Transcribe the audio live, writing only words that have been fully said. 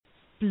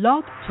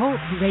Blog Talk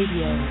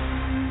Radio.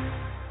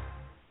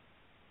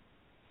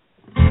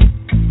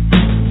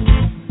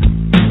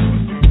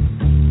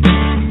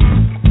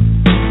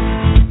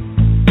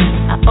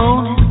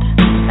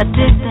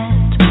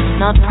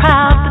 Not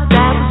proud that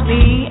that was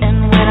me,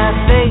 and when I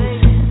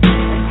face it,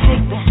 I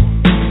take back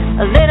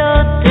a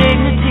little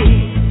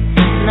dignity.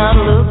 Not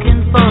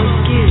looking for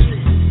excuses,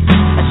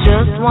 I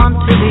just want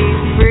to be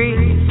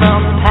free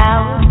from the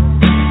power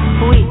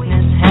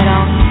weakness had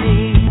on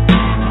me.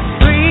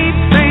 Free,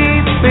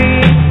 free,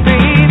 free,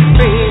 free,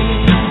 free.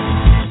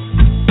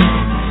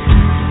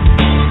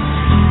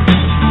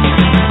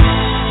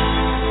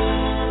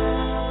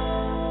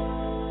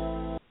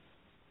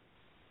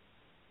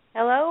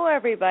 Hello,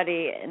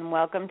 everybody, and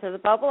welcome to the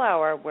Bubble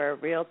Hour, where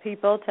real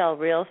people tell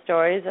real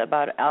stories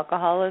about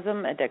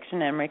alcoholism,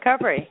 addiction, and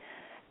recovery.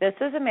 This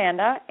is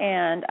Amanda,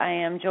 and I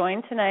am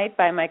joined tonight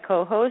by my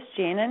co-hosts,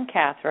 Jean and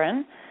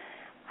Catherine.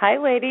 Hi,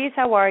 ladies.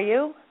 How are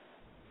you?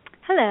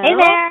 Hello. Hey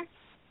there.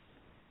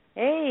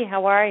 Hey,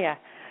 how are you?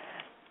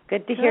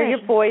 Good to hear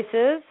your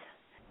voices.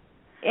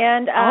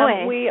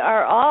 And we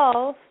are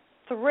all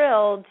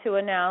thrilled to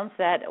announce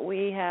that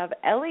we have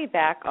Ellie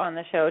back on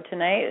the show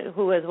tonight,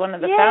 who is one of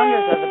the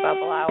founders of the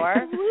Bubble Hour,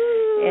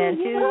 and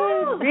she's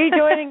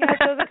rejoining us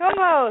as a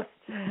co-host.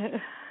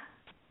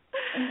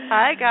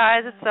 Hi,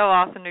 guys. It's so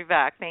awesome to be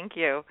back. Thank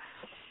you.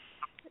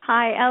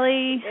 Hi,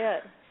 Ellie. Yeah.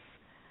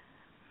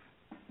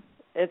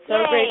 It's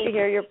so great to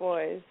hear your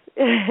voice.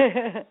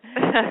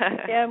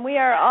 And we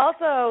are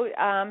also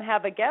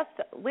have a guest,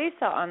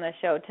 Lisa, on the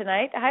show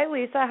tonight. Hi,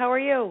 Lisa. How are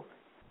you?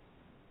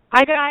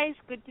 Hi, guys.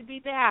 Good to be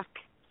back.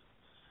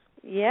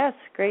 Yes,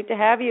 great to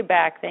have you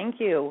back. Thank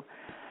you.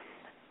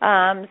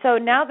 So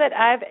now that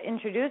I've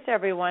introduced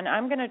everyone,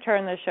 I'm going to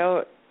turn the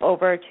show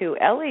over to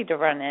Ellie to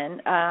run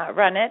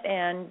it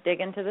and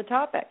dig into the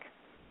topic.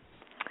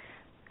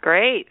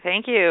 Great.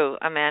 Thank you,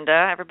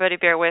 Amanda. Everybody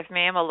bear with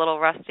me. I'm a little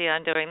rusty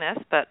on doing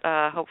this, but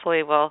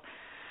hopefully it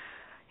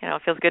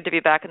feels good to be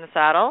back in the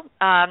saddle.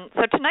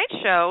 So tonight's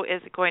show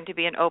is going to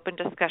be an open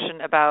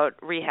discussion about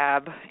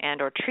rehab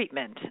and or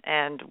treatment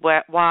and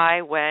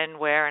why, when,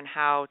 where, and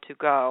how to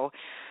go.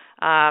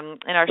 In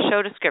our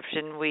show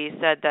description, we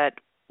said that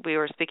we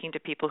were speaking to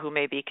people who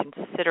may be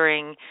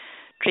considering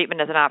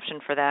treatment as an option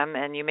for them,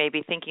 and you may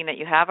be thinking that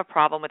you have a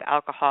problem with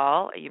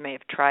alcohol. You may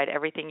have tried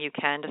everything you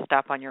can to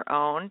stop on your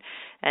own,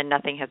 and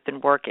nothing has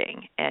been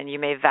working. And you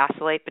may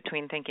vacillate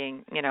between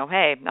thinking,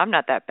 hey, I'm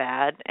not that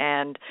bad,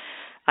 and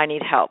I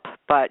need help,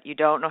 but you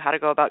don't know how to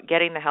go about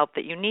getting the help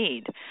that you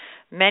need.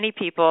 Many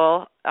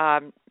people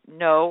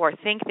know or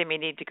think they may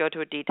need to go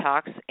to a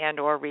detox and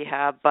or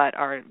rehab, but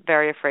are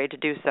very afraid to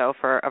do so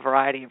for a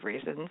variety of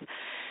reasons.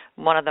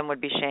 One of them would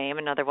be shame.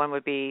 Another one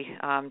would be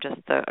just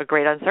a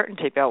great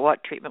uncertainty about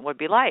what treatment would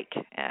be like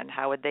and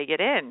how would they get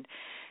in.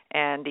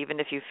 And even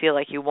if you feel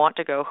like you want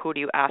to go, who do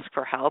you ask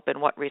for help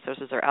and what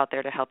resources are out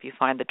there to help you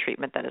find the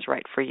treatment that is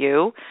right for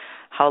you?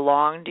 How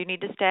long do you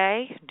need to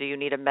stay? Do you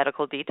need a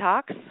medical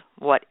detox?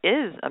 What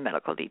is a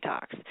medical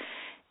detox?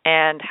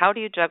 And how do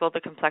you juggle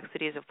the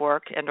complexities of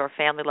work and or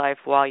family life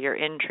while you're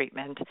in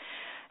treatment?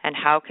 And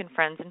how can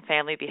friends and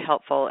family be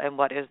helpful and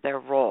what is their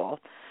role?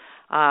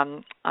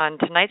 On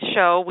tonight's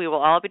show, we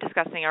will all be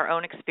discussing our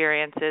own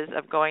experiences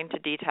of going to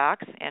detox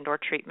and or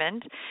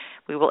treatment.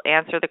 We will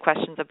answer the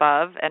questions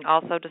above and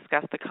also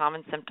discuss the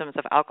common symptoms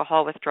of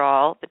alcohol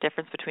withdrawal, the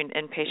difference between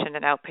inpatient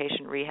and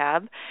outpatient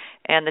rehab,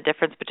 and the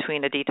difference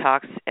between a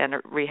detox and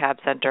a rehab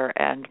center,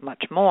 and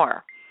much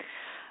more.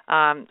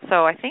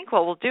 So I think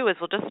what we'll do is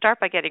we'll just start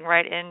by getting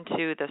right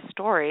into the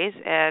stories.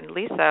 And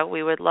Lisa,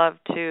 we would love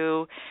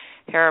to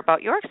hear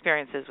about your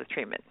experiences with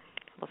treatment.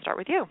 We'll start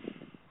with you.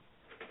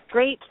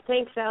 Great.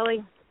 Thanks,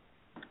 Ellie.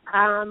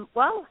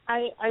 Well,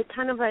 I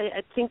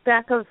think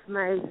back of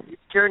my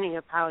journey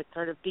of how it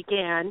sort of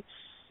began.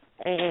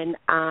 And,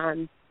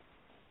 I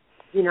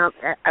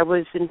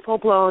was in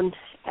full-blown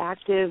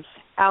active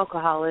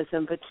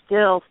alcoholism, but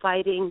still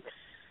fighting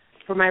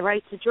for my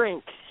right to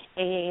drink.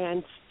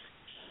 And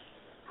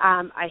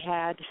I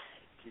had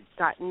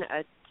gotten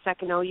a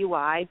second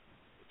OUI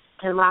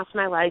and lost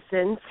my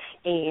license,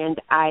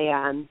 and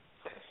I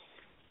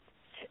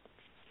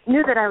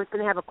knew that I was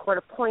going to have a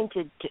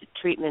court-appointed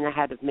treatment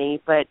ahead of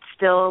me, but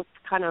still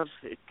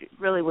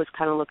really was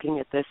looking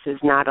at this as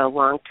not a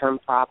long-term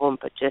problem,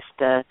 but just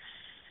a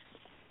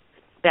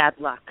bad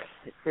luck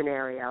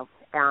scenario.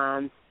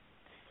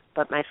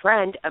 But my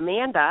friend,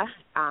 Amanda,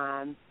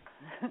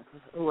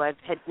 who I've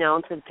had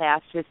known for the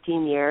past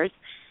 15 years,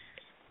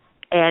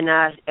 and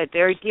a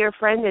very dear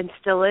friend and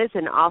still is,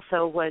 and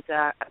also was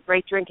a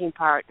great drinking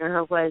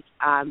partner, was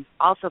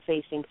also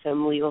facing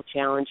some legal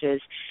challenges.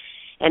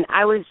 And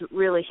I was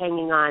really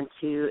hanging on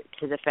to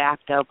the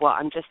fact of, well,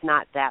 I'm just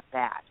not that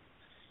bad.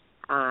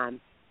 And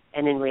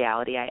in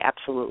reality, I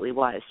absolutely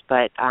was.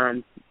 But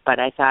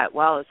I thought,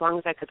 well, as long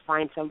as I could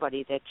find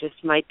somebody that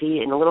just might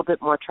be in a little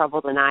bit more trouble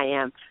than I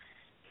am,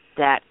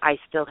 that I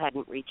still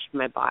hadn't reached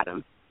my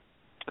bottom.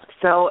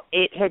 So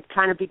it had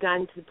kind of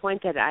begun to the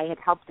point that I had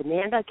helped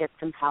Amanda get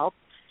some help.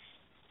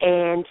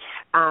 And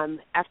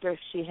after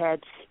she had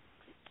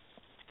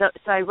So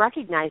I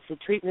recognized the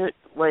treatment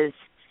was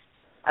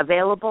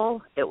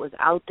available, it was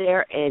out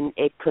there, and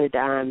it could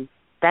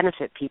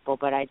benefit people,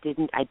 but I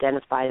didn't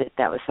identify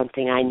that was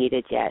something I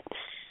needed yet.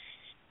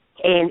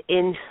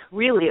 And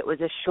really it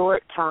was a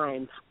short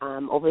time,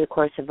 over the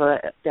course of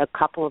a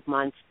couple of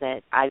months,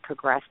 that I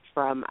progressed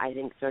from, I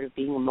think, sort of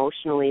being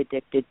emotionally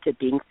addicted to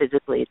being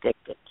physically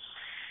addicted.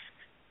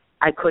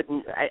 I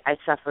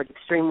suffered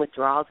extreme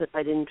withdrawals if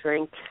I didn't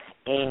drink,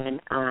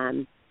 and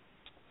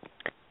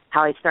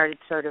how I started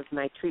sort of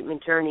my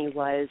treatment journey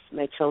was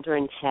my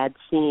children had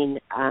seen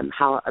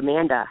how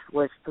Amanda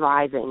was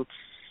thriving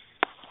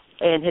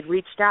and had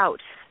reached out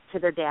to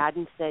their dad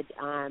and said,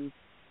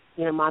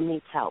 Mom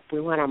needs help. We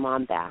want our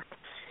mom back.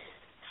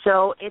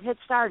 So it had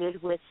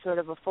started with sort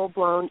of a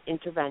full-blown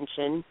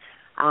intervention,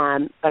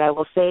 but I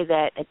will say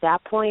that at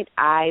that point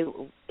I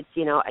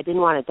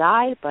didn't want to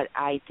die, but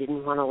I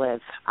didn't want to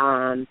live.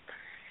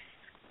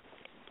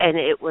 And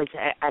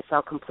I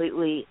felt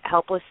completely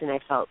helpless, and I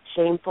felt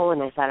shameful,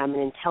 and I thought, I'm an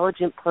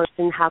intelligent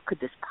person. How could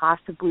this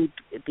possibly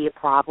be a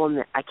problem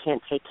that I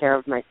can't take care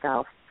of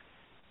myself?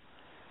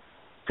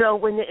 So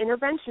when the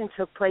intervention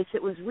took place,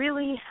 it was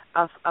really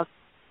a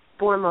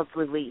form of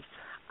relief.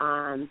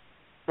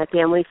 My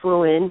family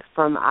flew in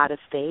from out of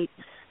state.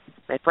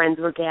 My friends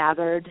were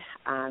gathered.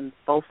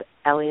 Both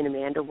Ellie and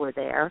Amanda were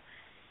there.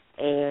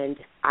 And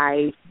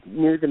I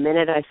knew the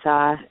minute I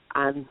saw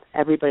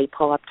everybody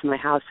pull up to my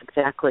house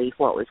exactly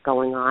what was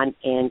going on,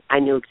 and I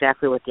knew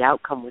exactly what the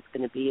outcome was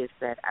going to be, is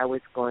that I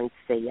was going to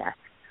say yes.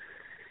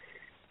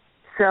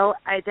 So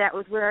that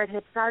was where it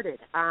had started.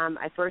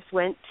 I first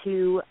went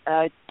to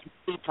a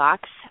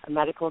detox, a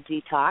medical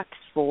detox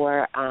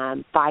for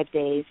 5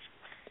 days,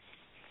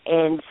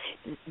 and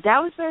that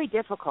was very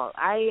difficult.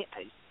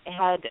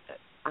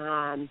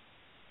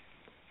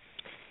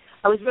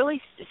 I was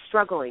really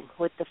struggling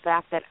with the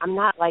fact that I'm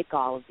not like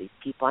all of these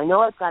people. I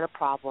know I've got a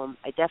problem.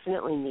 I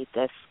definitely need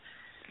this,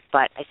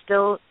 but I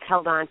still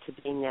held on to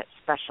being that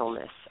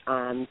specialness.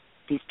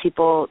 These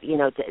people,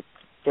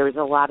 there was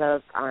a lot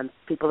of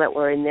people that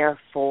were in there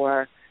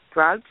for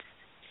drugs,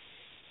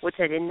 which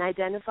I didn't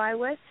identify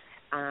with.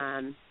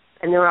 And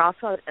there were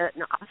also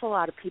an awful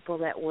lot of people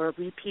that were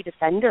repeat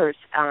offenders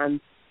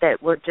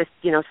that were just,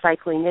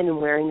 cycling in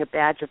and wearing a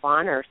badge of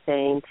honor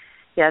saying,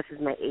 yeah, this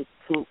is my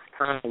 18th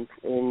time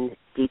in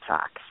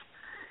detox,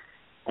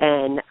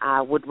 and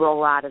would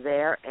roll out of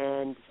there,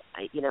 and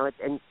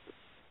and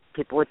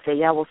people would say,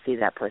 yeah, we'll see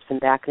that person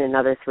back in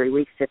another 3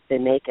 weeks if they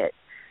make it.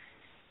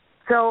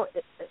 So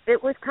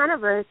it was kind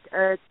of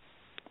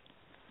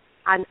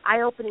an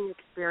eye-opening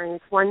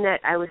experience, one that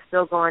I was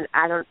still going,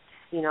 I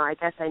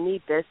guess I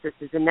need this. This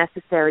is a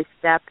necessary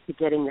step to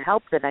getting the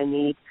help that I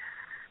need,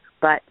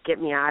 but get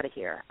me out of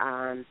here.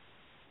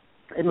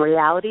 In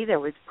reality, there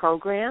was a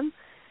program.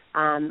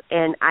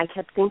 And I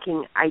kept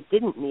thinking I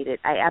didn't need it.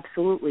 I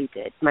absolutely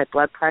did. My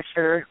blood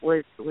pressure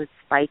was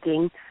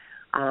spiking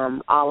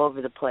all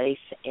over the place,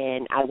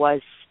 and I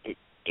was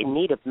in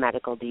need of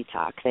medical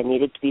detox. I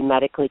needed to be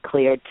medically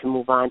cleared to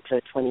move on to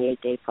a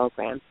 28-day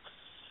program,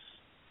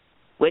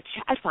 which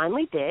I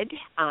finally did.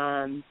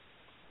 And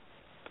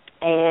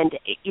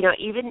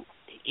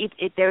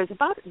there was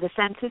the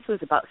census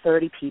was about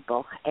 30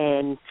 people,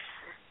 and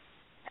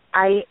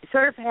I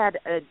sort of had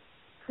a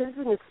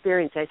an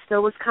experience. I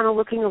still was kind of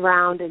looking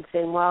around and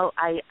saying, well,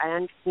 I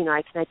can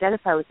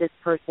identify with this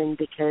person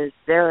because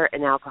they're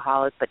an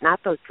alcoholic, but not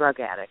those drug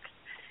addicts.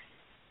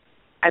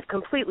 I've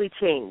completely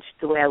changed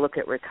the way I look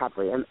at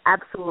recovery. I'm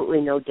absolutely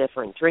no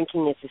different.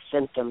 Drinking is a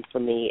symptom for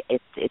me.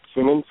 It's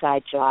an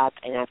inside job,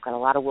 and I've got a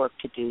lot of work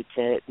to do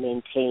to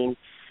maintain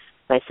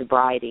my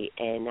sobriety.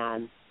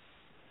 And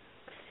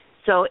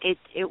so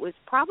it was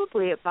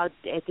probably about,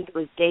 I think it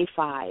was day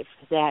 5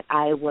 that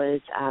I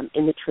was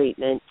in the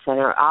treatment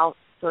center, all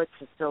sorts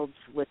of filled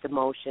with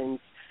emotions.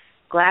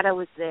 Glad I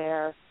was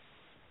there,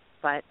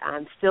 but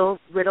I'm still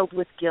riddled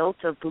with guilt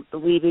of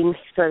leaving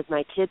sort of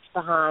my kids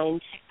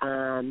behind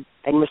and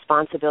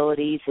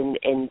responsibilities,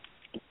 and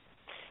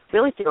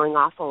really feeling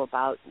awful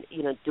about,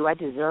 do I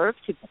deserve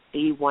to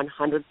be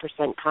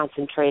 100%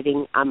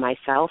 concentrating on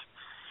myself?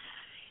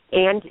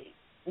 And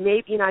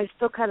maybe, I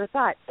still kind of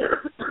thought,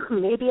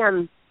 maybe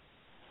I'm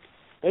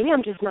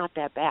just not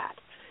that bad.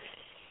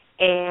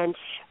 And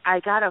I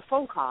got a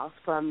phone call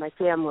from my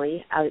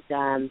family out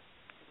of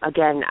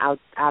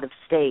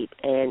state,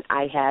 and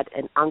I had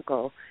an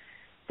uncle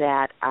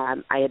that I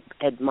had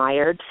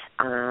admired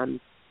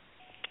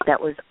that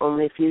was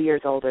only a few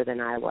years older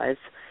than I was,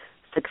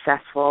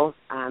 successful.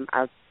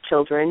 Our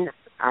children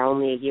are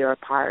only a year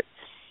apart,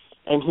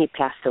 and he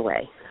passed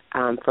away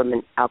from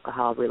an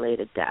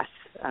alcohol-related death,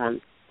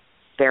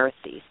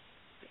 varices.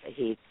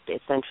 He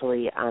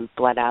essentially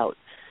bled out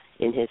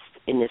in his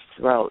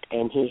throat,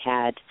 and he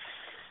had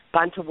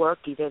gone to work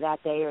either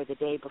that day or the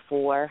day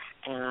before,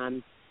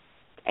 and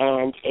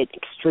an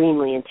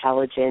extremely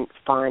intelligent,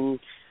 fun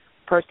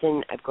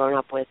person I've grown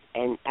up with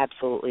and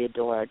absolutely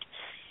adored.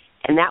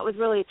 And that was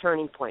really a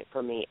turning point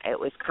for me. It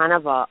was kind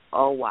of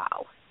oh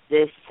wow,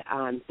 this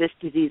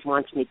disease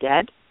wants me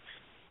dead,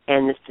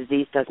 and this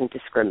disease doesn't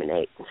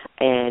discriminate.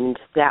 And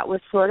that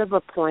was sort of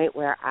a point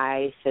where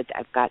I said,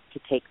 I've got to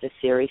take this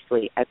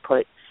seriously. I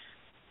put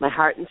my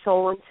heart and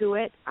soul into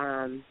it.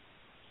 I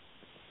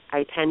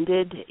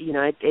attended,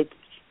 it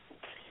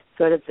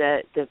sort of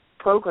the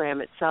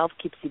program itself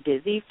keeps you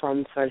busy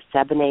from sort of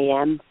 7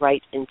 a.m.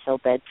 right until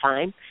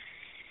bedtime.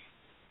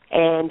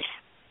 And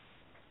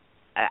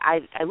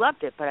I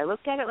loved it, but I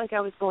looked at it like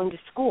I was going to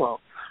school.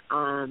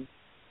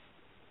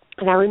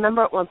 And I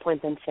remember at one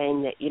point them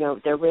saying that,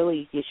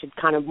 you should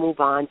kind of move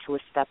on to a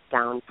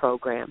step-down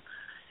program,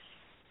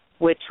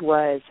 which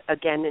was,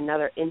 again,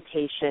 another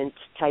inpatient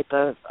type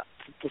of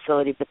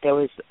facility, but there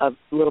was a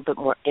little bit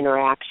more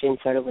interaction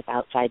sort of with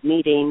outside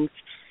meetings.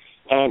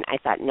 And I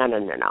thought,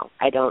 no.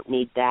 I don't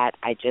need that.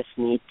 I just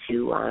need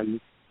to,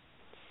 learn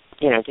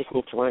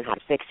how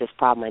to fix this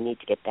problem. I need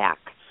to get back.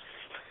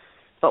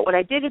 But what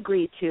I did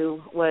agree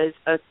to was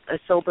a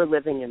sober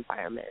living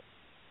environment.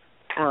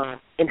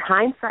 In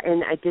hindsight,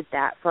 and I did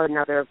that for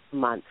another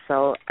month.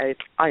 So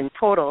in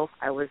total,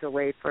 I was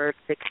away for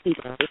 60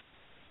 days.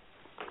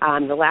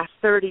 The last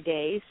 30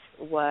 days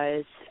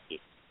was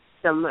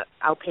some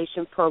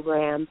outpatient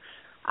program.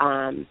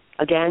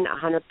 Again,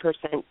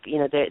 100%,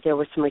 there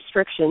were some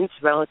restrictions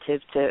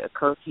relative to a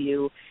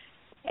curfew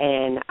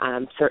and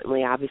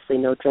certainly, obviously,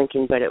 no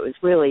drinking, but it was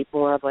really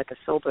more of like a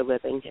sober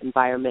living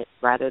environment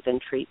rather than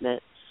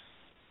treatment.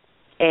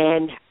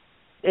 And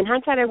in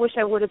hindsight, I wish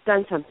I would have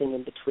done something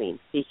in between,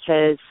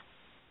 because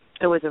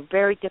it was a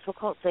very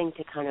difficult thing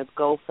to kind of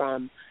go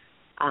from,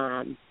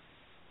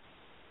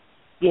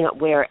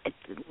 where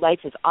life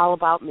is all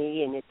about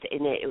me, and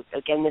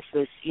again, this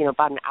was,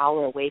 about an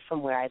hour away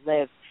from where I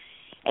live,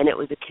 and it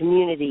was a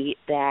community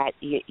that,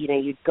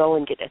 you'd go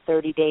and get a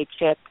 30-day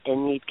trip,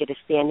 and you'd get a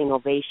standing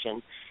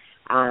ovation.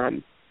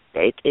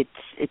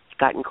 It's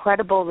got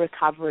incredible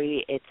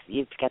recovery.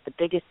 You've got the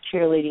biggest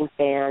cheerleading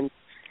fans,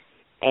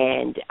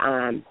 and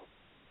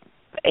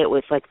it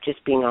was like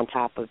just being on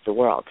top of the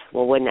world.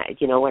 Well, when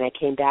I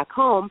came back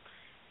home,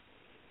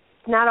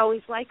 it's not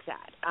always like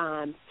that.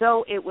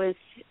 So it was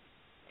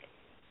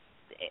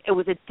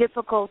a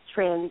difficult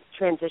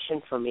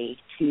transition for me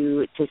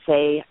to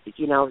say,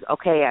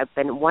 okay, I've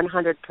been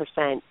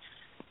 100%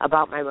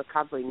 about my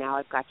recovery. Now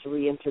I've got to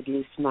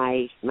reintroduce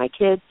my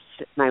kids,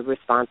 my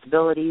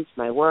responsibilities,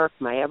 my work,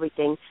 my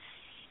everything,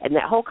 and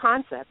that whole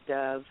concept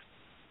of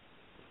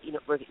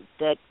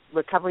that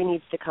recovery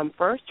needs to come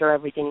first or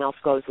everything else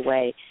goes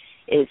away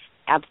is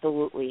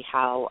absolutely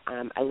how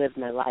I live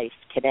my life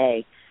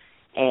today.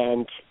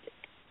 And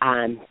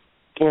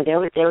there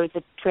was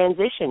a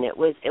transition. It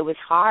was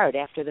hard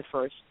after the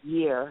first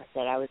year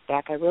that I was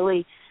back. I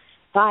really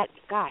thought,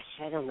 gosh,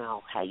 I don't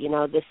know.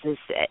 This is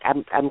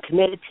I'm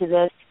committed to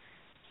this,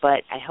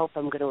 but I hope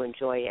I'm going to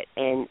enjoy it.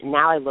 And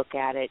now I look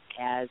at it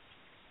as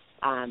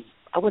I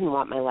wouldn't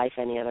want my life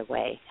any other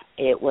way.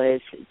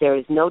 There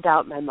was no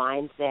doubt in my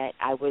mind that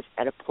I was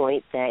at a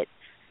point that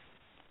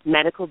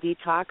medical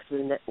detox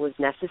was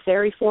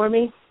necessary for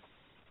me.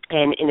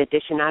 And in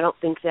addition, I don't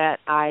think that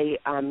I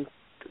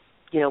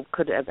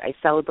I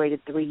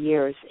celebrated 3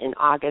 years in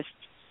August,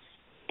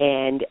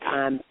 and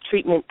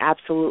treatment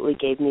absolutely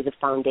gave me the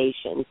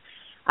foundation.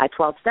 A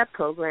 12-step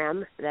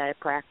program that I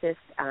practice,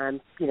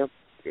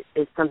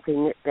 is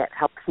something that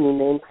helps me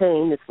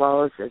maintain as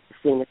well as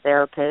seeing a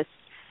therapist.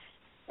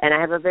 And I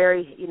have a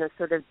very,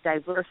 sort of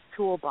diverse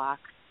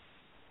toolbox,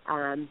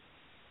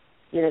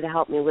 to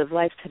help me live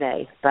life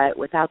today. But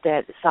without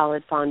that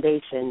solid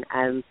foundation,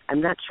 I'm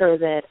not sure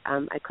that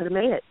I could have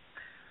made it.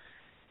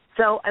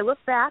 So I look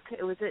back.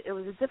 It was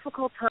a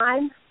difficult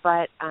time,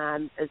 but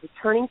as a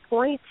turning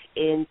point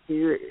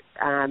into,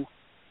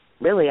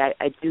 really,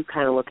 I do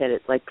kind of look at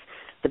it like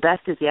the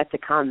best is yet to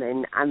come,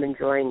 and I'm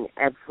enjoying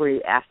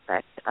every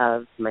aspect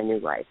of my new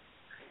life.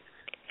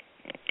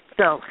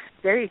 So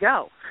there you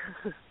go.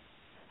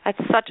 That's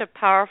such a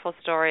powerful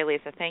story,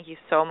 Lisa. Thank you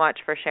so much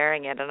for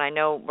sharing it. And I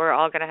know we're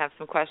all going to have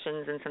some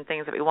questions and some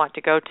things that we want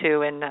to go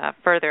to in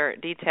further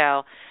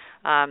detail.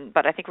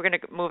 But I think we're going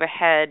to move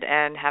ahead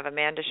and have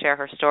Amanda share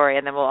her story,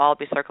 and then we'll all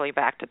be circling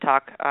back to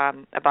talk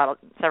about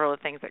several of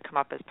the things that come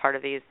up as part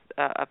of these,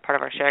 part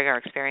of our sharing our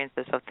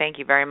experiences. So thank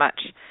you very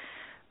much.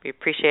 We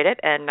appreciate it.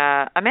 And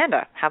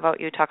Amanda, how about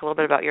you talk a little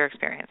bit about your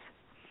experience?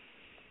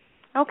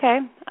 Okay.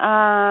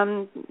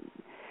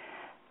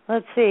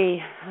 Let's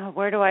see.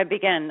 Where do I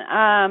begin?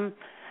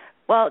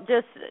 Well,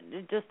 just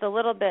a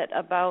little bit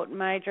about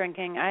my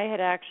drinking. I had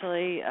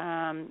actually,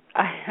 I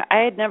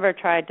had never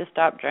tried to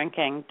stop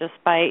drinking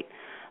despite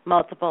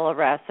multiple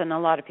arrests, and a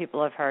lot of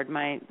people have heard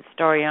my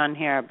story on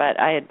here, but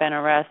I had been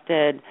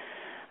arrested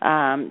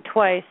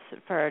twice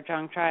for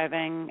drunk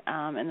driving,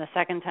 and the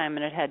second time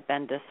it had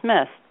been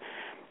dismissed.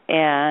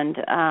 And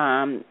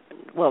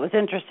what was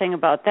interesting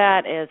about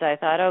that is I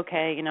thought,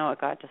 okay, it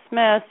got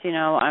dismissed,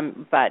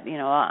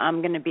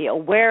 I'm going to be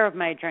aware of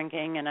my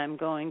drinking, and I'm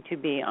going to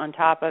be on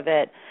top of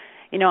it.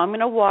 I'm going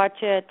to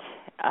watch it,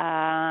 but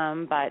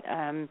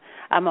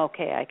I'm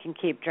okay. I can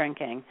keep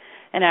drinking.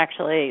 And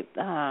actually,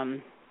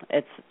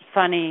 it's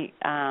funny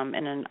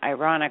in an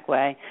ironic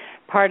way.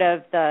 Part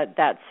of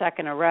that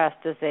second arrest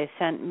is they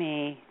sent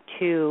me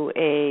to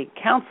a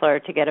counselor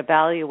to get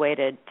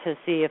evaluated to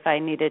see if I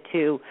needed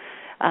to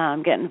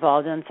get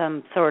involved in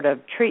some sort of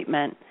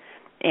treatment.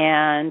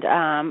 And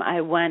I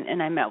went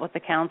and I met with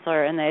the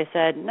counselor, and they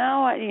said,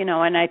 no,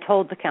 and I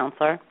told the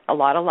counselor a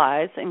lot of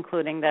lies,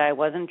 including that I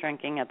wasn't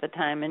drinking at the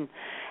time. And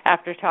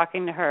after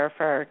talking to her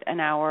for an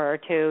hour or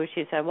two,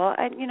 she said, well,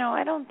 I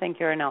don't think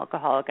you're an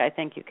alcoholic. I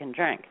think you can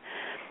drink.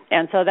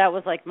 And so that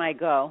was like my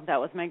go. That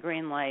was my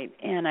green light.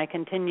 And I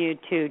continued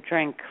to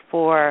drink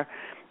for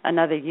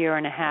another year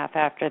and a half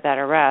after that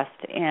arrest.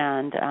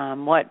 And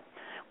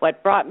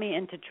what brought me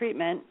into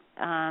treatment,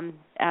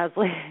 as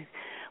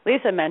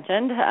Lisa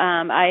mentioned,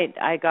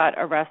 I got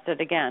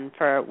arrested again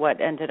for what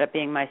ended up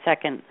being my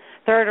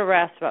third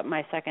arrest, but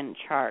my second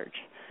charge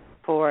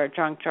for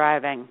drunk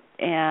driving.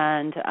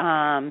 And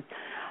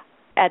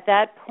at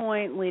that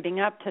point, leading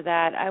up to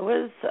that,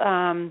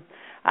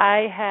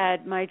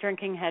 my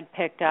drinking had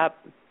picked up.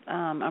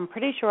 I'm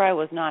pretty sure I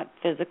was not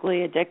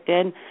physically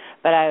addicted,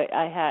 but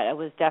I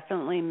was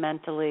definitely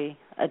mentally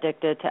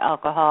addicted to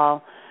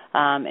alcohol.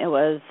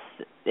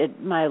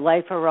 My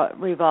life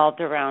revolved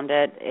around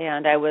it,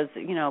 and I was,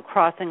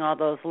 crossing all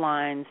those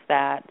lines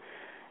that,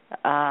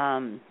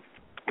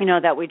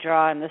 that we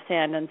draw in the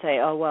sand and say,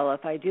 oh, well,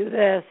 if I do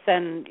this,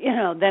 then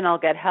I'll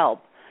get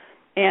help.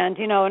 And,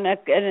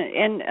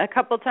 and a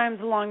couple times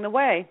along the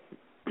way,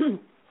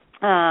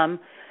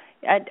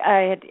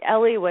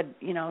 Ellie would,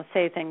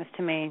 say things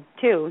to me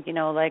too,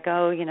 like,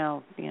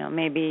 oh,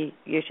 maybe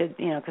you should,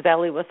 because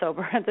Ellie was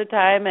sober at the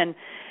time, and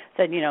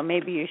said,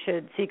 maybe you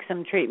should seek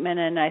some treatment.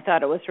 And I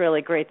thought it was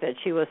really great that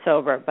she was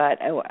sober, but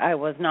I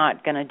was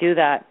not going to do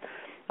that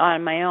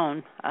on my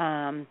own.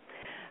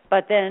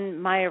 But then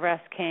my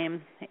arrest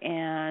came,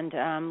 and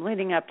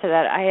leading up to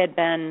that, I had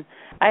been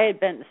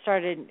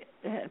started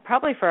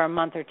probably for a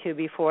month or two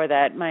before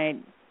that.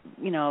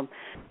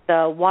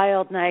 The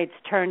wild nights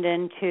turned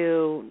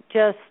into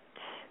just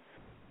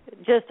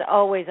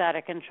always out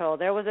of control.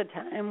 There was a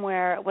time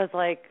where it was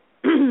like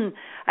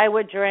I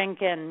would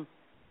drink and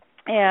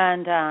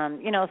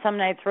some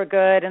nights were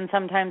good, and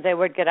sometimes they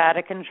would get out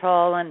of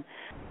control. And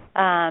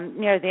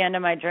near the end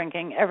of my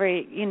drinking,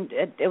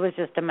 it was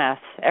just a mess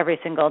every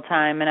single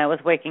time, and I was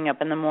waking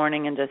up in the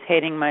morning and just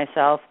hating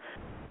myself.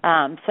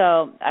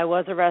 So I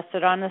was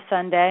arrested on a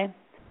Sunday,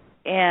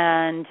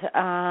 and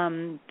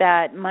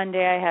that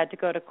Monday I had to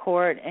go to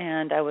court,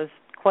 and I was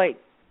quite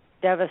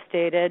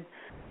devastated.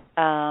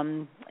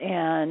 And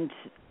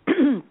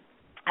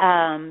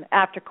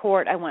after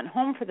court, I went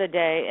home for the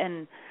day,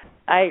 and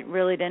I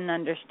really didn't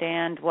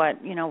understand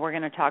what, we're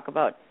going to talk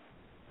about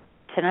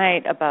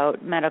tonight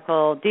about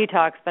medical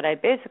detox, but I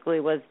basically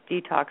was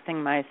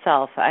detoxing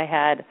myself. I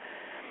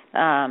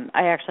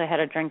actually had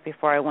a drink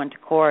before I went to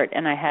court,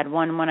 and I had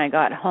one when I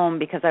got home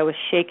because I was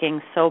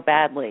shaking so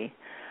badly,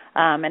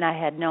 and I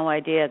had no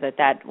idea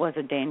that was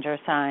a danger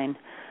sign.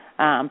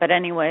 But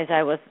anyways,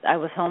 I was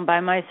home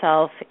by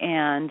myself,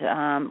 and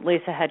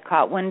Lisa had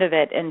caught wind of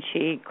it, and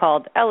she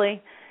called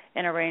Ellie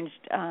and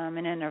arranged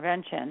an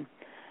intervention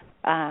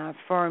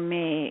for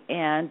me.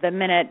 And the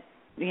minute,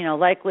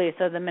 like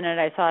Lisa, the minute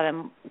I saw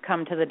them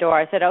come to the door,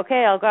 I said,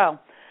 okay, I'll go.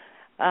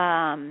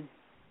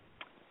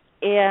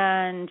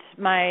 And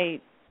my,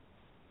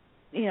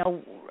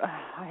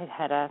 I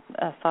had a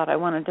thought I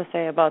wanted to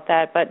say about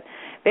that, but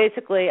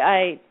basically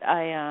I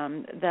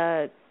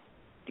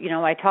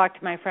talked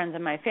to my friends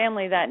and my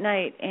family that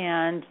night,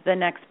 and the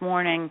next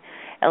morning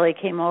Ellie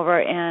came over,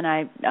 and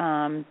I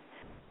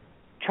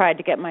tried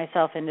to get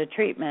myself into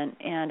treatment.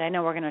 And I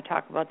know we're going to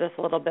talk about this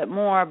a little bit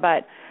more,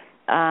 but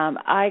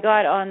I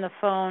got on the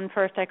phone.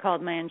 First I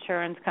called my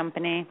insurance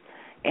company,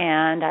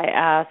 and I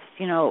asked,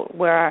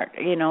 where,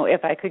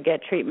 if I could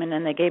get treatment,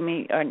 and they gave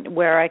me, or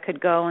where I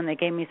could go, and they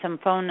gave me some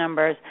phone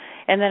numbers.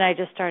 And then I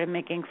just started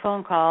making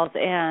phone calls,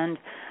 and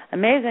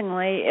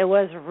amazingly, it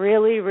was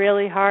really,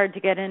 really hard to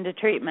get into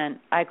treatment.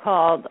 I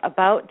called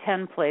about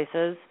 10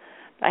 places.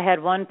 I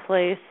had one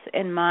place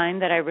in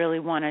mind that I really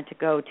wanted to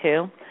go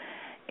to,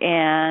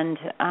 and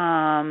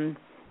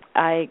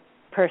I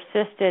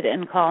persisted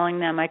in calling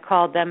them. I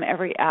called them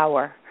every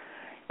hour,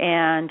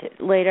 and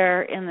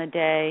later in the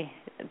day,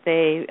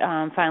 they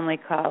finally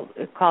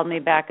called me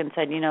back and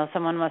said,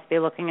 someone must be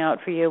looking out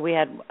for you. We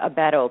had a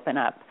bed open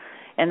up,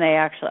 and they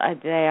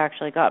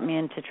actually got me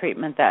into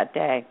treatment that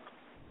day.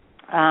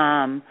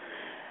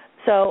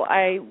 So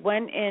I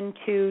went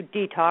into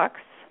detox,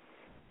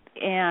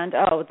 and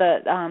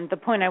the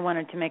point I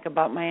wanted to make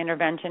about my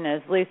intervention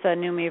is Lisa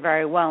knew me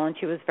very well, and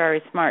she was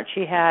very smart.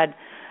 She had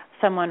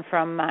someone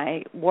from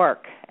my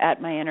work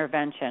at my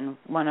intervention.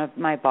 One of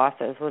my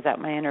bosses was at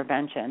my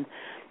intervention,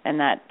 and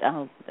that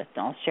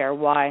I'll share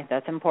why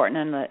that's important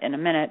in a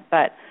minute.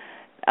 But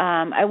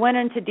I went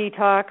into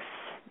detox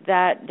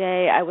that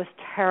day. I was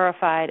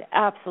terrified,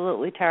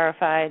 absolutely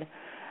terrified.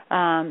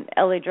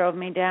 Ellie drove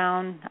me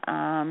down.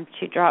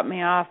 She dropped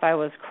me off. I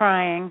was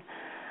crying.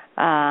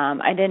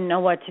 I didn't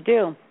know what to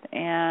do.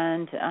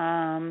 And,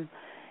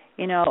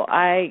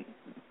 I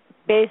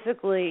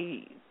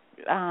basically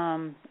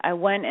I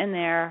went in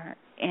there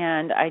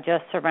and I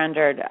just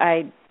surrendered.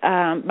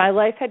 My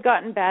life had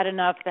gotten bad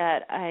enough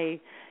that I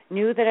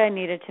knew that I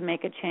needed to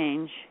make a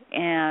change,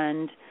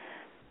 and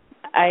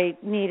I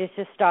needed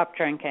to stop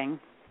drinking.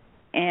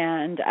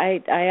 And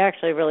I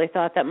actually really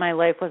thought that my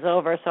life was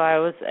over, so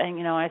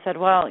I said,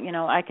 well,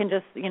 I can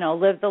just,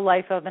 live the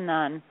life of a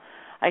nun.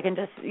 I can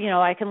just,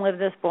 I can live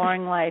this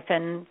boring life,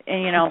 and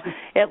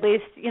at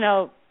least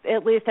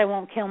I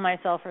won't kill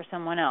myself or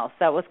someone else.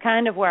 That was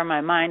kind of where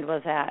my mind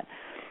was at.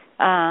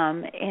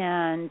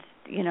 And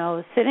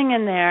sitting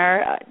in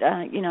there,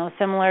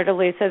 similar to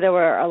Lisa, there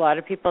were a lot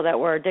of people that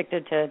were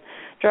addicted to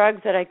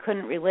drugs that I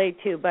couldn't relate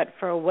to, but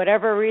for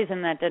whatever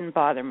reason that didn't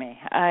bother me.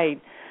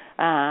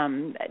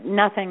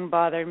 Nothing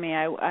bothered me.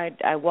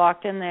 I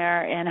walked in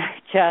there and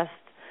I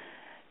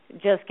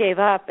just gave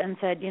up and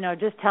said,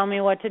 just tell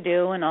me what to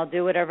do and I'll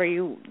do whatever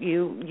you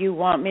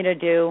want me to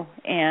do,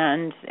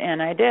 and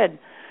I did.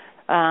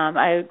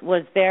 I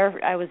was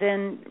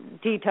in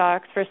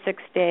detox for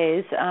 6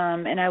 days,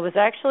 and I was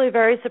actually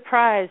very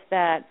surprised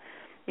that,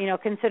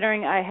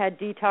 considering I had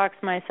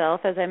detoxed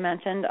myself, as I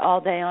mentioned,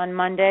 all day on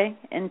Monday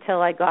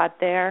until I got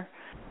there,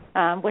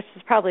 which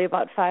was probably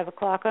about 5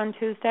 o'clock on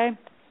Tuesday.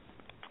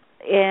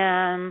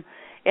 And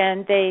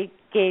they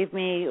gave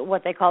me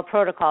what they call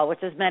protocol,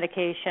 which is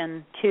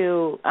medication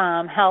to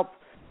help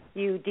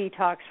you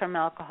detox from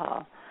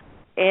alcohol.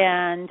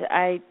 And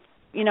I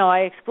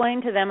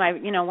explained to them,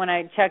 when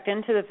I checked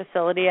into the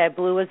facility, I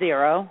blew a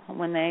 0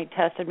 when they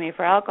tested me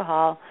for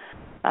alcohol,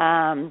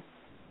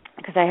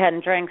 because I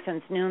hadn't drank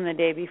since noon the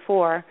day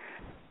before.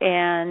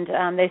 And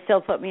they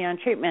still put me on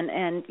treatment.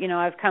 And,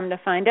 I've come to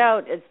find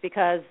out it's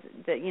because,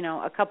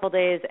 a couple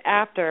days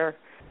after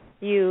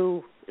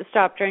you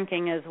stop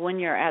drinking is when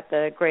you're at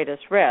the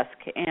greatest risk.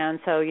 And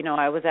so,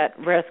 I was at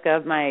risk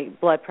of my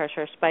blood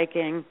pressure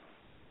spiking.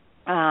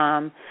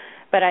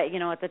 But at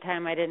the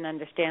time I didn't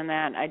understand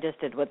that. I just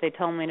did what they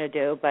told me to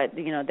do. But,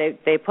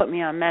 they put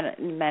me on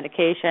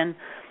medication,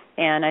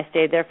 and I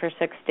stayed there for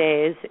 6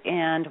 days.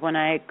 And when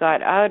I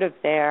got out of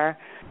there,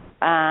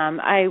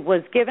 I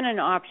was given an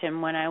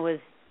option when I was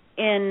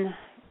in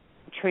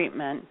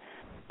treatment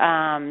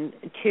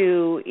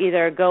to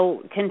either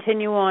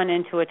continue on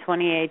into a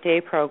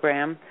 28-day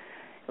program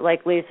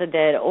like Lisa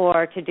did,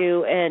 or to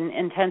do an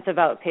intensive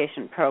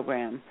outpatient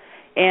program.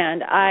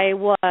 And I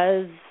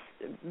was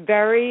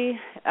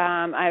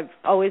I've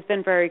always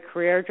been very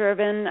career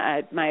driven.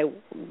 My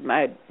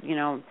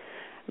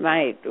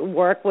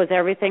work was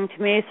everything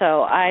to me,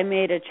 so I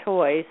made a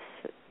choice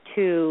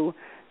to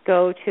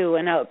go to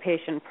an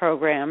outpatient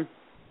program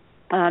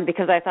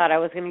because I thought I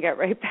was going to get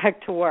right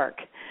back to work.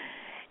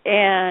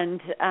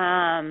 And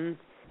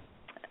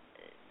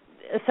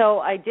so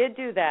I did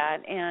do that,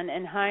 and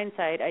in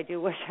hindsight, I do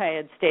wish I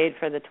had stayed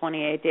for the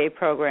 28-day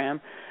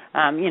program.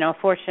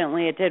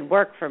 Fortunately, it did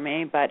work for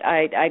me, but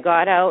I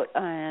got out,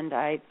 and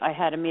I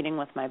had a meeting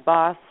with my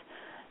boss,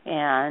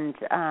 and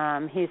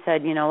he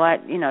said, you know what,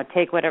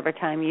 take whatever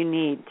time you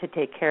need to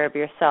take care of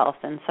yourself.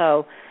 And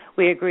so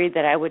we agreed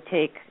that I would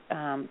take,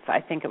 I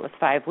think it was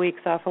 5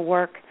 weeks off of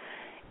work,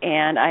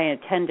 and I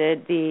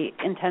attended the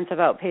intensive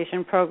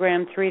outpatient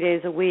program 3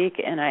 days a week,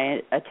 and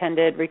I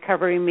attended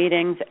recovery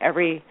meetings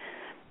every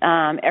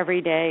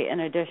day in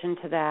addition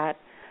to that.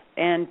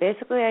 And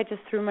basically I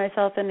just threw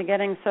myself into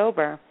getting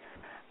sober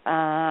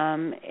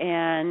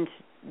and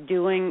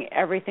doing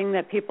everything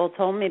that people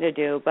told me to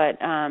do. But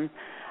I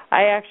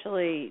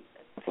actually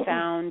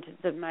found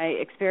my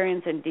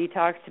experience in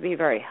detox to be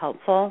very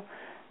helpful.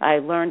 I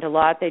learned a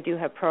lot. They do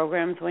have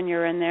programs when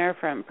you're in there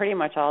from pretty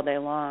much all day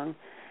long.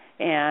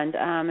 And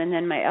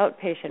then my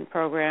outpatient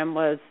program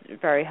was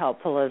very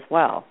helpful as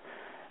well.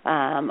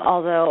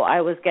 Although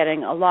I was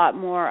getting a lot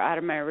more out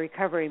of my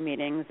recovery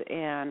meetings,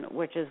 and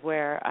which is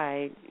where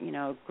I,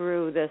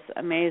 grew this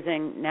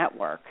amazing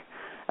network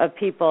of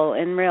people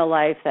in real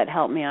life that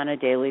help me on a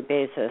daily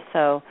basis.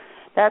 So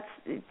that's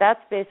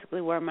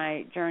basically where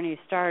my journey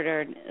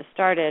started.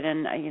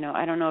 And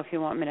I don't know if you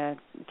want me to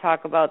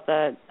talk about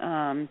the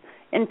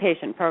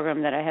inpatient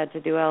program that I had to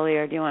do, Ellie,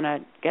 or do you want to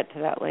get to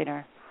that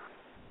later?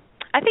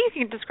 I think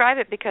you can describe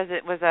it because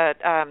it was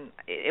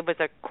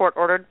a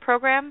court-ordered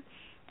program.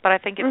 But I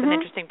think it's an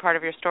interesting part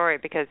of your story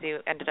because you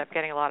ended up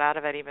getting a lot out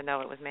of it, even though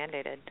it was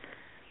mandated.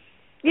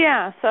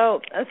 Yeah.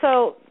 So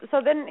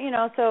then,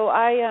 so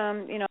I,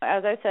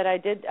 as I said, I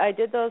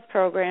did those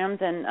programs,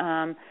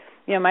 and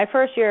my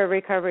first year of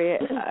recovery,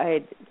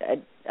 I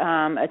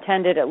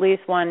attended at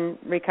least one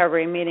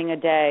recovery meeting a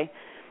day,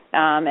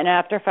 and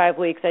after 5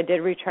 weeks, I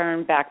did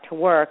return back to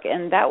work,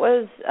 and that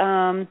was,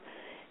 that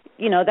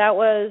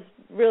was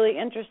really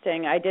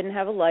interesting. I didn't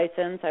have a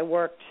license. I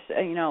worked,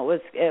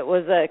 it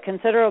was a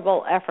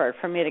considerable effort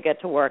for me to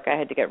get to work. I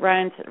had to get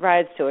rides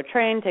to a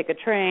train, take a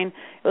train.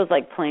 It was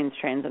like planes,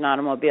 trains, and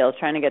automobiles,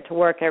 trying to get to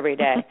work every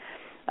day,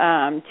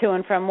 to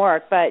and from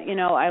work. But,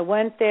 I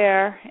went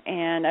there,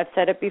 and I've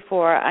said it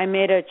before, I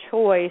made a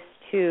choice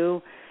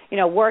to,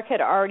 work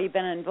had already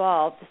been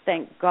involved,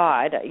 thank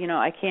God. It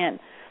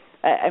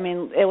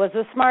was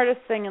the smartest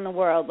thing in the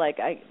world,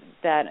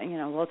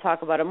 we'll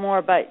talk about it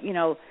more, but,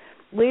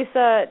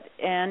 Lisa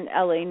and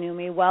Ellie knew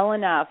me well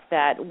enough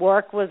that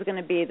work was going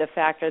to be the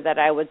factor that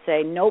I would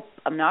say, nope,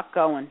 I'm not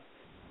going.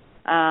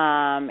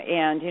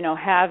 And,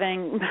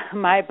 having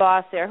my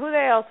boss there, who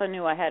they also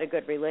knew I had a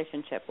good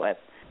relationship with,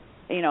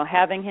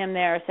 having him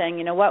there saying,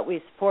 you know what,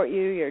 we support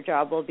you, your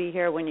job will be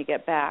here when you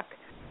get back,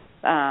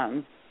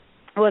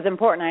 was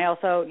important. I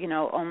also,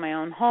 own my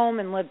own home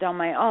and lived on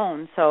my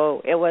own.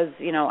 So it was,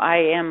 I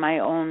am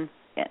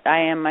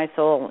my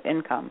sole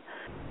income.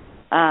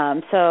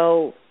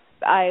 So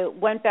I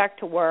went back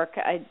to work.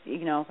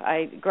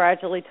 I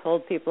gradually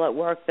told people at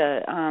work,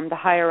 the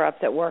higher ups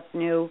at work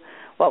knew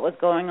what was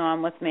going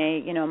on with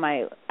me.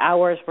 My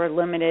hours were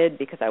limited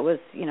because I was,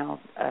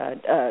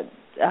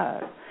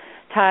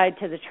 tied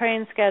to the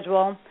train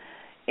schedule.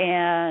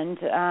 And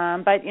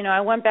but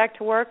I went back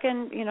to work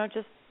and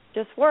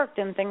just worked,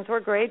 and things were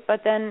great.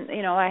 But then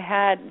I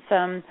had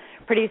some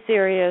pretty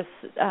serious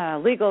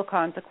legal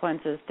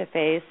consequences to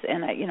face,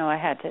 and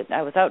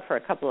I was out for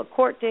a couple of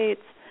court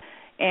dates.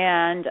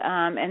 And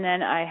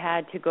then I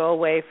had to go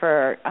away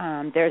for,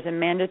 there's a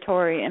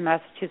mandatory, in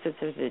Massachusetts,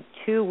 there's a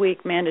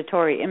 2-week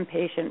mandatory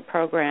inpatient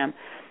program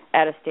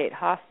at a state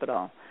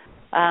hospital,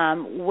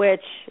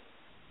 which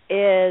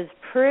is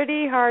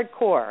pretty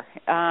hardcore.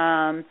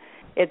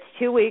 It's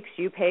 2 weeks.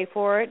 You pay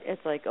for it.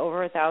 It's like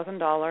over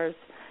 $1,000.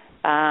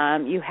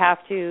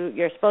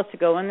 You're supposed to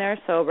go in there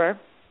sober.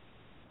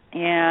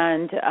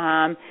 And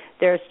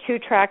there's 2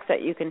 tracks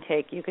that you can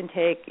take. You can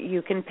pick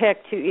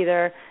to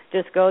either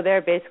just go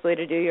there basically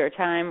to do your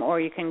time, or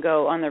you can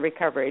go on the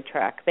recovery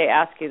track. They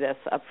ask you this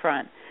up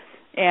front.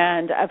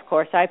 And, of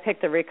course, I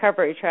picked the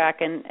recovery track,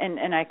 and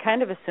I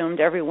kind of assumed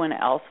everyone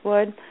else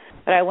would.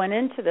 But I went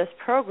into this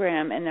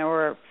program, and there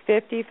were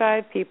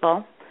 55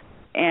 people.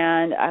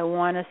 And I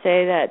want to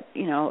say that,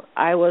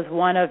 I was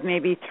one of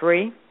maybe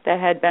 3 that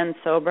had been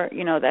sober,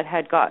 that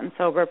had gotten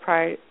sober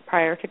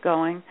prior to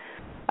going.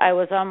 I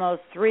was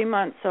almost 3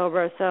 months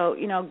sober, so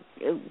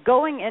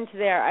going into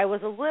there, I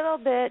was a little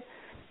bit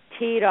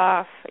teed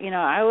off.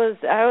 I was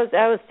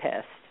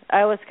pissed.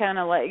 I was kind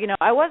of like,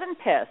 I wasn't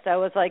pissed. I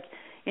was like,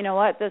 you know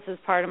what, this is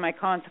part of my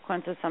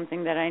consequences,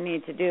 something that I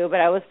need to do.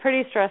 But I was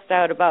pretty stressed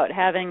out about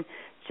having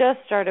just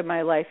started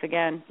my life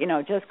again.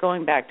 Just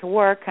going back to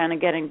work, kind of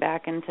getting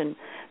back into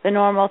the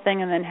normal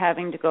thing, and then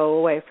having to go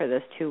away for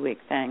this 2-week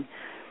thing.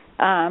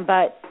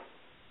 But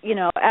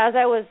as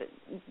I was,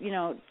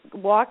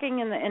 walking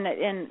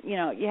in,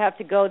 you have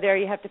to go there,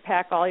 you have to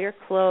pack all your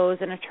clothes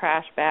in a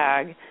trash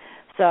bag.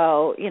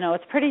 So,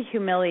 it's pretty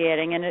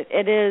humiliating, and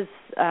it is,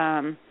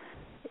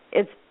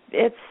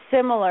 it's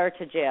similar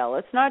to jail.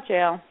 It's not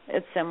jail.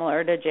 It's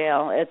similar to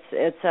jail.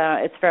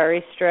 It's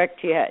very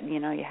strict.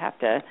 You have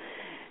to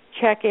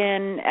check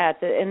in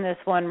in this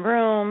one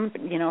room,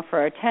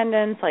 for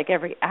attendance, like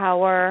every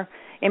hour.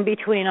 In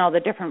between all the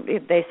different,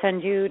 they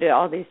send you to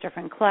all these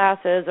different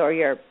classes, or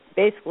you're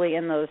basically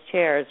in those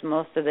chairs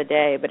most of the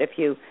day. But if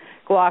you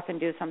go off and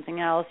do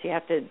something else, you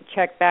have to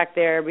check back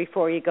there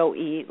before you go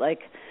eat. Like,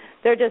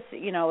 they're just,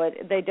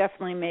 they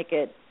definitely make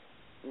it,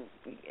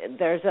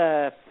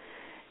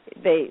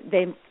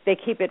 they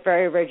keep it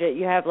very rigid.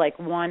 You have like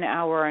 1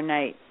 hour a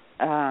night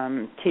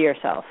to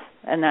yourself,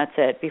 and that's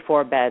it,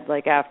 before bed,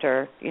 like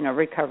after,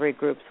 recovery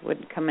groups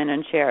would come in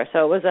and share.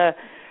 So it was a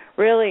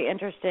really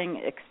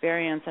interesting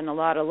experience on a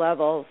lot of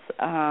levels.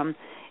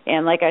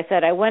 And like I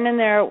said, I went in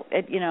there,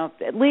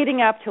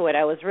 leading up to it,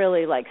 I was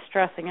really like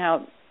stressing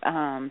out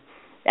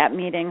at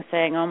meetings,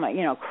 saying,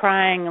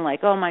 crying, and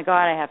like, oh my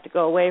God, I have to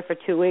go away for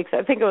 2 weeks.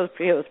 I think it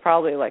was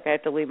probably like I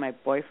have to leave my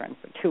boyfriend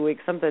for 2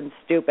 weeks, something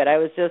stupid. It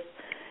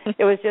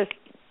was just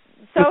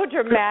so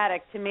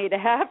dramatic to me to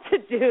have to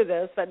do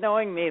this, but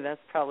knowing me,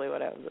 that's probably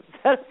what I was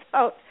upset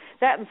about.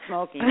 That and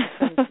smoking. I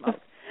couldn't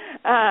smoke.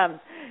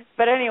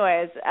 But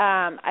anyways,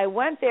 I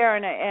went there,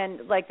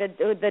 and like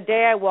the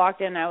day I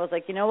walked in, I was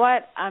like, you know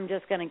what? I'm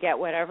just going to get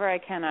whatever I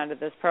can out of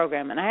this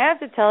program. And I have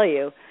to tell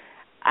you,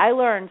 I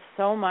learned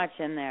so much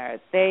in there.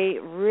 They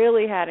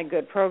really had a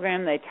good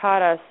program. They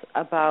taught us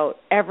about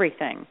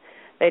everything.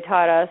 They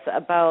taught us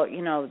about,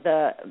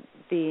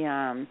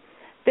 the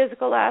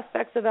physical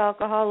aspects of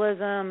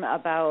alcoholism,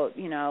 about,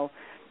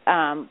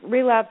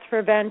 relapse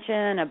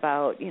prevention,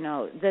 about,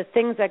 the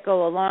things that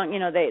go along.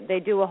 They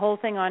do a whole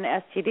thing on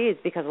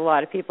STDs because a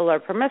lot of people are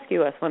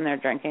promiscuous when they're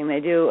drinking.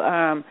 They do,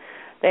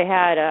 they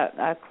had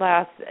a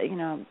class,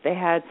 they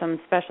had some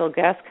special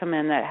guests come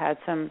in that had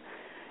some,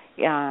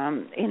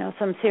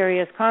 some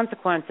serious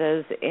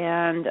consequences.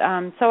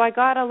 And so I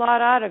got a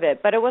lot out of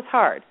it, but it was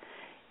hard.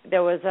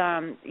 There was,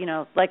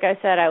 like I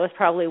said, I was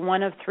probably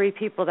one of 3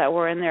 people that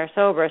were in there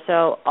sober.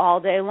 So all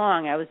day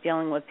long I was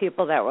dealing with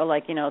people that were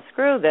like,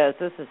 screw this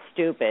is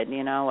stupid,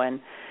 and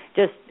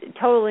just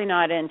totally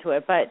not into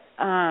it. But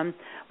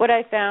what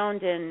I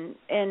found in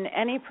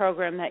any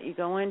program that you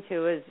go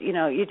into is,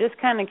 you just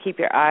kind of keep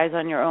your eyes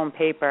on your own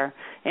paper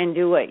and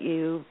do what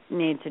you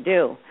need to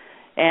do.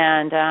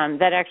 And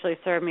that actually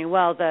served me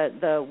well.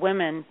 The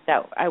women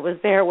that I was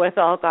there with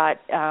all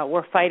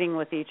were fighting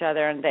with each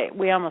other, and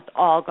we almost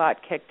all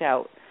got kicked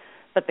out.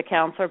 But the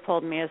counselor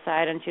pulled me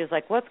aside, and she was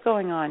like, what's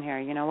going on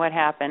here? What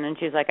happened? And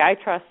she's like, I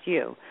trust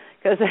you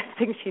because I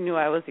think she knew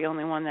I was the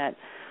only one that,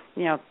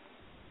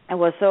 I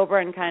was sober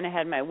and kind of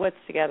had my wits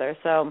together.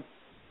 So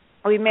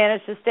we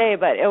managed to stay,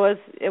 but it was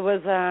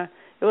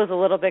a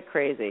little bit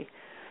crazy.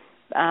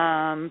 But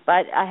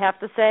I have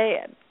to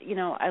say,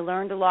 I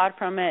learned a lot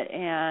from it,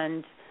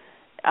 and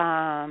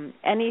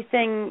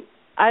anything,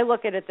 I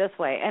look at it this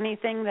way,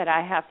 anything that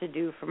I have to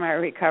do for my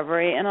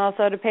recovery and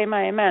also to pay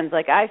my amends.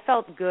 Like, I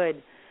felt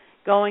good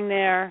going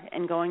there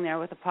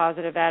with a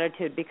positive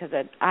attitude because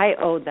I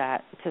owed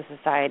that to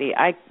society.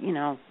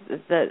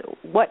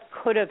 What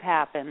could have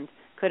happened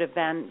could have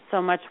been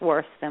so much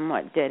worse than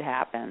what did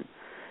happen.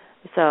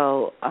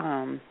 So,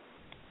 I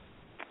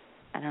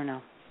don't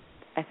know.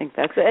 I think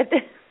that's it.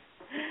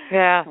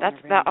 Yeah, that's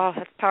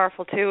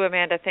powerful too,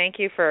 Amanda. Thank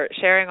you for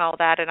sharing all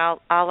that, and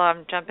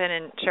I'll jump in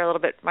and share a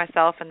little bit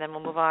myself, and then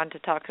we'll move on to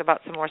talk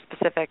about some more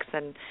specifics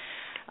and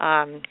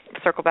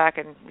circle back,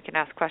 and we can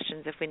ask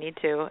questions if we need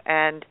to.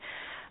 And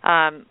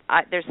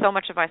there's so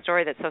much of my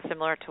story that's so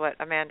similar to what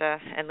Amanda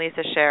and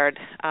Lisa shared,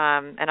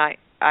 and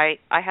I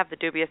have the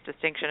dubious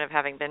distinction of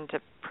having been to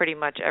pretty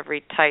much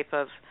every type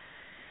of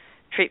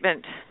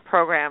treatment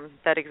program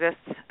that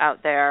exists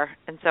out there.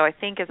 And so I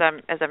think as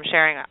I'm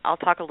sharing, I'll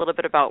talk a little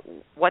bit about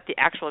what the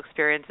actual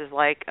experience is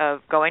like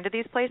of going to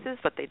these places,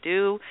 what they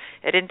do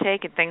at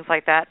intake and things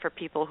like that for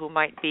people who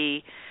might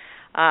be,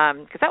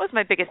 because that was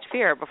my biggest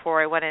fear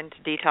before I went into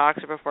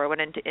detox or before I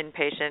went into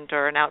inpatient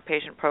or an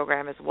outpatient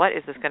program, is what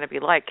is this going to be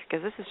like?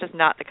 Because this is just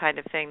not the kind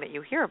of thing that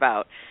you hear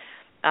about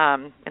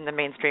in the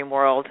mainstream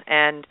world.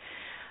 And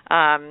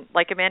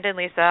like Amanda and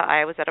Lisa,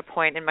 I was at a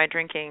point in my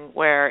drinking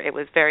where it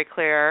was very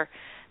clear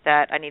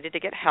that I needed to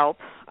get help.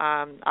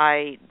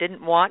 I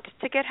didn't want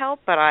to get help,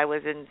 but I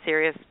was in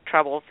serious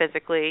trouble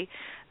physically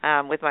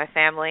with my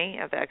family.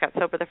 I got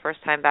sober the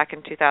first time back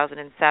in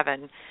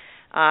 2007.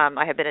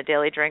 I had been a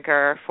daily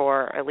drinker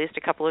for at least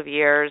a couple of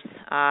years.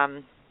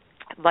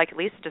 Like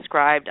Lisa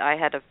described, I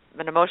had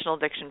an emotional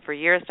addiction for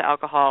years to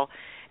alcohol,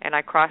 and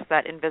I crossed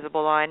that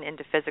invisible line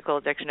into physical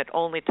addiction. It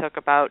only took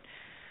about,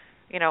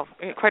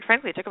 quite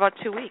frankly, it took about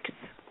 2 weeks.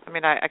 I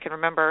mean, I can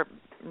remember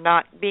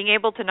not being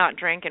able to not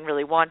drink and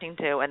really wanting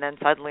to, and then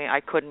suddenly I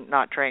couldn't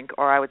not drink,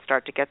 or I would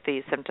start to get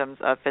these symptoms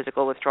of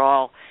physical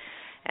withdrawal.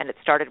 And it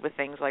started with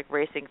things like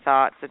racing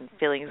thoughts and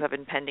feelings of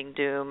impending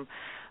doom,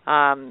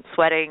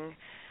 sweating,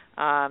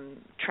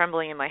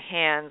 trembling in my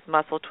hands,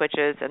 muscle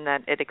twitches, and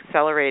then it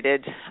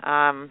accelerated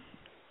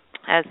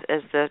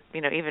as the,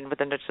 even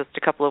within just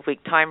a couple of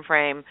week time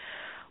frame,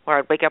 where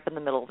I'd wake up in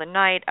the middle of the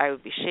night, I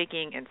would be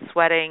shaking and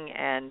sweating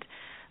and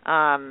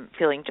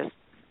feeling just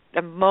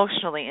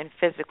emotionally and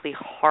physically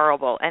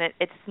horrible. And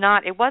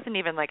it wasn't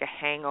even like a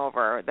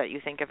hangover that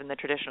you think of in the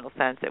traditional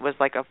sense. It was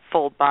like a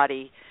full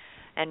body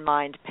and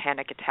mind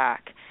panic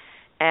attack.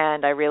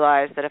 And I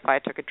realized that if I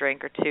took a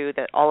drink or two,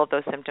 that all of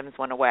those symptoms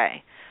went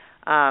away.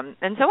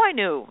 And so I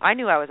knew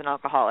I was an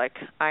alcoholic.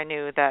 I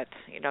knew that,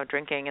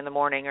 drinking in the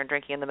morning or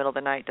drinking in the middle of the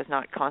night does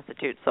not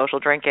constitute social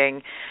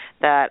drinking,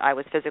 that I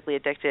was physically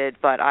addicted,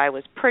 but I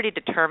was pretty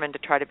determined to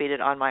try to beat it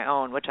on my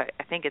own, which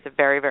I think is a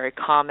very, very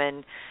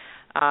common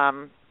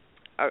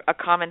a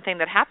common thing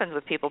that happens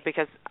with people,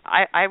 because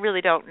I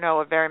really don't know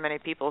of very many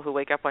people who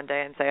wake up one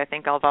day and say, I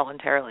think I'll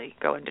voluntarily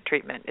go into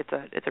treatment.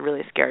 It's a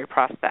really scary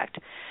prospect.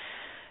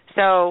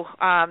 So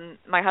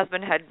my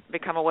husband had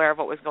become aware of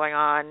what was going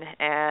on,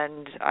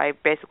 and I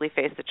basically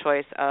faced the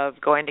choice of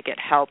going to get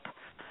help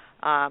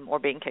or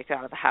being kicked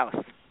out of the house.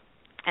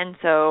 And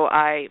so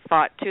I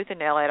fought tooth and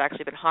nail. I had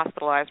actually been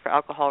hospitalized for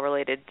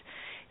alcohol-related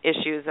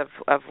issues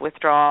of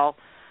withdrawal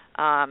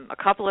a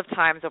couple of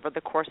times over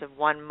the course of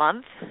 1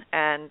 month,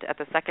 and at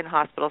the second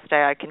hospital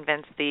stay, I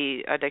convinced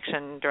the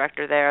addiction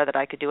director there that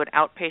I could do an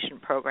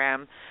outpatient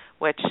program,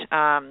 which Lisa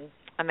and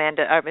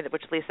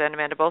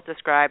Amanda both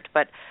described.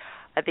 But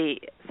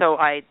so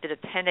I did a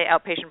 10-day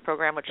outpatient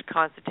program, which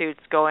constitutes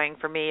going,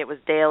 for me, it was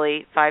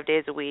daily, 5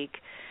 days a week.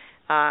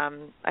 I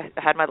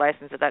had my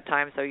license at that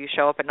time, so you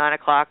show up at 9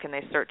 o'clock and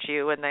they search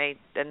you and they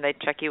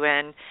check you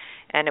in,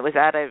 and it was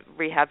at a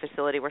rehab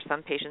facility where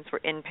some patients were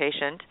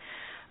inpatient.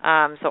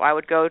 So I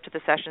would go to the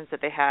sessions that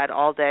they had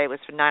all day. It was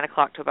from 9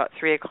 o'clock to about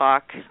 3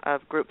 o'clock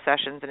of group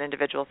sessions and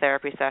individual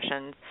therapy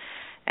sessions.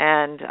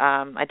 And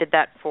I did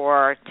that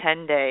for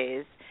 10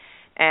 days.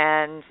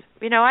 And,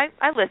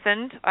 I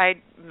listened.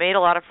 I made a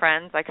lot of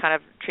friends. I kind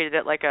of treated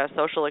it like a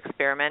social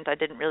experiment. I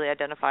didn't really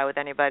identify with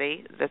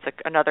anybody. That's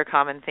another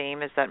common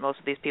theme, is that most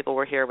of these people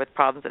were here with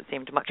problems that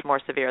seemed much more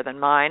severe than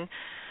mine,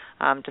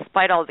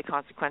 despite all of the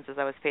consequences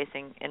I was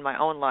facing in my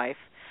own life.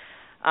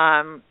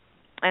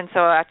 And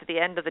so after the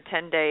end of the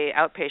 10-day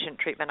outpatient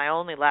treatment, I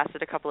only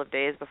lasted a couple of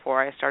days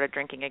before I started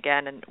drinking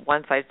again. And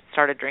once I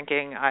started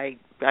drinking, I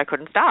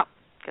couldn't stop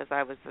because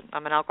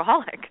I'm an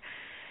alcoholic.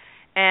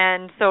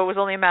 And so it was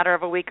only a matter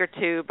of a week or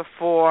two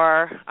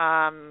before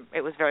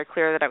it was very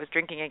clear that I was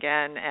drinking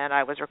again, and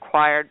I was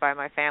required by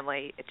my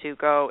family to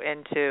go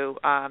into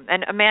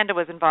and Amanda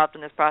was involved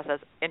in this process,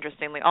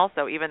 interestingly,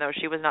 also, even though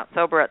she was not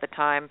sober at the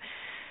time.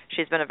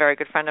 She's been a very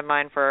good friend of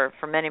mine for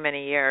many,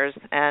 many years,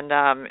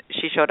 and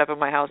she showed up at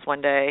my house one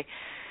day,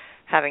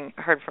 having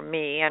heard from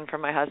me and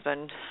from my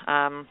husband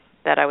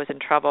that I was in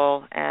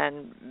trouble,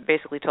 and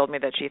basically told me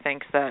that she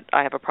thinks that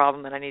I have a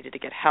problem and I needed to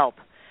get help.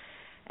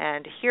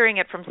 And hearing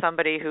it from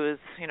somebody who's,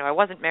 I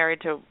wasn't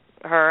married to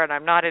her, and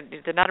I'm not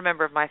a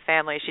member of my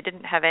family. She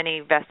didn't have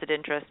any vested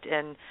interest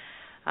in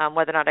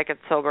whether or not I got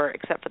sober,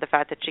 except for the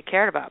fact that she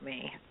cared about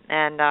me.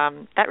 And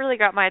that really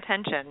got my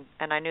attention.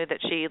 And I knew that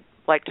she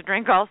liked to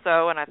drink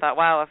also, and I thought,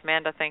 wow, if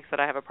Amanda thinks that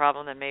I have a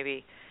problem, then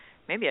maybe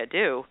I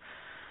do.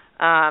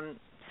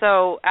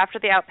 So after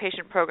the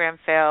outpatient program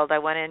failed, I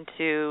went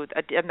into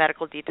a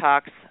medical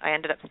detox. I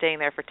ended up staying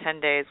there for 10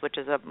 days, which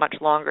is a much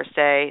longer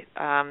stay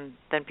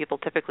than people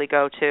typically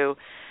go to.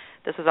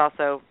 This was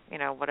also,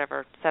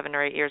 7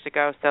 or 8 years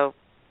ago, so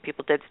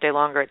people did stay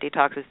longer at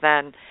detoxes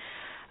then.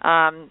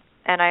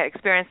 And I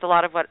experienced a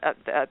lot of what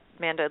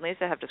Amanda and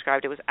Lisa have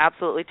described. It was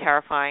absolutely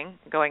terrifying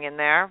going in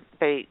there.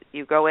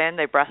 You go in,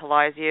 they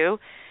breathalyze you,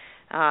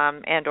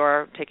 and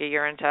or take a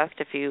urine test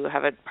if you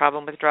have a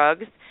problem with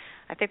drugs.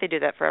 I think they do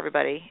that for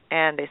everybody.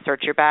 And they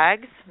search your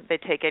bags. They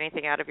take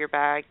anything out of your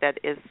bag that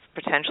is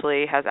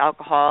potentially has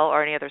alcohol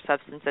or any other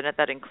substance in it.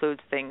 That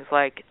includes things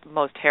like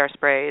most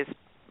hairsprays,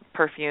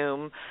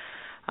 perfume,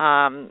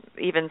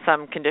 even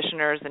some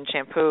conditioners and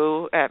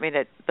shampoo. I mean,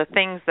 the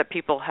things that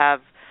people have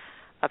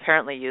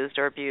apparently used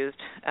or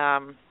abused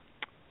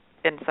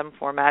in some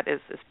format is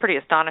pretty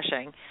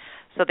astonishing.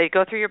 So they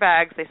go through your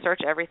bags, they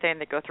search everything,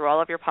 they go through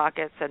all of your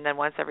pockets, and then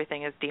once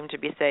everything is deemed to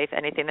be safe,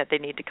 anything that they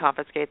need to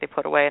confiscate, they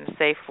put away in a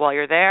safe while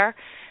you're there.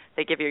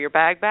 They give you your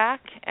bag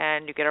back,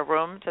 and you get a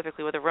room,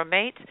 typically with a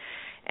roommate.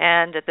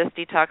 And at this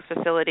detox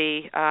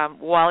facility,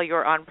 while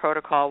you're on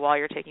protocol, while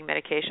you're taking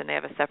medication, they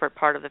have a separate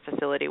part of the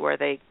facility where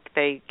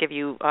they give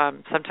you,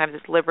 sometimes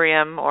it's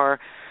Librium or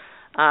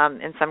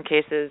in some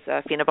cases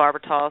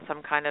phenobarbital,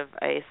 some kind of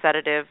a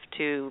sedative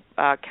to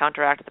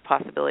counteract the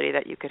possibility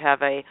that you could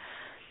have a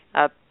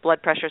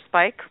blood pressure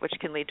spike, which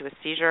can lead to a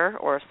seizure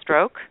or a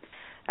stroke.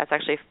 That's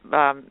actually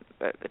an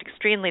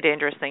extremely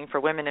dangerous thing for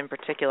women in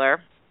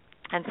particular.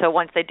 And so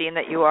once they deem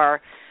that you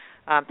are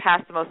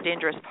past the most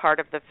dangerous part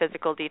of the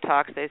physical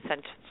detox, they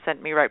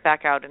sent me right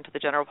back out into the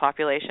general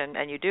population.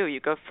 And you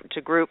go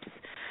to groups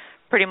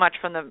pretty much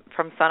from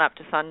sun up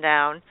to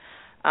sundown.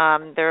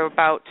 There are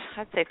about,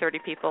 I'd say, 30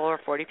 people or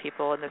 40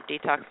 people in this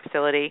detox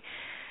facility.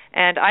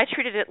 And I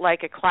treated it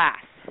like a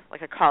class,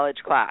 like a college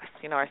class.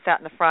 I sat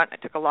in the front. I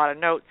took a lot of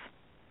notes.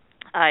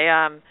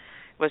 I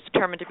was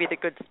determined to be the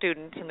good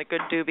student and the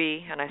good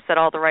doobie, and I said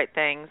all the right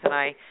things. And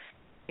I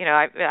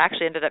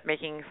actually ended up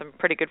making some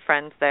pretty good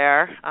friends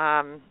there.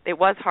 It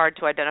was hard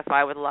to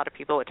identify with a lot of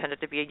people. It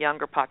tended to be a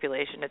younger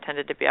population.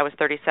 I was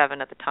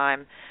 37 at the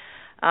time.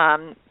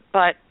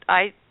 But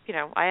I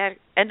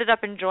ended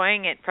up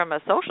enjoying it from a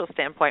social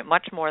standpoint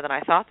much more than I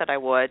thought that I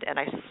would, and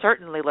I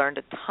certainly learned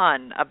a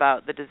ton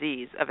about the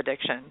disease of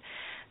addiction.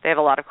 They have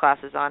a lot of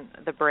classes on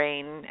the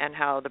brain and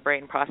how the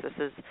brain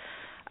processes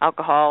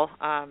alcohol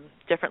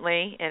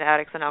differently in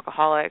addicts and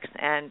alcoholics,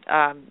 and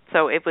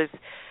so it was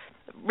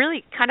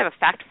really kind of a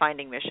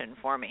fact-finding mission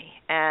for me.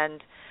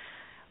 And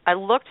I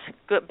looked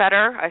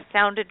better. I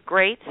sounded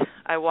great.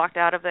 I walked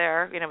out of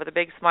there, with a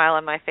big smile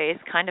on my face,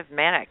 kind of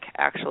manic,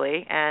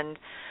 actually, and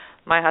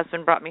my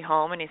husband brought me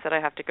home, and he said,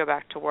 I have to go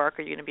back to work.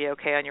 Are you going to be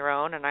okay on your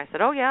own? And I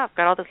said, oh, yeah, I've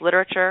got all this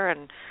literature,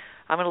 and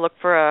I'm going to look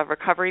for a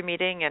recovery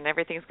meeting, and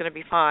everything's going to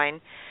be fine.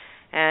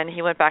 And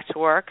he went back to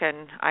work,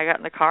 and I got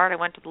in the car, and I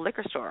went to the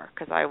liquor store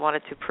because I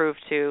wanted to prove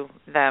to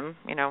them,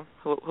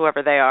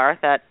 whoever they are,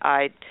 that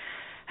I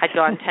had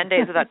gone 10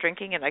 days without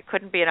drinking, and I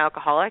couldn't be an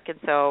alcoholic. And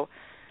so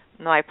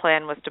my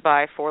plan was to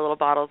buy 4 little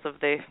bottles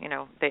of the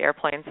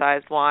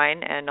airplane-sized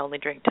wine and only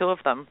drink 2 of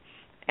them.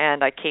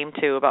 And I came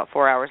to about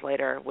 4 hours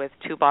later with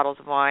 2 bottles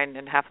of wine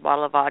and half a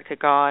bottle of vodka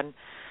gone,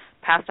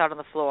 passed out on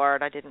the floor,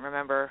 and I didn't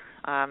remember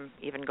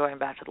even going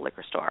back to the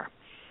liquor store.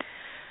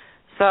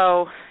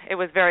 So it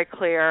was very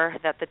clear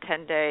that the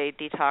 10-day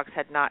detox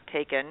had not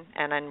taken,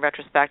 and in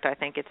retrospect, I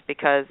think it's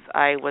because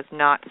I was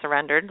not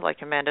surrendered,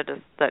 like Amanda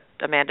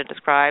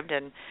described,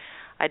 and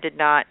I did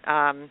not,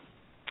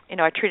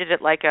 I treated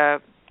it like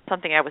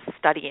something I was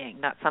studying,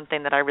 not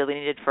something that I really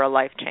needed for a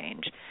life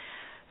change.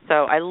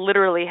 So I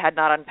literally had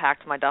not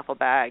unpacked my duffel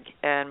bag,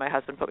 and my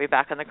husband put me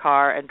back in the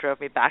car and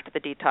drove me back to the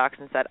detox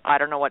and said, I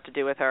don't know what to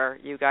do with her.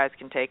 You guys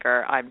can take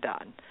her. I'm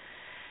done.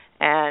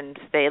 And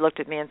they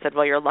looked at me and said,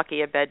 well, you're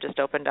lucky a bed just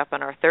opened up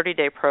on our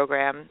 30-day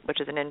program, which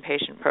is an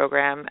inpatient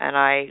program. And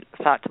I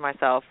thought to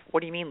myself, what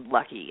do you mean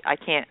lucky? I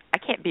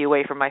can't be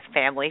away from my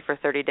family for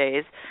 30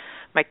 days.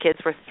 My kids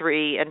were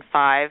 3 and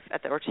 5,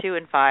 or 2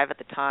 and 5 at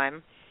the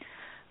time.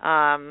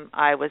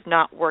 I was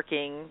not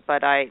working,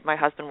 but my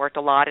husband worked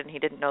a lot, and he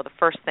didn't know the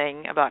first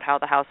thing about how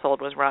the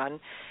household was run.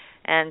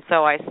 And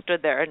so I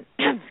stood there and,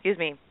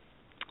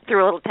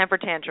 threw a little temper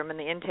tantrum in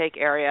the intake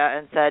area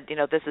and said,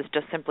 this is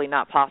just simply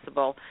not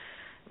possible.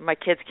 My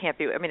kids can't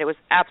be, it was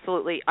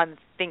absolutely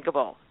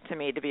unthinkable to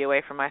me to be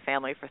away from my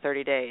family for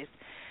 30 days.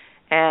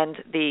 And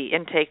the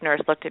intake nurse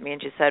looked at me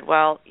and she said,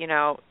 well,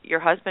 your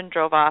husband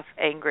drove off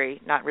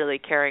angry, not really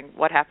caring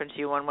what happened to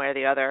you one way or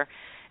the other.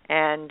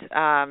 And,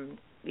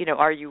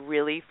 are you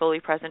really fully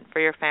present for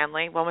your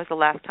family? When was the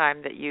last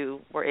time that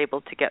you were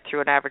able to get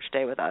through an average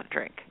day without a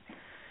drink?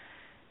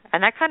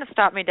 And that kind of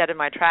stopped me dead in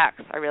my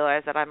tracks. I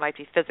realized that I might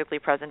be physically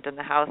present in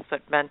the house,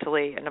 but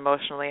mentally and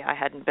emotionally I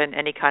hadn't been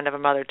any kind of a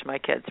mother to my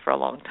kids for a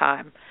long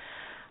time.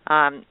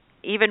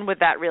 Even with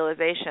that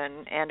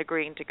realization and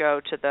agreeing to go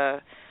to the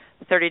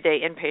 30-day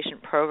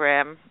inpatient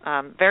program,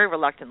 very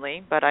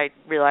reluctantly, but I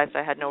realized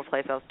I had no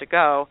place else to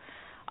go,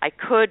 I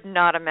could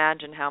not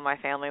imagine how my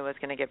family was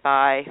going to get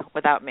by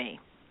without me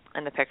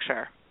in the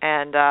picture.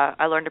 And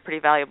I learned a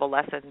pretty valuable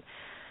lesson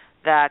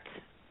that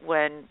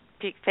when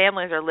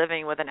families are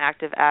living with an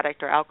active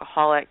addict or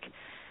alcoholic,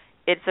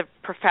 it's a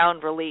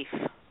profound relief.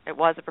 It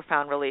was a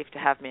profound relief to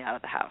have me out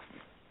of the house.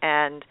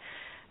 And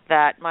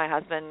that my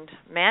husband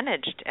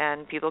managed,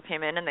 and people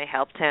came in and they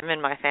helped him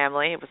and my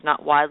family. It was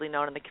not widely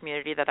known in the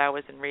community that I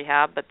was in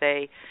rehab, but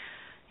they,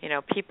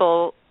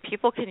 people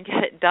can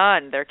get it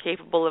done. They're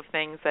capable of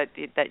things that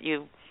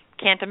you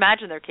can't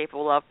imagine they're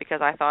capable of,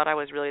 because I thought I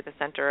was really the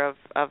center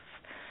of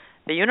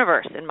the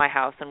universe in my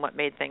house and what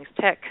made things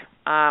tick.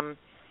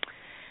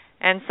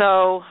 And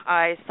so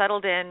I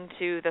settled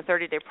into the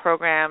 30-day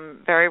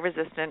program, very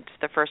resistant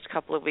the first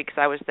couple of weeks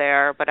I was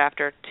there, but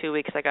after 2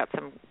 weeks I got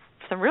some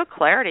real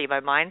clarity. My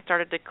mind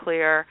started to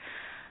clear.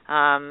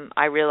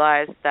 I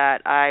realized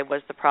that I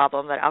was the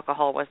problem, that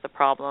alcohol was the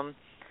problem.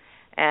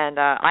 And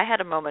I had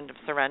a moment of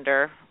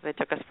surrender. They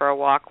took us for a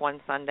walk one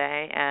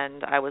Sunday,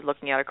 and I was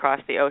looking out across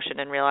the ocean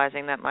and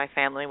realizing that my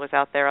family was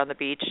out there on the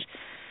beach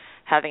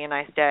having a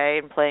nice day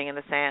and playing in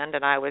the sand,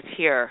 and I was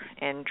here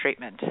in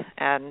treatment,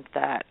 and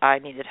that I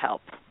needed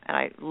help. And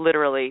I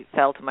literally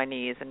fell to my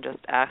knees and just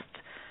asked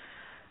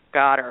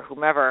God or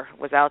whomever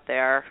was out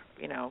there,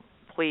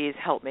 please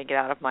help me get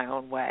out of my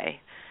own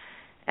way.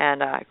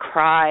 And I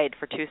cried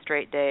for 2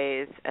 straight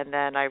days, and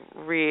then I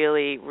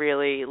really,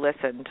 really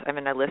listened.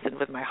 I listened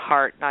with my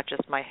heart, not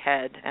just my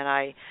head, and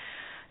I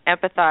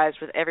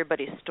empathized with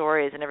everybody's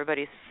stories and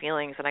everybody's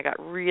feelings, and I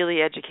got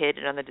really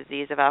educated on the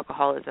disease of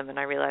alcoholism, and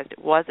I realized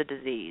it was a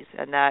disease,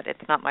 and that it's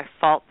not my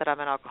fault that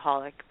I'm an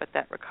alcoholic, but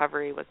that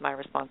recovery was my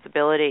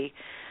responsibility.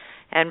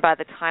 And by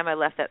the time I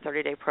left that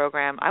 30-day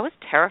program, I was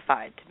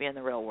terrified to be in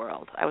the real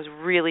world. I was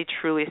really,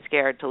 truly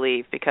scared to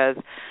leave, because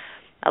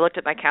I looked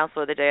at my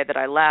counselor the day that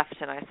I left,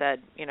 and I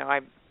said,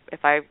 if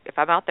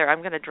I'm out there, I'm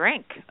going to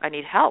drink. I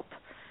need help.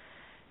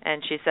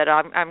 And she said,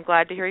 I'm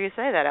glad to hear you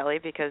say that, Ellie,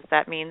 because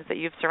that means that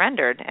you've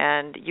surrendered,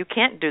 and you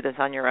can't do this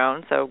on your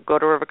own. So go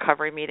to a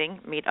recovery meeting,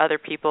 meet other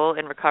people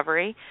in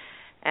recovery,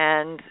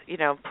 and,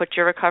 put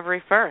your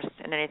recovery first.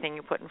 And anything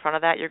you put in front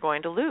of that, you're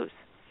going to lose.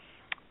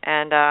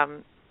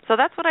 And so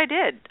that's what I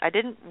did. I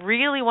didn't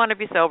really want to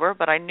be sober,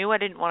 but I knew I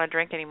didn't want to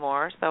drink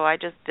anymore, so I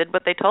just did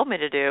what they told me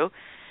to do.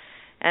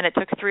 And it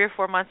took 3 or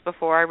 4 months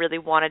before I really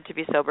wanted to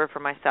be sober for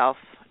myself,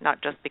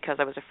 not just because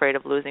I was afraid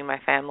of losing my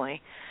family.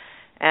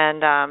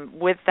 And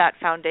with that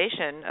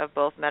foundation of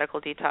both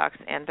medical detox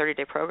and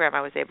 30-day program,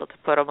 I was able to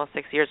put almost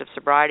 6 years of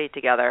sobriety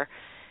together.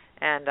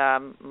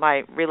 And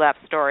my relapse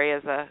story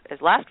is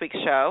last week's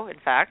show, in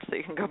fact, so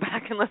you can go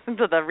back and listen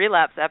to the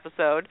relapse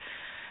episode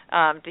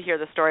to hear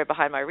the story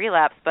behind my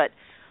relapse. But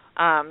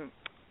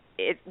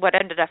what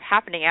ended up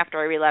happening after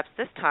I relapsed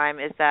this time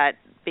is that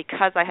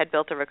because I had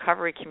built a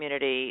recovery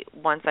community,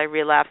 once I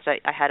relapsed,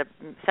 I had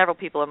several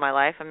people in my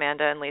life,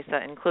 Amanda and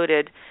Lisa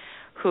included,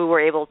 who were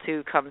able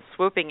to come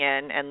swooping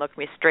in and look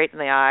me straight in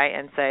the eye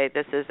and say,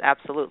 this is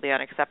absolutely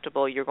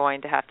unacceptable. You're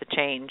going to have to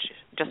change.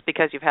 Just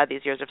because you've had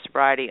these years of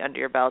sobriety under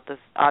your belt,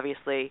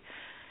 obviously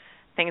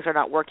things are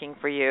not working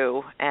for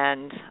you,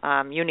 and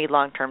you need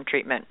long-term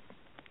treatment.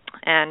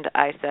 And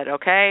I said,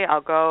 okay,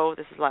 I'll go.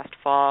 This is last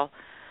fall.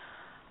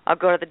 I'll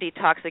go to the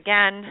detox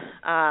again.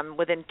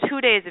 Within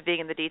 2 days of being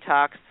in the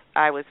detox,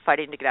 I was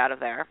fighting to get out of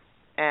there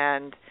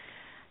and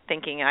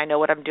thinking, I know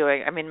what I'm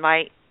doing.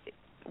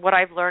 What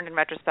I've learned in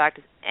retrospect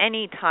is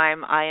any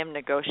time I am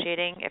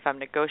negotiating, if I'm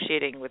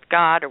negotiating with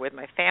God or with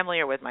my family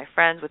or with my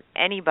friends, with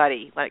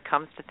anybody when it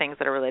comes to things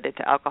that are related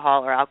to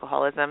alcohol or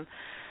alcoholism,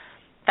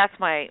 that's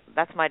my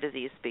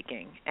disease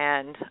speaking.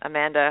 And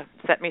Amanda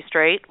set me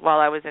straight while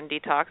I was in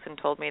detox and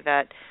told me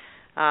that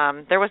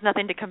there was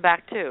nothing to come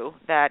back to,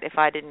 that if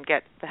I didn't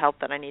get the help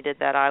that I needed,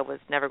 that I was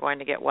never going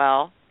to get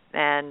well.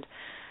 And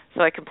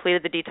so I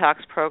completed the detox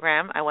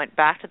program. I went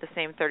back to the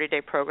same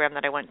 30-day program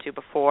that I went to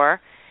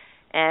before,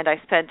 and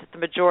I spent the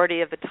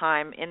majority of the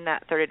time in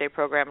that 30-day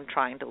program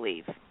trying to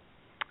leave.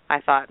 I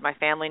thought my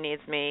family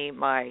needs me.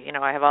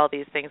 I have all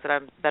these things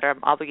that I'm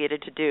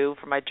obligated to do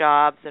for my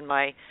jobs and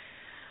my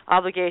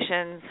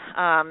obligations,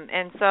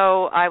 and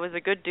so I was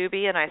a good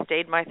doobie, and I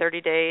stayed my 30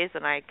 days,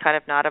 and I kind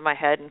of nodded my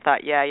head and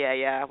thought,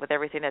 yeah, with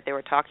everything that they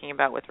were talking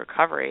about with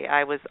recovery.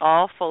 I was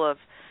all full of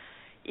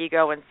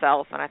ego and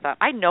self, and I thought,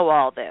 I know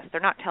all this.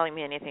 They're not telling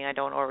me anything I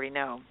don't already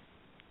know.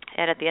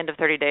 And at the end of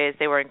 30 days,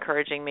 they were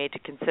encouraging me to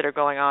consider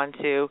going on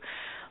to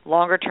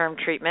longer-term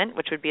treatment,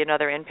 which would be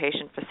another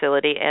inpatient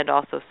facility, and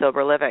also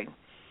sober living.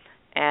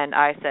 And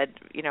I said,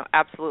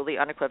 absolutely,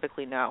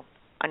 unequivocally, no.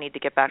 I need to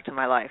get back to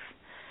my life.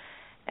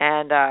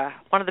 And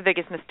one of the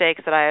biggest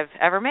mistakes that I have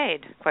ever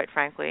made, quite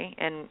frankly,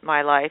 in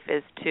my life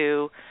is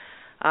to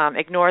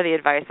ignore the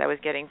advice I was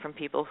getting from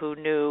people who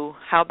knew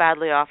how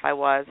badly off I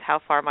was, how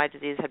far my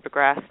disease had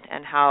progressed,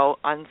 and how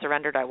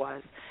unsurrendered I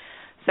was.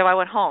 So I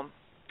went home,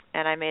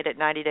 and I made it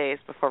 90 days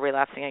before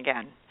relapsing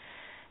again.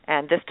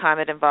 And this time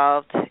it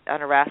involved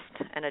an arrest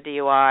and a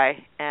DUI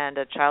and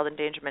a child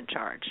endangerment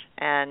charge.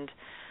 And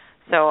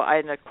so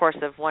in the course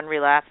of one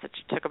relapse, which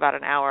took about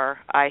an hour,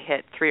 I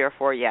hit 3 or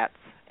 4 yets,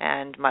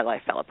 and my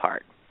life fell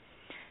apart.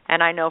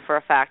 And I know for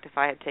a fact if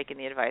I had taken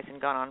the advice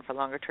and gone on for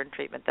longer-term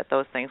treatment that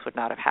those things would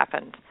not have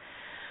happened.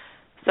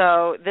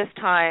 So this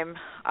time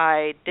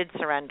I did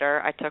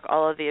surrender. I took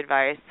all of the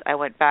advice. I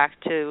went back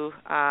to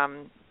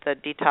the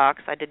detox.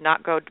 I did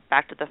not go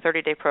back to the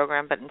 30-day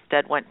program, but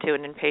instead went to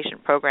an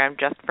inpatient program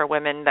just for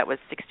women that was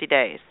 60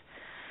 days.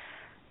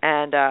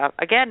 And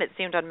again, it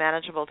seemed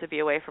unmanageable to be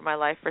away from my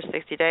life for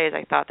 60 days.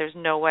 I thought there's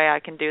no way I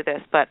can do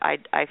this, but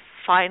I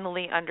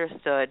finally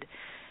understood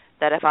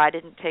that if I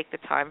didn't take the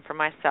time for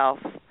myself,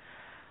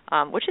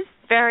 which is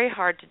very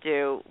hard to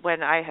do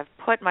when I have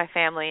put my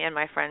family and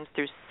my friends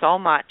through so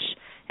much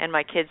and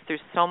my kids through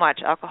so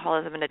much.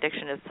 Alcoholism and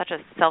addiction is such a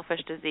selfish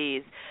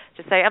disease.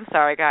 To say, I'm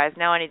sorry, guys,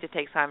 now I need to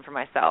take time for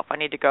myself. I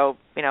need to go,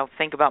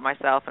 think about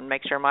myself and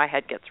make sure my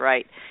head gets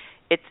right.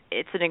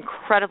 It's an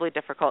incredibly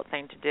difficult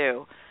thing to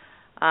do.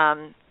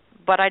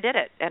 But I did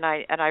it, and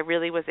I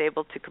really was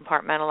able to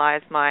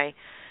compartmentalize my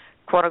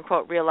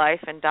quote-unquote real life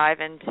and dive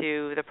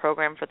into the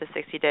program for the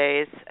 60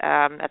 days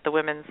at the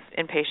women's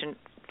inpatient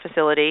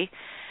facility.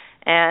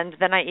 And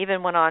then I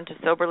even went on to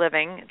sober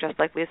living, just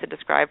like Lisa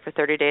described, for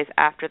 30 days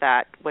after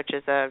that, which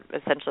is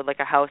essentially like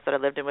a house that I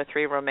lived in with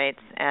 3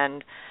 roommates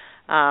and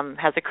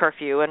has a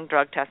curfew and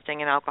drug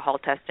testing and alcohol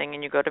testing,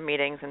 and you go to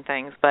meetings and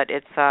things. But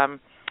it's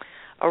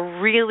a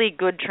really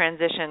good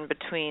transition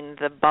between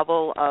the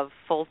bubble of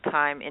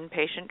full-time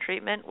inpatient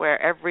treatment,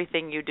 where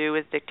everything you do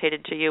is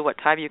dictated to you, what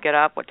time you get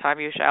up, what time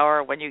you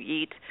shower, when you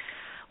eat,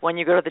 when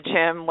you go to the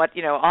gym,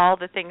 all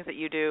the things that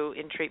you do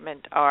in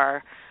treatment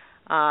are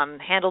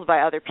handled by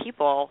other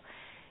people,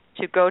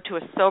 to go to a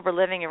sober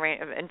living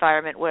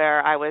environment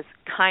where I was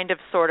kind of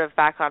sort of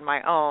back on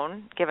my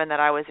own, given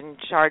that I was in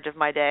charge of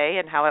my day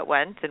and how it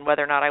went and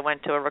whether or not I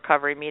went to a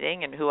recovery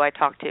meeting and who I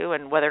talked to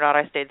and whether or not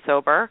I stayed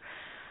sober.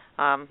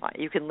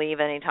 You can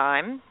leave any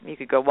time. You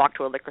could go walk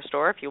to a liquor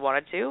store if you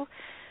wanted to.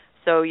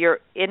 So you're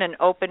in an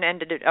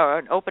open-ended or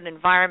an open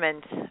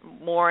environment,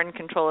 more in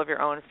control of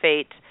your own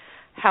fate.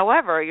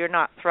 However, you're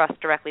not thrust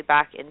directly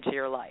back into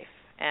your life.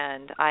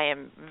 And I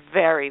am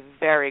very,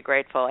 very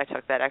grateful I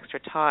took that extra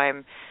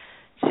time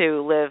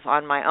to live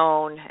on my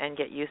own and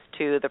get used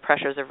to the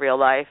pressures of real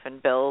life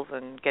and bills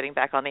and getting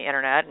back on the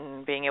internet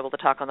and being able to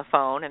talk on the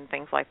phone and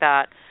things like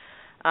that.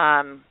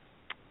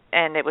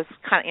 And it was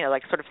kind of,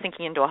 like sort of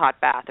sinking into a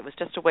hot bath. It was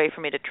just a way for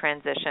me to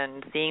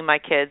transition, seeing my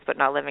kids but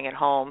not living at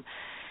home.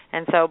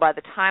 And so by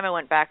the time I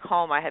went back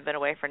home, I had been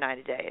away for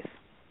 90 days.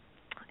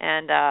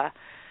 And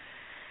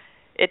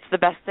it's the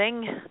best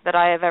thing that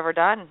I have ever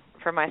done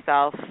for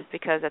myself,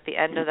 because at the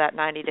end of that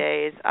 90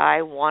 days,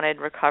 I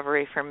wanted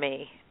recovery for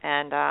me.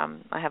 And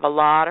I have a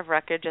lot of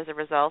wreckage as a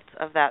result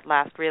of that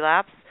last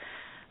relapse.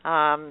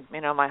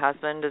 My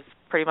husband has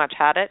pretty much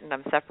had it, and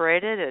I'm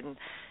separated, and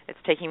it's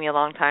taking me a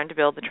long time to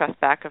build the trust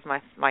back of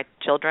my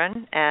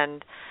children.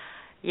 And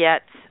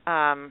yet,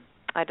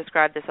 I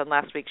described this on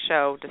last week's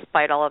show,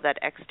 despite all of that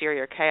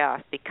exterior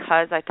chaos,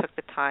 because I took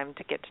the time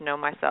to get to know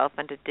myself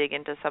and to dig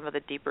into some of the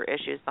deeper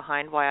issues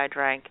behind why I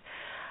drank,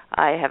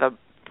 I have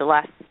the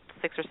last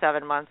 6 or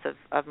 7 months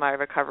of my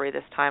recovery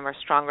this time are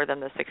stronger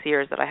than the 6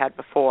 years that I had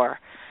before.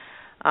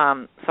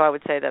 So I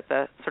would say that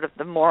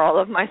the moral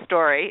of my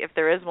story, if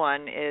there is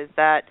one, is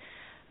that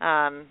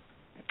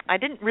I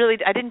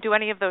didn't do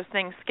any of those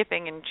things,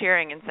 skipping and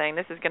cheering and saying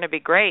this is going to be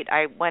great.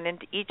 I went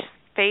into each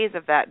phase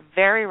of that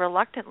very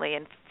reluctantly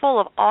and full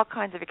of all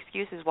kinds of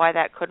excuses why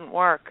that couldn't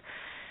work.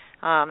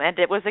 And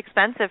it was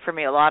expensive for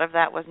me. A lot of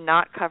that was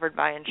not covered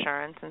by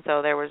insurance, and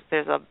so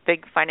there's a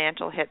big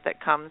financial hit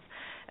that comes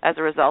as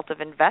a result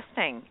of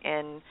investing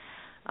in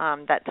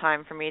that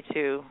time for me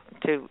to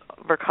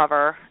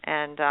recover.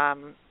 And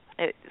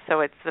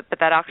but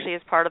that actually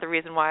is part of the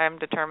reason why I'm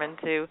determined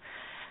to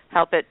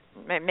help it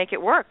make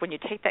it work. When you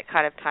take that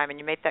kind of time and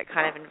you make that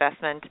kind of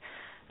investment,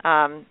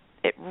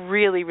 it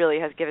really, really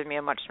has given me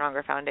a much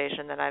stronger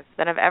foundation than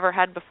I've ever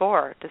had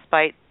before,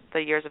 despite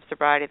the years of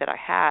sobriety that I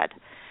had.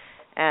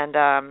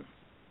 And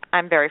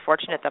I'm very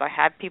fortunate that I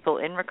had people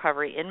in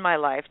recovery in my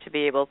life to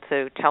be able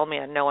to tell me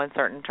in no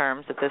uncertain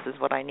terms that this is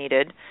what I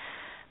needed.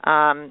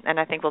 And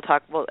I think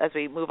as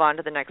we move on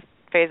to the next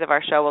phase of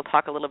our show, we'll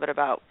talk a little bit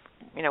about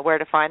where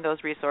to find those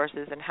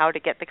resources and how to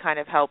get the kind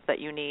of help that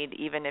you need,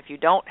 even if you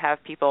don't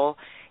have people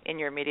in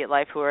your immediate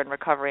life who are in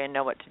recovery and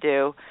know what to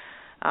do.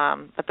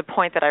 But the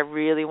point that I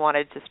really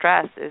wanted to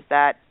stress is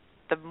that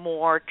the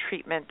more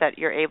treatment that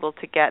you're able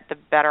to get, the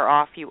better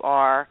off you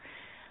are,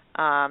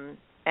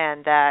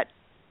 and that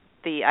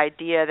the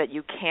idea that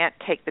you can't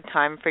take the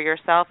time for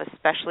yourself,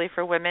 especially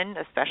for women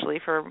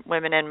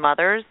and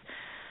mothers,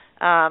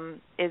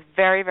 is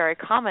very, very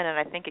common, and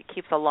I think it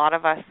keeps a lot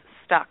of us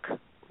stuck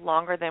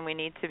longer than we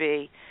need to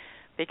be,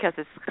 because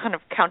it's kind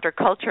of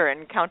counterculture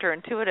and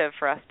counterintuitive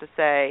for us to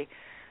say,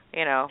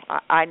 you know,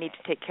 I need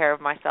to take care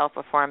of myself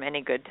before I'm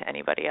any good to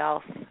anybody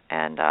else.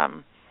 And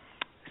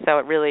so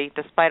it really,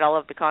 despite all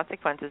of the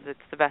consequences, it's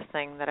the best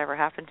thing that ever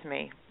happened to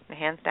me,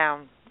 hands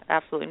down,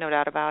 absolutely no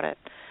doubt about it.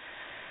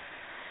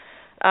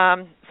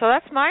 So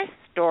that's my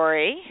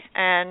story,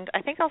 and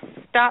I think I'll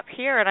stop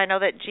here. And I know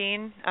that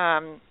Jean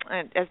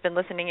has been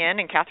listening in,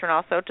 and Catherine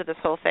also, to this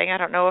whole thing. I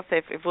don't know if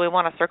we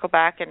want to circle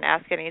back and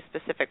ask any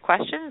specific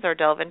questions or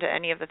delve into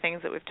any of the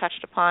things that we've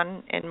touched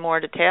upon in more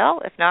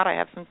detail. If not, I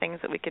have some things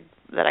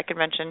that I could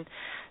mention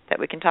that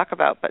we can talk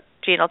about. But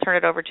Jean, I'll turn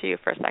it over to you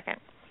for a second.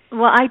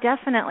 Well, I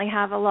definitely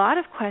have a lot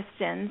of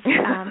questions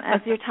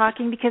as you're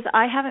talking, because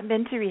I haven't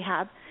been to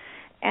rehab.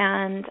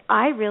 And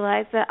I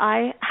realized that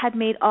I had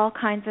made all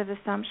kinds of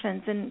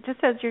assumptions. And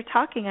just as you're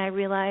talking, I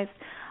realized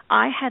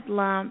I had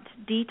lumped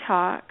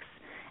detox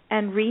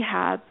and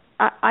rehab.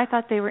 I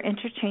thought they were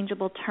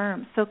interchangeable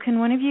terms. So can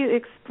one of you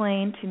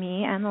explain to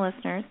me and the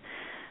listeners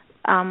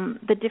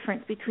the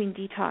difference between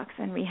detox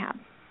and rehab?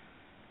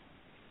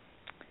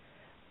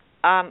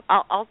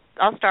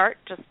 I'll start,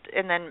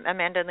 and then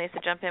Amanda and Lisa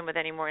jump in with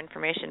any more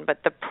information. But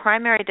the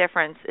primary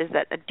difference is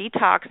that a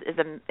detox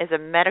is a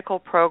medical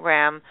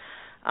program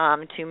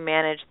to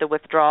manage the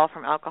withdrawal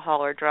from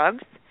alcohol or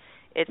drugs.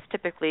 It's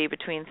typically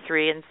between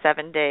 3 and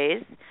 7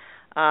 days.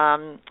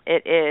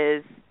 It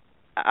is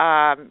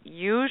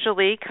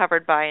usually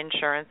covered by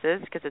insurances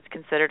because it's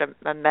considered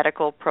a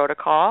medical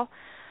protocol.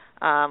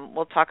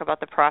 We'll talk about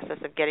the process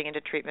of getting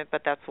into treatment,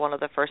 but that's one of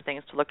the first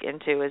things to look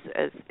into is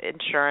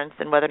insurance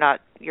and whether or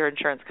not your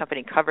insurance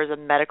company covers a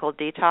medical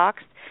detox.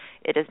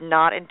 It is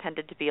not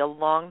intended to be a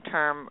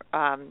long-term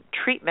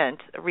treatment,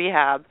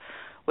 rehab,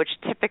 which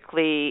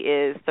typically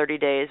is 30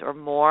 days or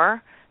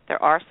more.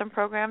 There are some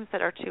programs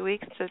that are 2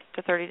 weeks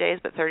to 30 days,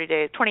 but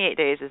 28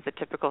 days is the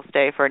typical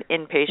stay for an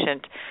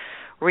inpatient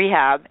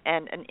rehab.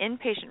 And an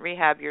inpatient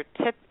rehab,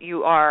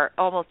 you are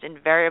almost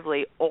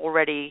invariably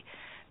already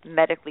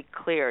medically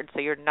cleared,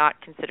 so you're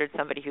not considered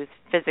somebody who's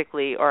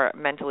physically or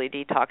mentally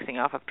detoxing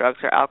off of drugs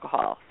or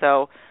alcohol.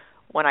 So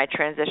when I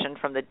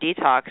transitioned from the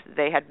detox,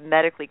 they had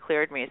medically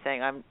cleared me,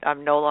 saying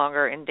I'm no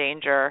longer in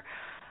danger.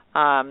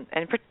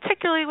 And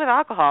particularly with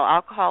alcohol.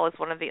 Alcohol is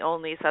one of the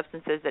only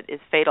substances that is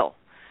fatal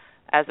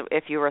as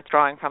if you're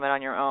withdrawing from it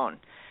on your own.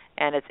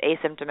 And it's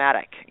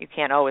asymptomatic. You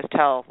can't always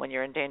tell when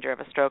you're in danger of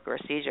a stroke or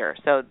a seizure.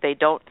 So they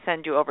don't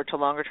send you over to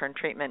longer-term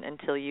treatment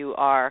until you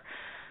are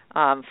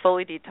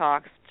fully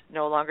detoxed,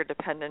 no longer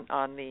dependent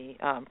on the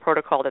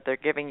protocol that they're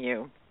giving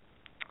you,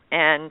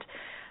 and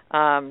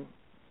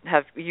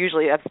have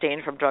usually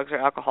abstained from drugs or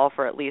alcohol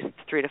for at least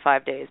 3 to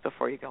 5 days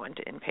before you go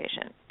into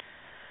inpatient.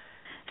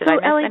 Did I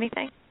miss Ellie,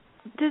 anything?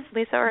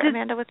 Lisa or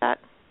Amanda with that?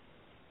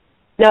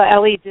 No,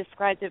 Ellie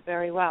described it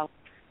very well.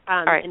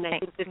 All right, and I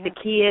thanks. think that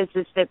the key is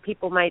that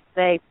people might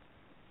say,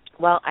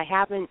 well, I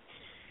haven't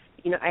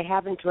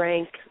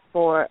drank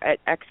for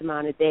X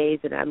amount of days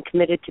and I'm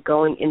committed to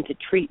going into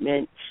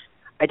treatment.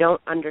 I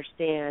don't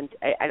understand.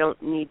 I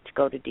don't need to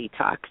go to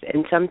detox.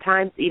 And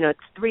sometimes, it's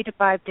 3 to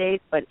 5 days,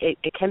 but it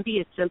can be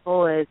as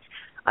simple as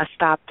a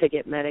stop to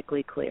get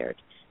medically cleared.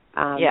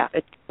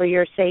 It's for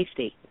your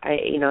safety.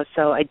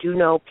 So I do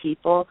know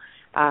people.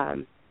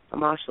 I'm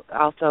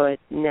also a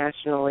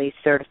nationally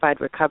certified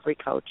recovery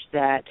coach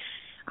that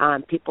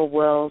people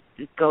will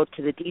go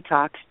to the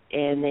detox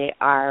and they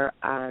are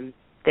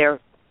they're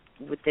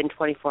within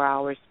 24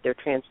 hours they're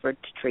transferred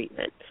to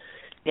treatment.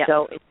 Yeah.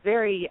 So it's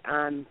very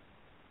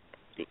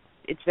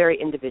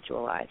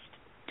individualized.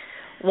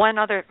 One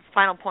other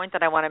final point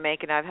that I want to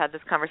make, and I've had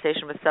this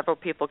conversation with several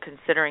people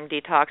considering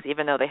detox,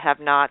 even though they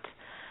have not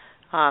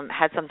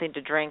had something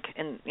to drink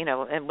in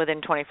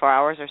within 24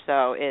 hours or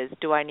so, is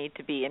do I need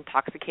to be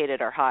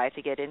intoxicated or high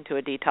to get into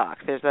a detox?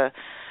 There's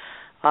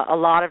a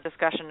lot of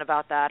discussion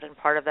about that, and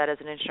part of that is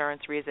an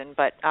insurance reason.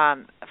 But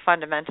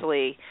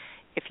fundamentally,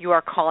 if you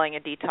are calling a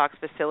detox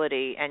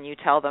facility and you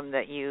tell them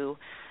that you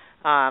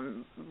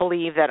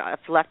believe that if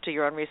left to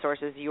your own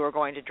resources you are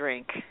going to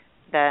drink,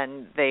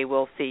 then they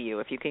will see you.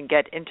 If you can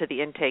get into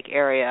the intake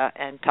area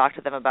and talk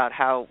to them about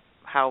how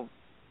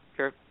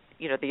your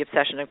the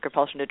obsession and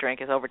compulsion to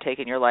drink has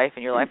overtaken your life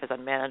and your life is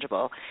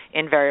unmanageable,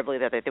 invariably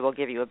that they will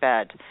give you a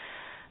bed.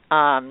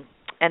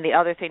 And the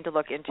other thing to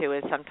look into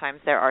is sometimes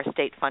there are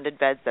state-funded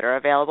beds that are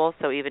available.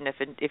 So even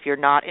if you're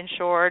not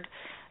insured,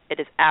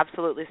 it is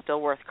absolutely still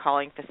worth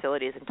calling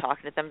facilities and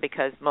talking to them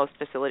because most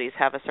facilities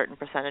have a certain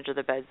percentage of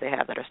the beds they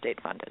have that are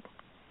state-funded.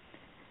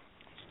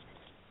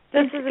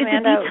 This is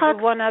Amanda.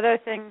 One other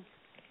thing.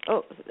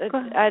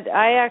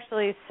 I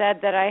actually said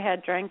that I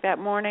had drank that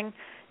morning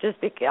just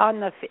because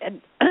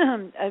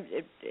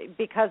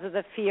of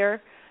the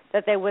fear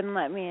that they wouldn't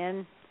let me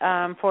in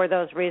for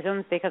those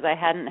reasons, because I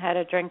hadn't had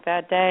a drink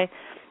that day.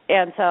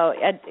 And so,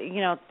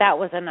 that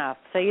was enough.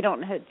 So you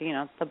don't,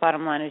 the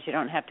bottom line is you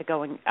don't have to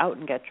go out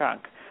and get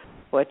drunk,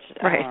 which,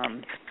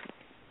 right.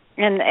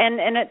 And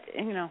it,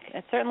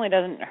 it certainly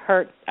doesn't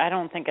hurt. I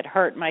don't think it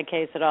hurt my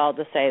case at all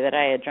to say that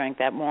I had drank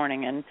that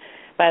morning. And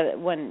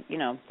when,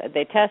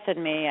 they tested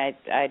me,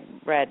 I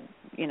read,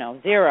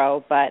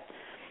 0, but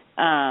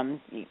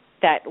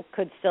that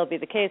could still be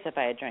the case if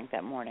I had drank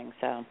that morning.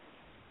 So.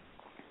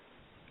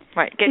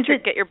 Right,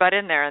 get your butt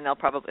in there, and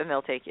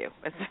they'll take you.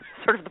 It's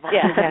sort of the bottom.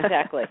 Yeah,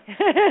 exactly.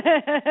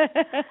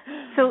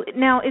 So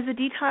now, is a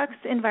detox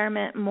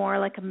environment more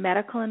like a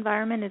medical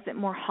environment? Is it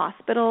more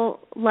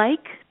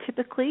hospital-like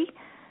typically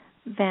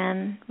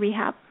than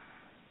rehab?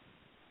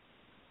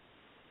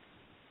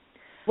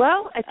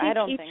 Well, I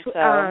don't think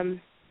so.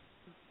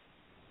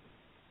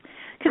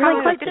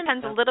 Probably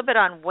depends a little bit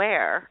on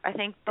where. I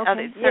think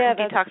certain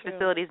detox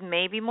facilities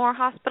may be more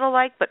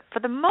hospital-like, but for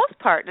the most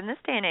part, in this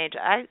day and age,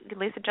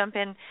 Lisa, jump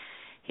in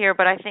here,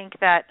 but I think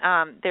that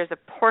there's a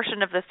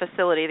portion of the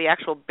facility, the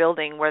actual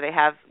building, where they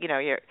have,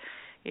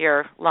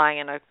 you're lying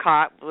in a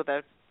cot with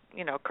a,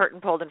 curtain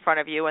pulled in front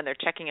of you, and they're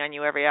checking on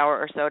you every hour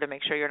or so to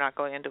make sure you're not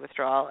going into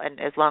withdrawal. And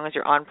as long as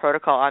you're on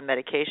protocol, on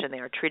medication, they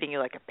are treating you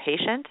like a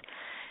patient,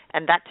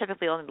 and that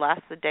typically only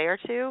lasts a day or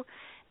two.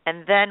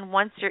 And then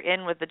once you're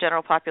in with the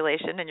general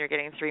population and you're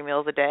getting 3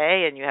 meals a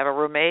day and you have a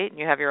roommate and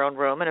you have your own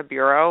room and a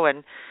bureau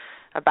and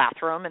a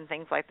bathroom and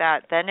things like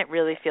that, then it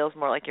really feels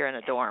more like you're in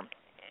a dorm.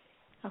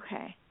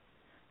 Okay.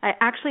 I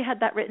actually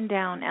had that written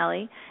down,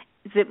 Ellie.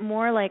 Is it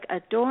more like a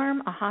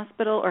dorm, a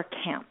hospital, or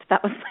camp?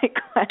 That was my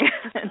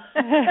question.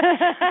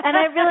 And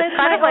I realized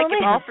kind of like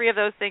if all three of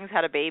those things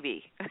had a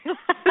baby.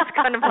 It's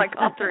kind of like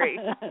all three.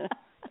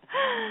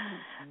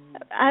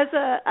 As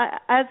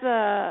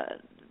a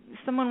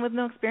someone with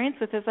no experience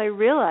with this, I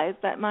realized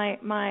that my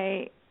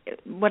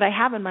what I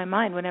have in my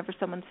mind whenever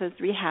someone says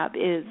rehab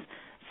is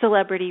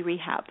Celebrity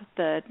Rehab,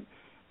 the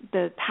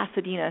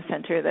Pasadena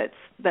center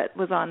that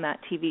was on that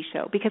TV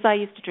show, because I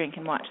used to drink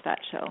and watch that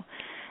show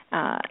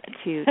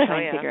to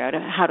try and figure out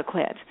how to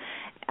quit.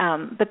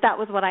 But that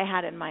was what I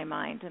had in my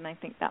mind, and I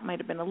think that might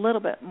have been a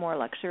little bit more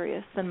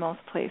luxurious than most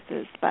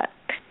places. But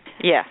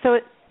so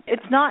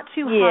it's not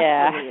too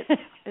hospital-y.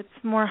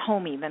 It's more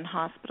homey than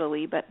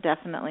hospital-y, but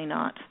definitely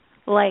not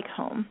like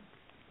home.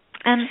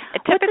 And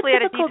typically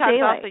at a detox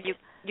like? also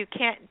you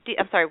can't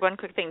I'm sorry, one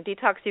quick thing.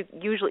 Detox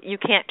you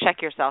can't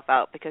check yourself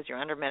out because you're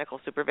under medical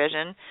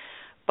supervision,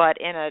 but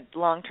in a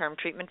long-term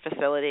treatment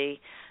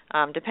facility,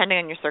 depending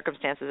on your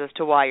circumstances as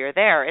to why you're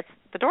there,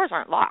 the doors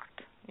aren't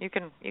locked. You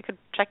can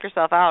check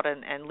yourself out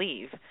and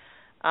leave.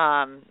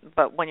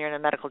 But when you're in a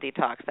medical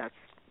detox,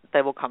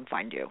 they will come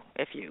find you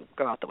if you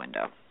go out the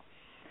window.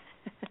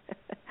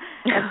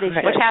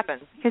 Which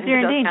happens. Because you're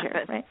in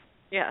danger, right?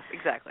 Yes,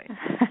 exactly.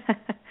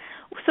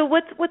 So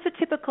what's a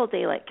typical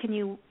day like? Can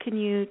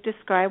you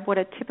describe what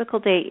a typical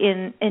day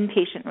in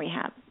inpatient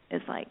rehab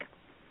is like?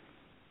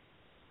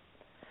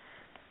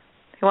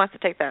 Who wants to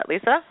take that,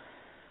 Lisa?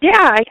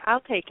 Yeah,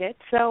 I'll take it.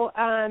 So,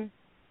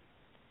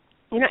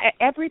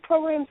 every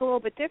program's a little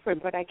bit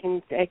different, but I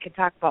can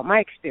talk about my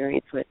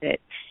experience with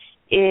it.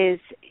 Is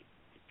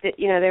that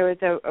there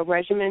was a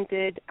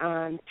regimented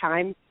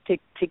time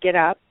to get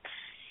up.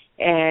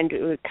 And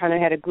we kind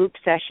of had a group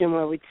session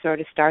where we'd sort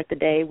of start the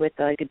day with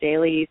like a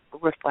daily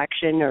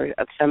reflection or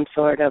of some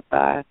sort of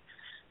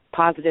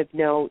positive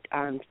note,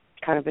 kind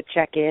of a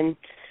check-in.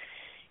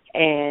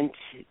 And,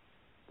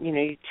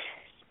 it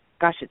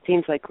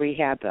seems like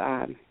rehab,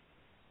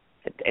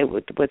 it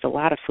was a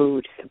lot of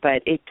food.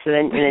 But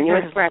and then you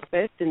had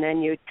breakfast, and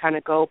then you'd kind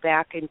of go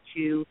back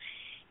into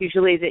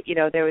usually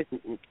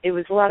it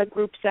was a lot of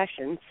group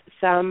sessions.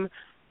 Some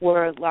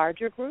were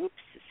larger groups,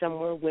 some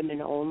were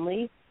women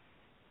only.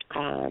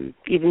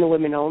 Even the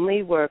women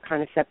only were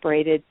kind of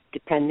separated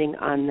depending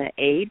on the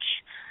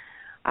age.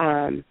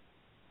 And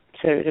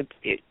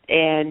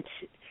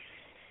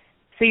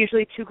so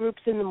usually 2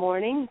 groups in the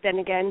morning, then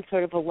again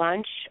sort of a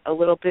lunch, a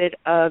little bit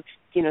of,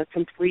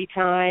 some free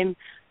time.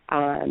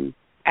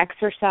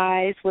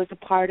 Exercise was a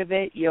part of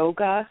it.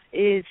 Yoga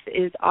is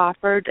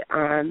offered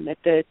at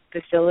the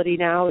facility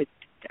now.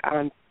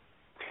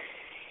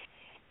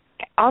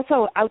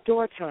 Also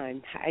outdoor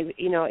time.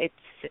 It's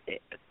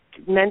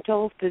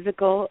mental,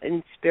 physical,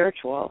 and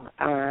spiritual.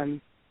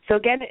 So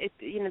again,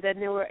 then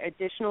there were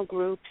additional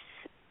groups,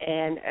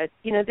 and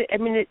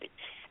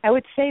I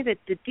would say that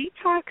the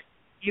detox,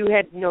 you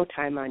had no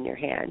time on your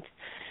hands.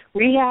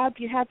 Rehab,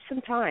 you have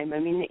some time.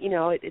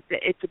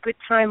 It's a good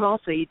time.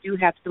 Also, you do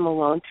have some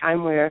alone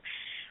time where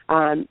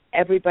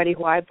everybody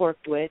who I've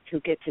worked with who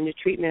gets into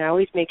treatment, I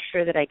always make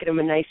sure that I get them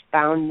a nice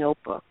bound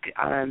notebook.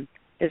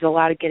 There's a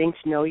lot of getting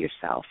to know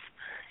yourself,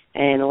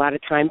 and a lot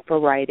of time for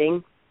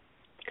writing.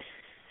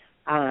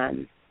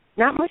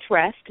 Not much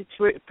rest.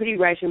 It's pretty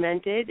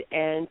regimented,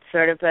 and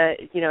sort of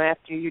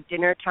after your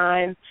dinner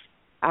time,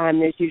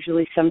 there's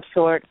usually some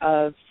sort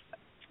of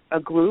a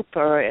group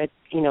or a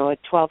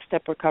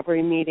 12-step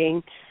recovery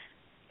meeting,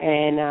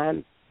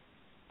 and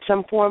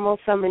some formal,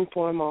 some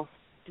informal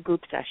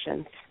group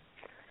sessions.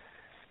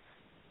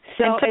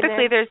 So, and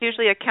typically there's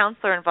usually a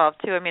counselor involved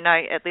too. At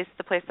least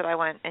the place that I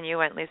went and you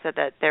went, Lisa,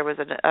 that there was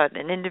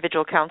an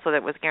individual counselor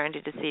that was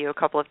guaranteed to see you a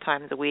couple of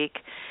times a week,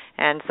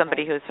 and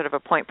somebody who's sort of a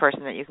point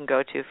person that you can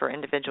go to for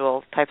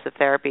individual types of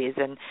therapies.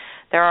 And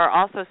there are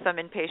also some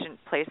inpatient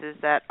places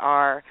that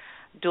are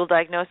dual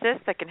diagnosis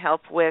that can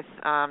help with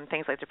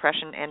things like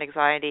depression and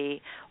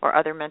anxiety or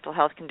other mental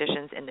health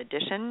conditions in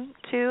addition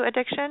to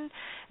addiction,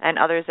 and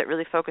others that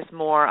really focus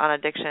more on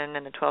addiction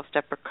and the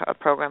 12-step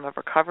program of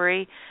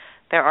recovery.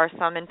 There are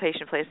some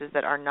inpatient places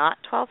that are not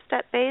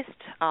 12-step based,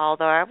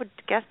 although I would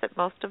guess that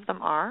most of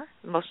them are.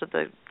 Most of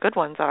the good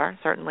ones are,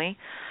 certainly.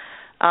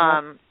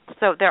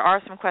 So there are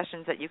some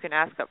questions that you can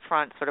ask up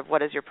front, sort of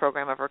what is your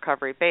program of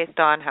recovery based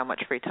on, how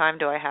much free time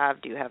do I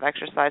have, do you have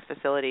exercise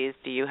facilities,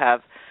 do you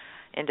have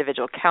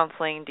individual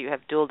counseling, do you have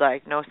dual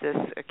diagnosis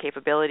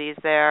capabilities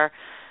there,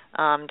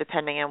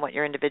 depending on what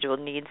your individual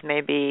needs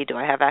may be, do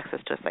I have access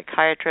to a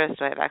psychiatrist,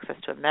 do I have access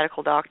to a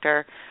medical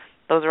doctor.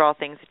 Those are all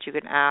things that you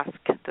can ask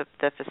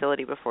the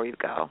facility before you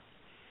go.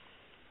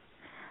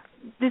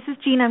 This is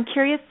Jean. I'm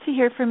curious to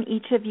hear from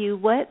each of you.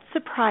 What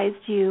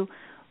surprised you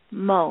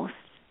most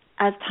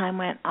as time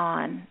went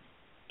on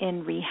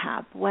in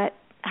rehab?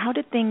 How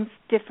did things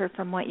differ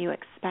from what you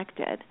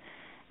expected?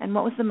 And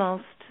what was the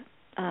most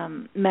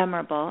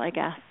memorable, I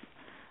guess,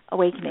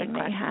 awakening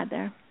that you had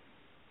there?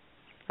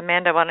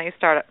 Amanda, why don't you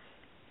start it?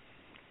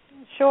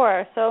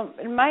 Sure. So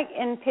in my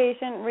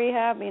inpatient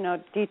rehab,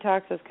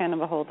 detox is kind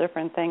of a whole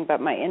different thing, but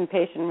my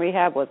inpatient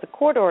rehab was a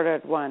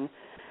court-ordered one.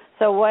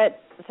 So what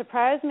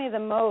surprised me the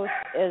most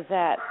is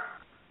that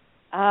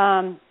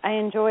I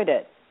enjoyed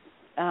it.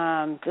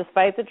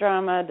 Despite the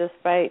drama,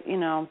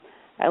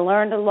 I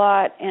learned a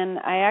lot, and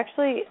I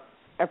actually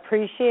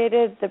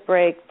appreciated the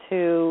break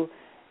to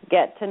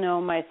get to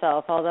know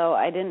myself, although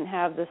I didn't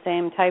have the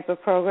same type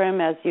of program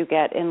as you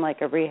get in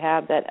like a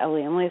rehab that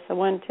Ellie and Lisa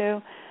went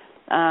to.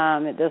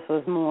 This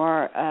was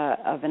more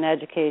of an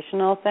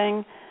educational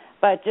thing.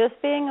 But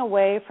just being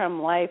away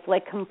from life,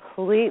 like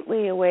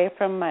completely away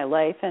from my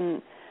life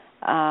and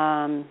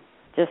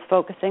just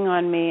focusing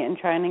on me and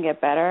trying to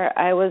get better,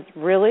 I was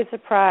really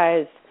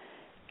surprised,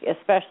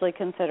 especially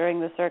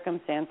considering the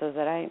circumstances,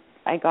 that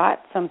I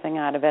got something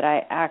out of it.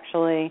 I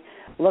actually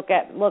look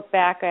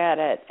back at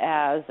it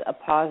as a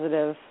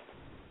positive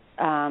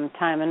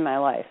time in my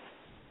life.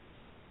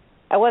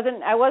 I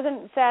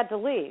wasn't sad to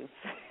leave.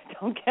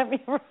 Don't get me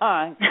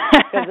wrong,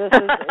 because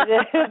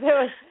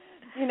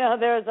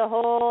there was a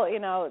whole,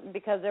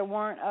 because there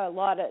weren't a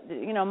lot of,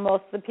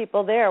 most of the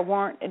people there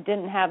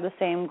didn't have the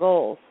same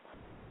goals,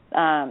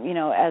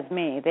 as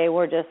me. They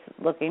were just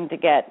looking to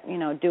get,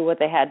 do what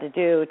they had to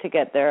do to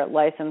get their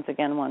license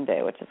again one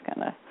day, which is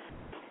kind of,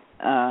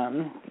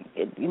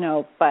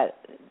 but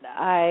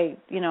I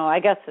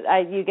guess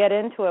you get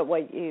into it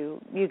what you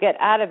get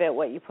out of it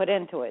what you put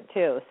into it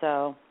too.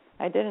 So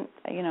I didn't,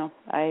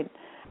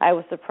 I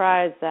was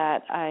surprised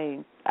that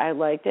I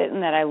liked it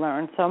and that I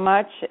learned so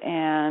much,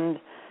 and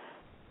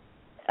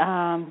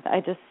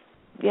I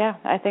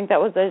think that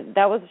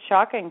was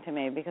shocking to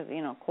me because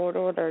court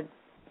order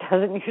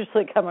doesn't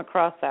usually come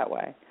across that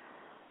way.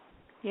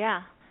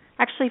 Yeah.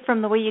 Actually,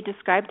 from the way you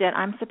described it,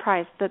 I'm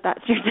surprised that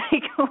that's your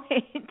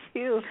takeaway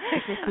too,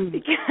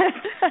 because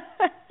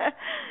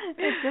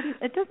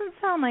it doesn't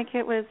sound like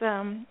it was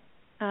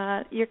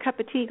your cup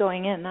of tea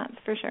going in. That's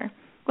for sure.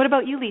 What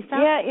about you, Lisa?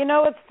 Yeah,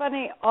 it's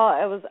funny.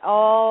 I was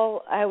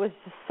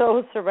just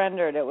so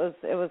surrendered. It was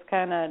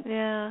kind of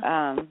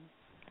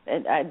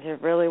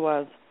it really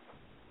was.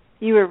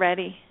 You were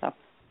ready. So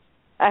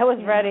I was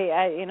ready.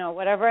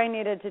 Whatever I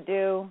needed to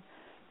do,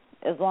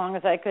 as long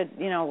as I could,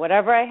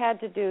 whatever I had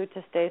to do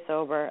to stay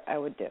sober, I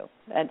would do.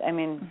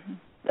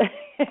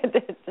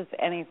 Just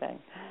anything.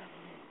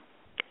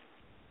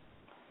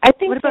 I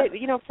think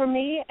that, for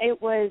me, it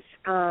was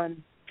a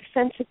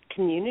sense of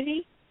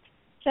community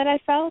that I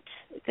felt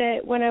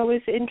that when I was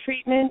in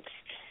treatment,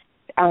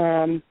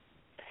 and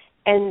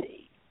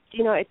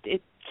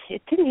it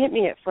didn't hit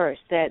me at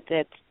first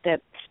that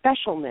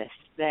specialness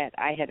that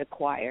I had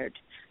acquired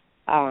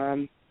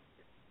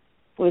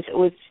was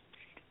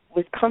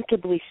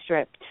comfortably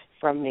stripped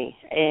from me,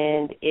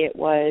 and it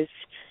was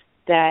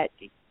that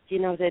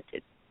that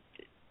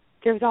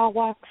there's all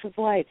walks of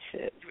life,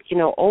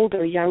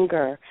 older,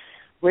 younger,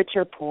 rich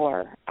or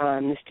poor.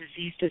 This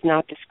disease does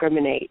not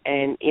discriminate.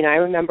 And, I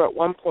remember at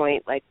one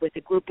point, like with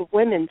a group of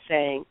women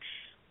saying,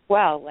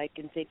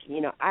 and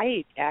thinking,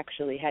 I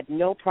actually had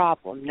no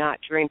problem not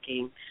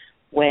drinking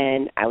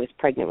when I was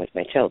pregnant with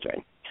my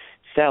children.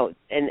 So,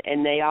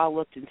 and they all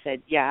looked and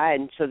said, yeah,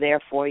 and so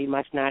therefore you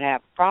must not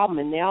have a problem.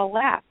 And they all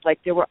laughed.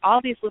 Like there were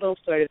all these little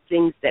sort of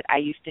things that I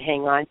used to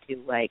hang on to,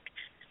 like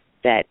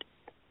that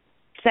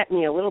set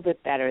me a little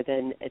bit better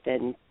than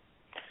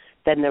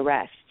the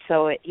rest.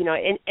 So,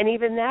 and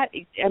even that,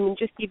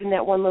 just even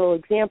that one little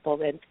example,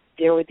 that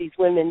there were these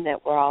women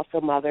that were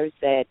also mothers,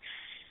 that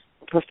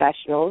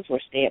professionals, were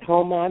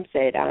stay-at-home moms,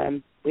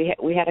 that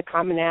we had a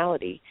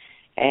commonality,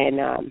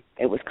 and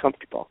it was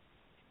comfortable.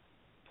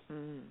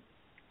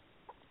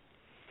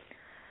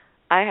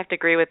 I have to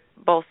agree with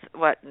both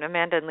what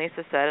Amanda and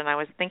Lisa said, and I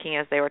was thinking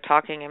as they were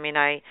talking,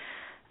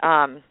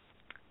 I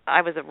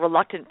was a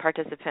reluctant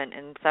participant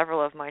in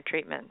several of my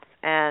treatments,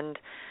 and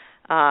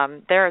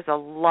there is a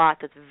lot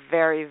that's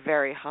very,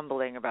 very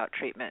humbling about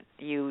treatment.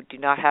 You do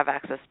not have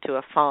access to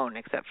a phone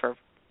except for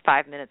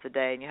 5 minutes a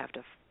day, and you have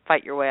to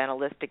fight your way on a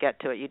list to get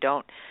to it. You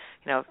don't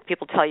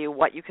people tell you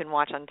what you can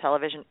watch on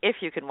television, if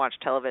you can watch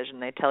television.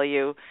 They tell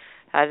you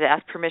how to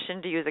ask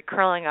permission to use a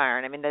curling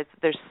iron. I mean,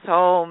 there's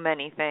so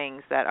many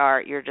things that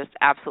you're just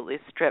absolutely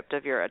stripped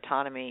of your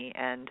autonomy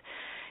and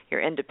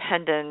your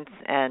independence.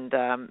 And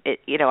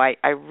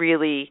I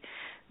really,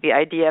 the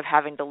idea of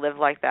having to live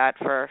like that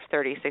for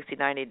 30, 60,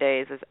 90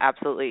 days is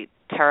absolutely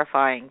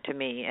terrifying to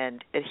me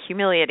and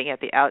humiliating at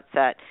the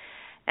outset.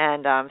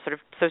 And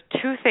so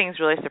two things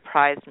really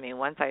surprised me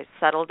once I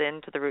settled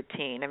into the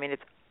routine. I mean,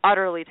 it's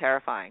utterly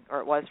terrifying, or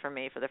it was for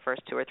me for the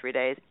first 2 or 3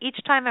 days. Each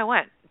time I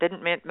went,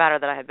 didn't matter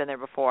that I had been there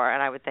before,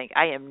 and I would think,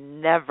 I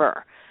am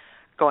never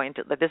going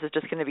to, this is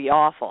just going to be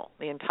awful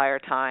the entire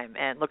time.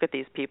 And look at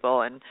these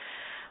people, and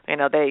I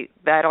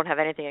don't have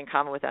anything in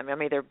common with them.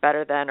 I'm either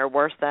better than or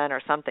worse than or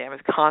something. I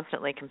was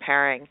constantly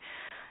comparing.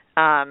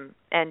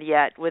 And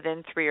yet,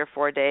 within 3 or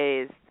 4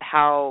 days,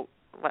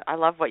 I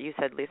love what you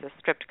said, Lisa,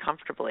 stripped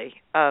comfortably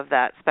of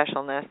that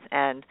specialness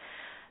and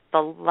the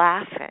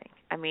laughing.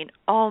 I mean,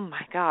 oh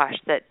my gosh,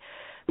 that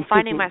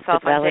finding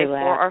myself on day 4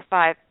 or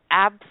 5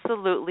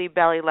 absolutely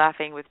belly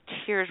laughing with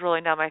tears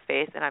rolling down my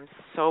face, and I'm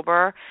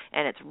sober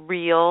and it's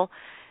real.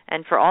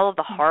 And for all of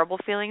the horrible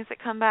feelings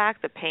that come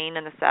back, the pain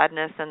and the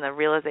sadness and the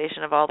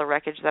realization of all the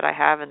wreckage that I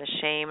have and the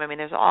shame, I mean,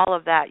 there's all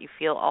of that. You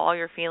feel all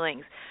your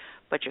feelings,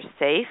 but you're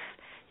safe.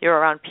 You're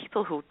around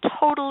people who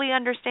totally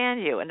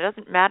understand you, and it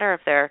doesn't matter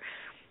if they're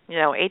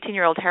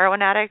 18-year-old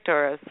heroin addict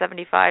or a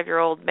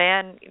 75-year-old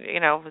man,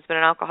 who's been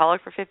an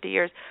alcoholic for 50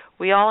 years.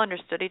 We all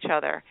understood each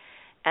other,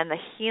 and the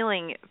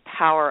healing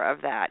power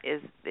of that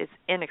is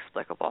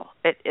inexplicable.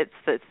 It's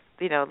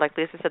like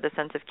Lisa said, the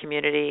sense of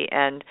community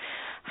and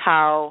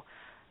how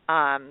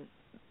I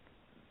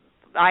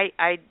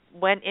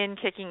went in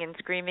kicking and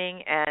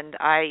screaming, and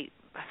I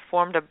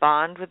formed a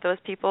bond with those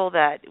people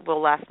that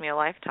will last me a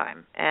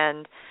lifetime.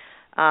 And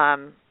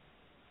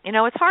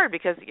it's hard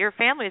because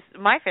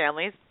my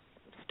family's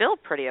still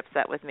pretty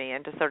upset with me,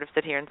 and to sort of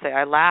sit here and say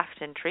I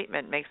laughed in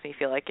treatment makes me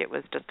feel like it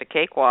was just a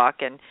cakewalk,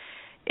 and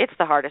it's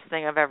the hardest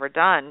thing I've ever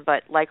done.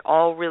 But like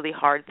all really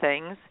hard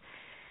things,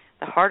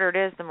 the harder it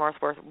is, the more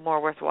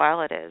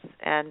worthwhile it is.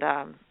 And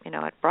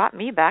it brought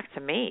me back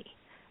to me.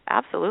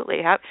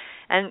 Absolutely.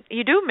 And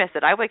you do miss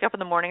it. I wake up in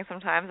the morning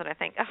sometimes and I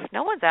think,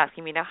 no one's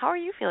asking me now, how are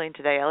you feeling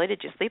today, Ellie?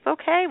 Did you sleep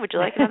okay? Would you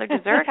like another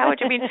dessert? How would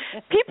you? I mean,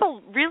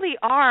 people really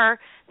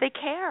they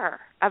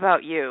care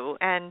about you.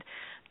 And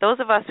those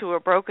of us who are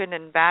broken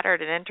and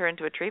battered and enter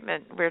into a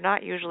treatment, we're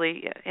not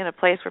usually in a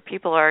place where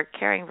people are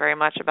caring very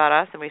much about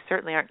us, and we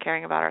certainly aren't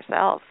caring about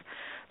ourselves.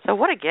 So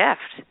what a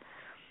gift.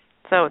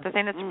 So the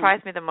thing that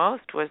surprised me the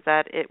most was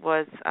that it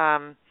was,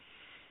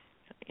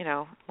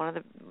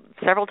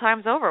 several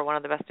times over, one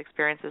of the best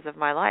experiences of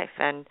my life.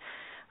 And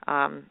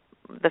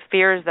the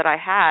fears that I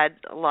had,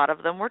 a lot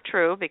of them were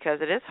true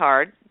because it is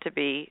hard to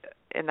be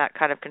in that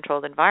kind of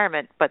controlled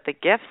environment, but the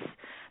gifts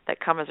that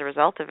come as a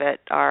result of it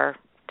are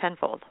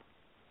tenfold.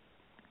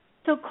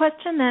 So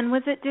question then,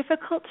 was it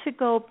difficult to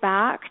go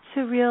back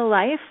to real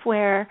life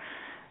where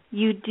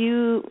you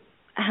do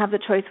have the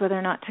choice whether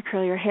or not to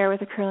curl your hair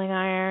with a curling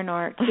iron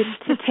or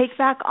to take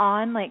back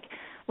on, like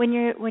when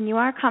you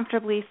are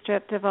comfortably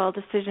stripped of all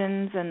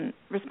decisions and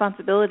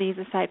responsibilities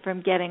aside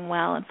from getting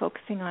well and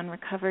focusing on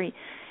recovery?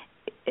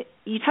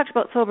 You talked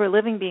about sober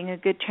living being a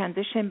good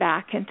transition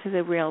back into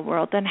the real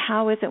world. Then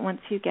how is it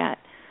once you get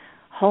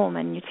home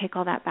and you take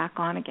all that back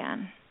on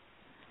again?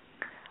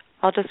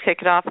 I'll just kick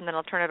it off, and then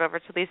I'll turn it over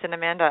to Lisa and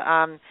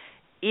Amanda.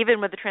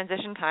 Even with the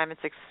transition time, it's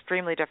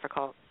extremely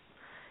difficult.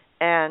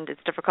 And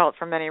it's difficult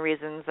for many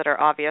reasons that are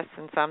obvious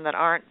and some that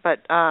aren't. But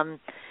I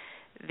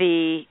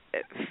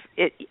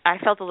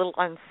felt a little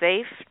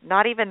unsafe,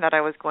 not even that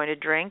I was going to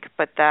drink,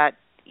 but that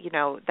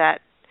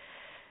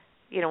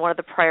one of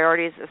the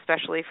priorities,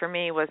 especially for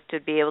me, was to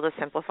be able to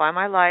simplify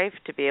my life,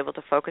 to be able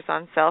to focus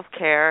on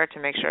self-care, to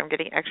make sure I'm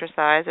getting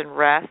exercise and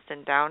rest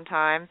and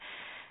downtime.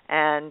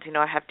 And,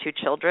 I have 2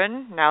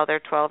 children. Now they're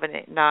 12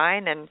 and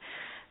 9, and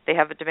they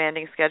have a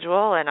demanding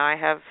schedule. And I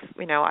have,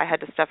 I had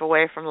to step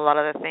away from a lot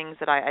of the things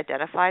that I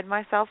identified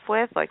myself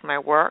with, like my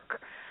work.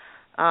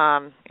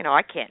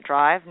 I can't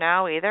drive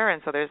now either,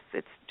 and so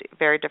it's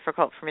very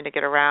difficult for me to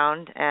get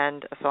around.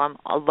 And so I'm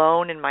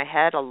alone in my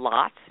head a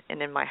lot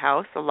and in my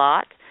house a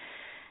lot.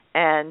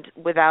 And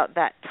without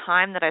that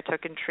time that I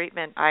took in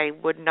treatment, I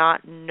would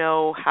not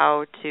know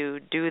how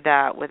to do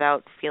that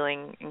without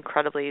feeling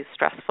incredibly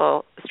stressed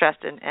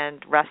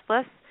and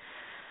restless.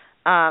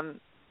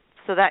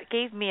 So that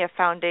gave me a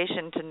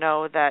foundation to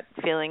know that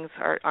feelings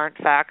aren't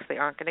facts. They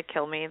aren't going to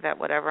kill me, that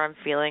whatever I'm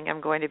feeling,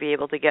 I'm going to be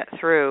able to get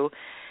through.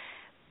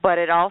 But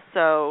it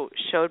also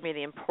showed me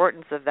the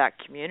importance of that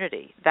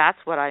community. That's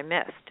what I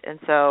missed. And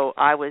so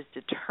I was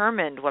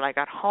determined when I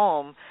got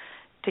home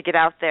to get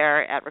out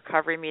there at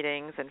recovery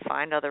meetings and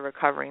find other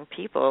recovering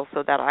people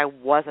so that I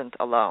wasn't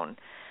alone.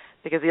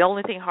 Because the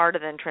only thing harder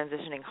than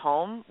transitioning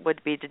home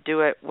would be to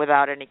do it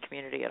without any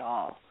community at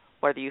all,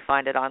 whether you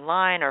find it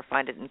online or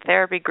find it in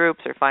therapy groups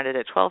or find it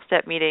at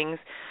 12-step meetings.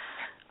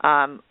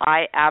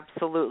 I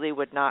absolutely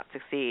would not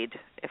succeed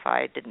if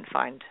I didn't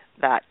find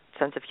that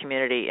sense of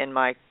community in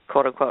my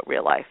quote-unquote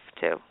real life,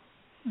 too.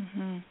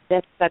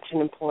 That's such an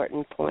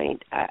important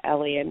point,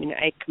 Ellie. I mean,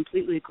 I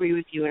completely agree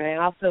with you, and I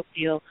also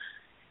feel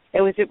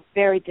it was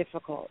very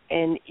difficult.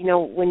 And, you know,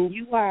 when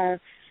you are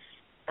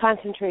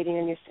concentrating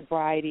on your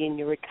sobriety and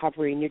your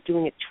recovery and you're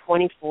doing it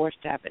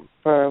 24/7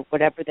 for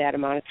whatever that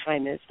amount of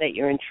time is that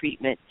you're in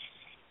treatment,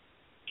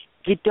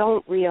 you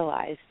don't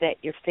realize that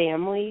your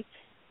family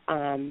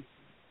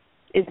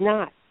is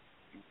not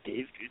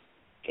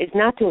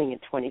doing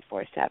it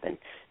 24/7.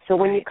 So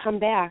when you come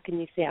back and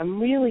you say, I'm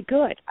really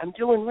good, I'm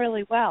doing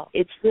really well,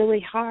 it's really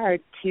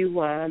hard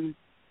to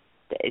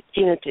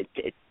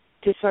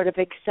sort of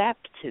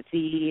accept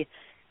the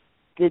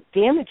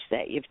damage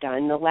that you've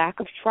done, the lack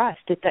of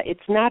trust.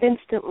 It's not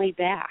instantly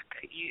back.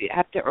 You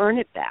have to earn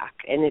it back.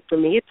 And for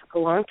me, it took a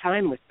long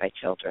time with my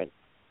children.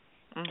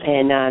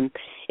 And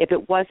if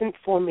it wasn't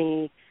for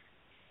me,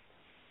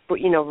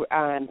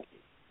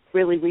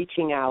 really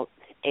reaching out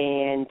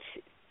and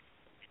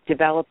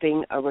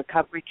developing a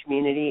recovery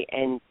community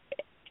and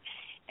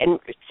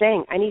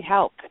saying I need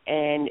help,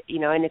 and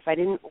and if I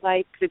didn't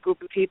like the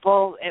group of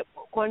people at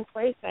one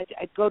place,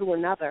 I'd go to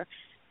another.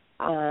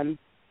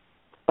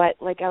 But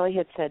like Ellie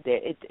had said,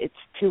 it's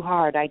too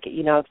hard. I get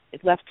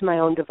if left to my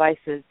own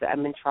devices,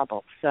 I'm in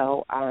trouble.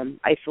 So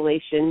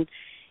isolation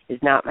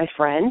is not my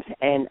friend,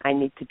 and I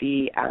need to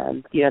be.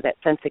 That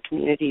sense of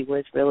community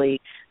was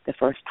really the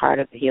first part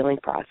of the healing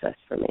process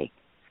for me.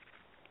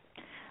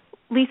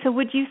 Lisa,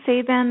 would you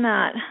say then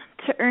that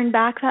to earn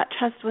back that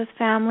trust with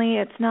family,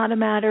 it's not a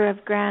matter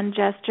of grand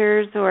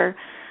gestures or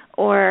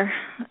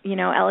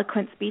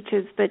eloquent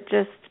speeches, but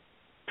just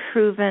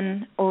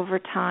proven over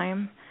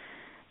time,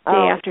 day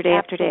after day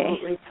after day?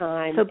 Absolutely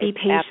time. So be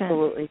patient.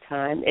 Absolutely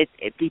time.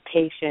 It be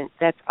patient.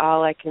 That's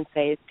all I can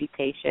say is be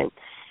patient.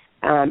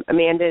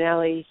 Amanda and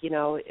Ellie,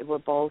 were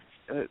both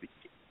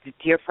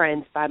dear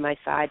friends by my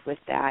side with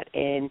that,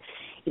 and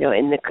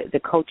in the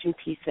coaching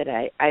piece that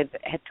I've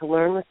had to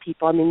learn with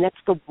people, I mean, that's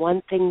the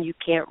one thing you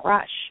can't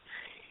rush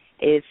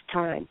is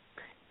time.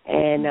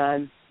 And,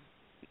 and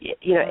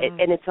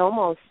it's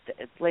almost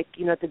like,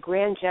 the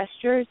grand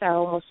gestures are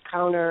almost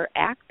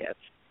counteractive.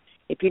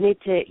 If you need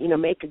to,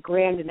 make a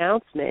grand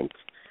announcement,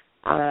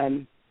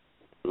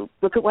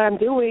 look at what I'm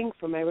doing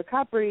for my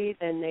recovery,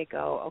 then they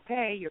go,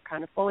 okay, you're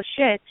kind of full of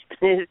shit.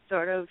 It's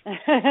sort of,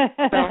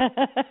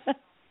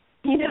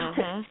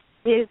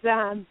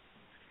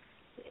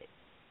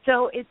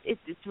 so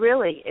it's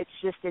really, it's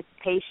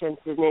patience,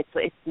 and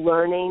it's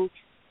learning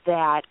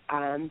that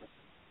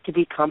to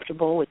be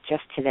comfortable with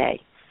just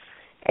today,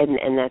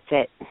 and that's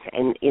it.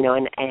 And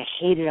and I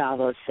hated all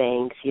those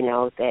things,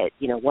 that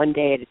one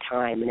day at a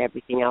time and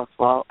everything else.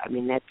 Well, I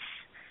mean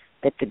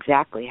that's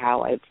exactly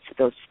how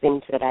those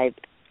things that I've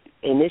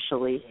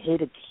initially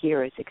hated to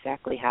hear is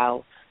exactly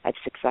how I've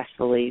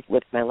successfully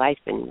lived my life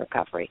in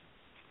recovery.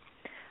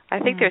 I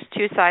think there's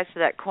two sides to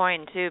that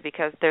coin, too,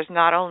 because there's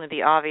not only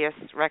the obvious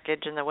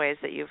wreckage in the ways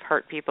that you've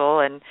hurt people,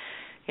 and,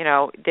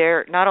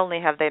 they're not only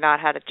have they not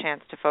had a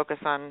chance to focus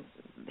on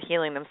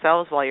healing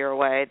themselves while you're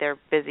away, they're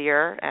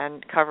busier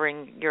and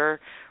covering your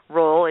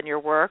role in your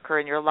work or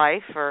in your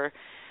life or,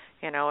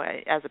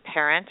 as a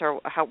parent, or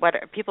what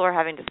people are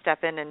having to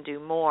step in and do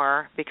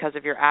more because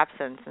of your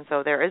absence. And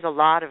so there is a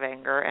lot of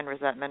anger and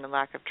resentment and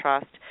lack of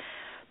trust.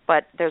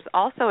 But there's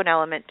also an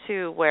element,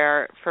 too,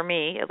 where, for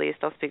me, at least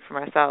I'll speak for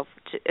myself,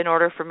 in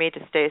order for me to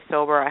stay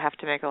sober, I have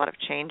to make a lot of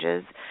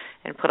changes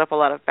and put up a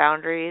lot of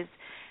boundaries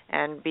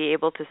and be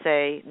able to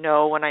say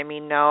no when I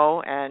mean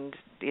no and,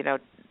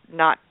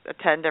 not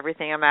attend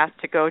everything I'm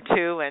asked to go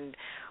to and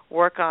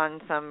work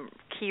on some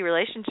key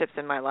relationships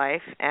in my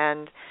life.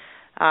 And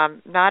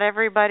not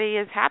everybody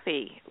is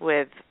happy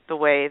with the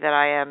way that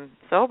I am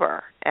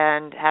sober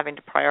and having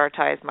to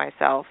prioritize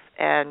myself.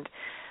 And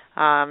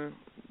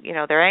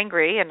they're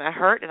angry and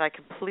hurt, and I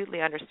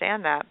completely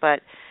understand that.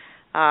 But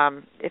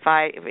if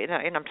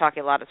I'm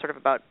talking a lot of sort of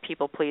about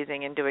people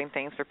pleasing and doing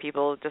things for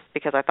people just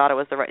because I thought it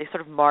was the right,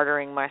 sort of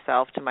martyring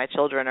myself to my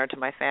children or to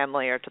my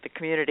family or to the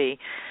community.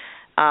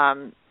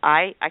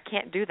 I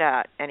can't do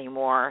that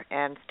anymore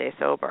and stay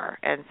sober.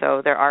 And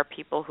so there are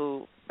people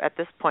who, at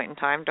this point in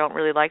time, don't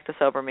really like the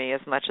sober me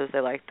as much as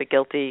they like the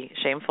guilty,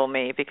 shameful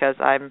me, because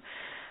I'm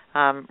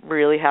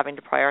really having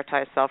to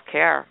prioritize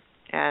self-care.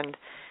 And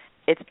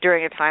it's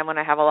during a time when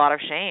I have a lot of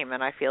shame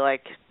and I feel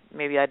like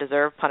maybe I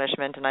deserve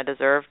punishment and I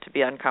deserve to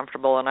be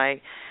uncomfortable and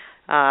I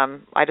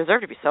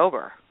deserve to be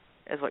sober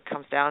is what it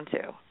comes down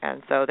to.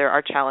 And so there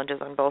are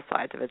challenges on both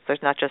sides of it.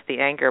 There's not just the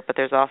anger, but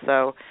there's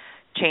also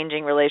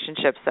changing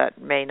relationships that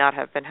may not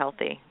have been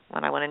healthy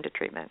when I went into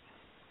treatment.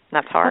 And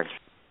that's hard.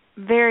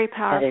 That's very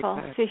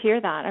powerful to hear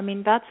that. I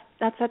mean, that's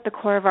at the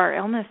core of our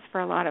illness for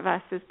a lot of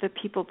us, is the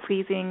people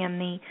pleasing and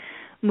the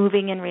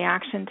moving in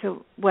reaction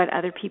to what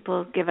other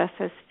people give us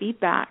as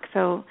feedback.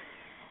 So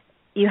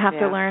you have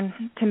to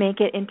learn to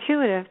make it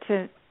intuitive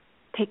to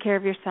take care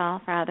of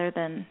yourself rather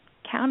than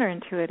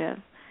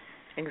counterintuitive.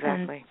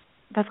 Exactly. And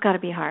that's got to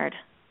be hard.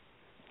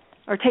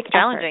 Or take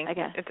challenging. Effort,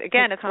 I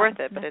guess. It's worth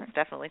it, but it's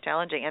definitely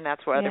challenging, and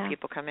that's where other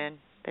people come in.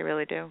 They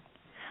really do.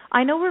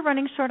 I know we're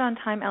running short on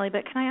time, Ellie,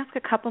 but can I ask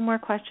a couple more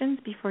questions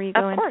before you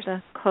go into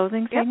the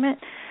closing segment?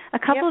 A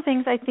couple of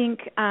things I think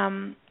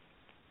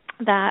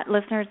that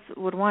listeners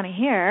would want to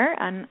hear,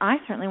 and I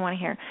certainly want to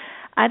hear.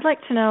 I'd like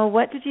to know,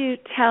 what did you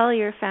tell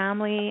your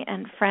family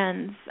and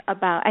friends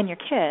about, and your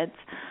kids,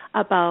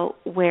 about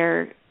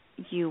where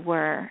you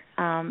were?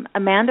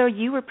 Amanda,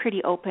 you were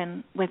pretty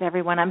open with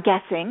everyone, I'm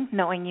guessing,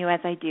 knowing you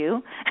as I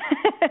do.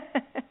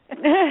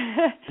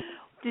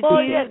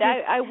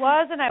 I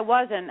was and I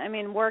wasn't. I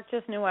mean, work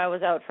just knew I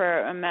was out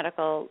for a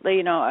medical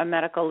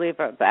leave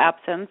of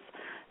absence.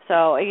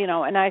 So,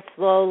 and I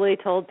slowly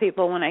told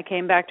people when I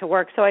came back to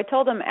work. So I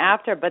told them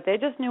after, but they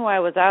just knew I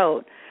was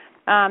out.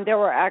 There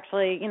were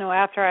actually,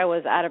 after I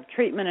was out of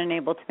treatment and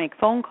able to make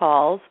phone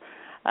calls,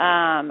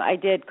 I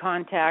did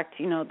contact,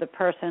 the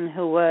person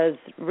who was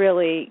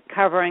really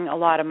covering a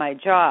lot of my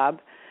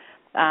job,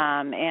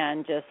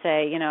 and just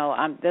say,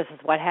 this is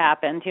what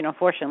happened.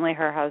 Fortunately,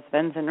 her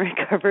husband's in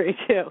recovery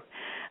too.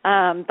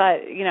 But,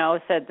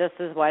 said this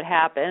is what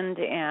happened,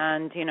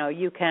 and,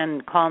 you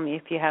can call me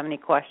if you have any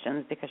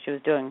questions, because she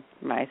was doing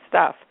my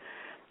stuff.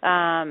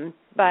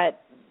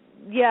 But,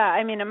 yeah,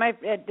 I mean,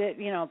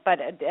 but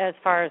as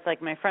far as,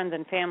 like, my friends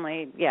and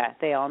family, yeah,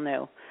 they all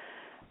knew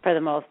for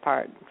the most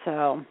part.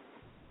 So,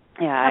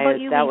 yeah, how about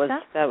you, Lisa?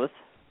 That was.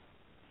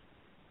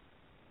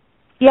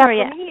 Yeah,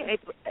 for me,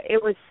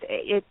 it was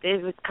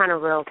kind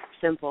of real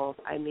simple.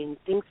 I mean,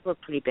 things were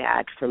pretty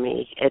bad for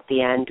me at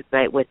the end,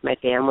 with my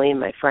family and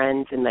my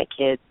friends and my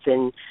kids,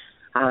 and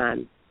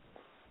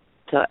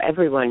so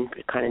everyone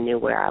kind of knew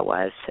where I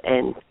was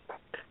and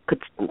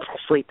could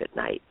sleep at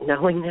night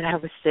knowing that I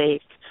was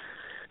safe.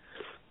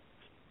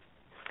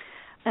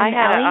 I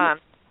had a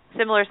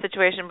similar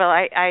situation, but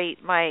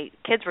my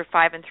kids were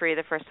 5 and 3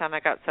 the first time I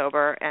got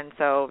sober, and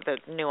so the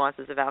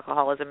nuances of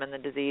alcoholism and the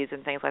disease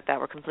and things like that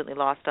were completely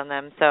lost on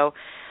them. So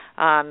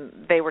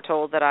they were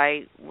told that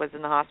I was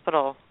in the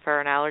hospital for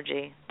an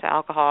allergy to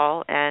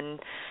alcohol, and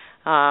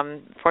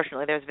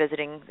fortunately there was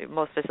visiting.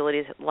 Most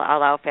facilities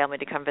allow family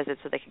to come visit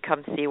so they could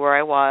come see where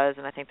I was,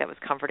 and I think that was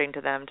comforting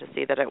to them to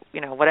see that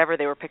whatever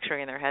they were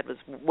picturing in their head was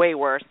way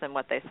worse than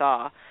what they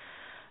saw.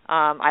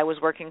 I was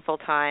working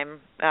full-time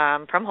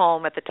from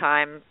home at the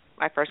time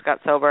I first got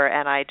sober,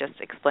 and I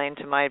just explained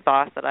to my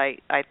boss that I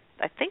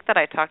think that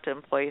I talked to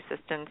employee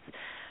assistants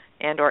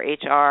and or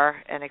HR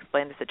and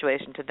explained the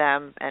situation to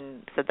them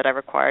and said that I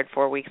required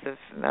 4 weeks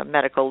of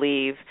medical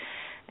leave,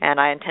 and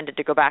I intended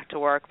to go back to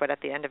work, but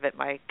at the end of it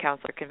my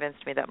counselor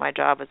convinced me that my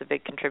job was a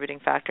big contributing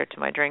factor to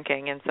my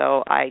drinking, and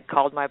so I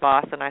called my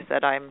boss and I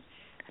said, I'm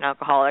an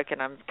alcoholic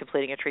and I'm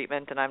completing a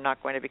treatment and I'm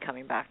not going to be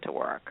coming back to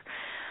work.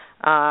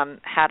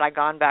 Had I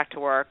gone back to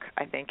work,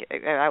 I think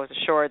I was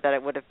assured that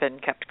it would have been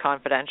kept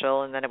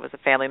confidential and that it was a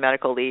family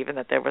medical leave and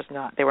that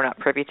they were not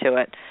privy to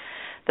it.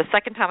 The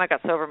second time I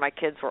got sober, my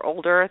kids were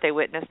older. They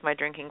witnessed my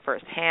drinking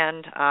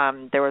firsthand.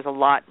 There was a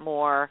lot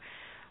more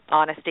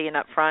honesty and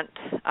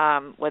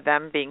upfront with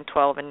them being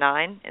 12 and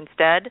 9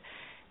 instead.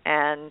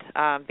 And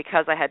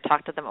because I had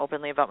talked to them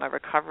openly about my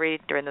recovery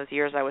during those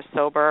years I was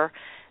sober,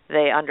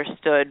 they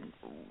understood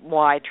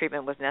why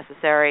treatment was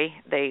necessary.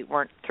 They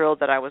weren't thrilled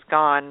that I was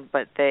gone,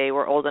 but they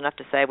were old enough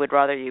to say, we'd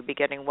rather you be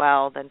getting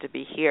well than to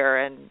be here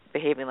and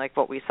behaving like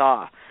what we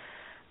saw.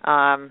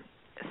 And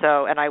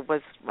I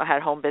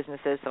had home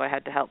businesses, so I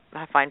had to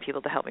find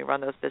people to help me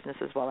run those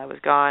businesses while I was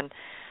gone.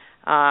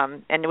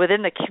 And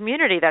within the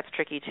community, that's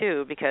tricky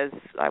too, because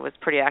I was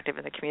pretty active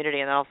in the community,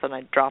 and then all of a sudden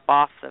I'd drop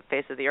off the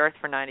face of the earth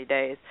for 90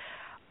 days.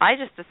 I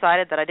just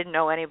decided that I didn't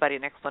owe anybody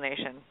an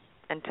explanation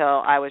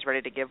until I was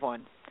ready to give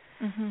one.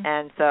 Mm-hmm.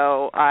 And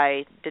so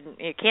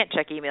you can't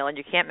check email and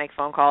you can't make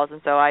phone calls,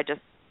 and so I just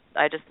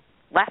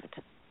left.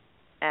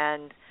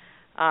 And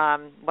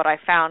what I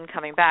found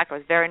coming back, I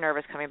was very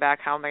nervous coming back.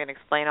 How am I going to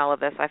explain all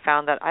of this? I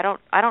found that I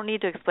don't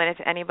need to explain it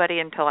to anybody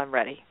until I'm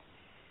ready.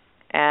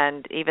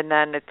 And even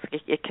then,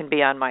 it can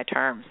be on my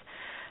terms.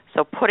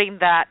 So putting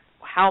that,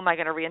 how am I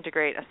going to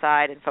reintegrate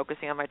aside and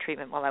focusing on my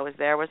treatment while I was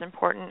there was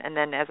important. And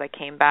then as I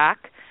came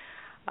back,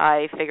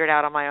 I figured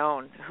out on my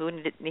own who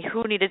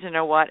needed to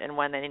know what and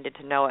when they needed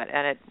to know it,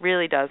 and it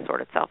really does sort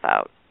itself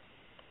out.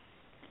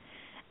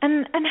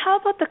 And how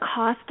about the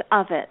cost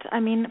of it? I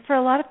mean, for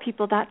a lot of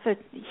people, that's a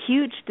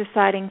huge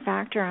deciding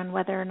factor on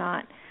whether or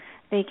not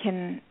they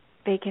can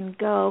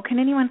go. Can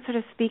anyone sort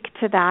of speak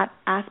to that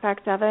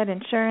aspect of it,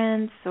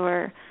 insurance,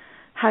 or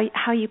how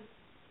you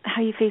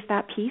face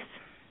that piece?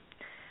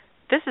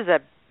 This is a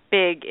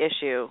big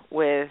issue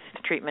with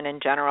treatment in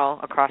general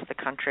across the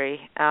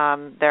country.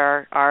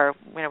 We're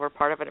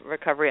part of a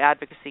recovery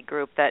advocacy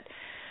group that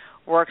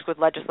works with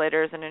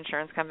legislators and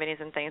insurance companies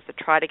and things to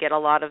try to get a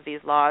lot of these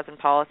laws and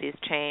policies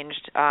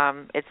changed.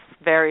 It's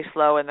very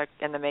slow in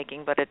the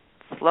making, but it's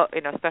slow,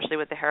 especially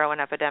with the heroin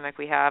epidemic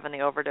we have and the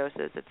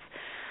overdoses. It's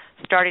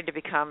starting to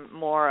become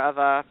more of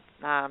a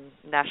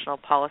national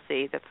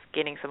policy that's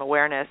gaining some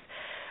awareness.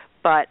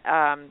 But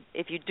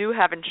if you do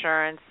have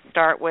insurance,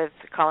 start with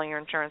calling your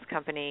insurance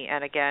company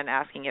and, again,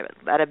 asking it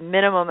at a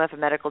minimum if a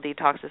medical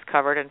detox is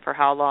covered and for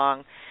how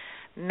long.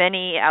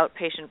 Many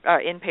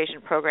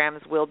inpatient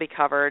programs will be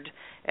covered,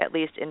 at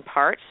least in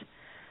part.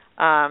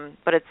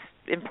 But it's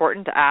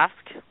important to ask,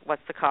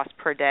 what's the cost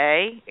per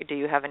day? Do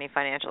you have any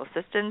financial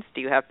assistance?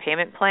 Do you have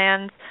payment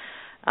plans?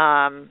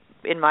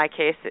 In my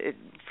case,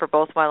 for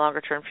both my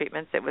longer-term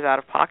treatments, it was out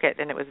of pocket,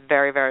 and it was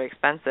very, very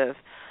expensive.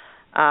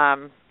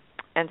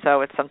 And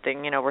so it's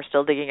something, we're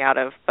still digging out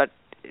of. But,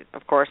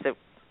 of course,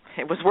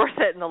 it was worth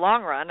it in the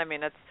long run. I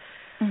mean, it's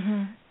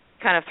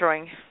kind of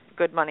throwing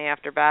good money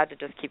after bad to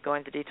just keep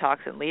going to detox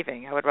and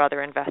leaving. I would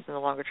rather invest in the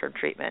longer-term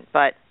treatment.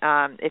 But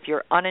if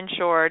you're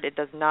uninsured, it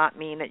does not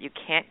mean that you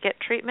can't get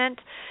treatment.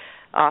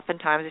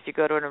 Oftentimes, if you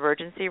go to an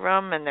emergency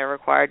room and they're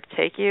required to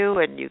take you,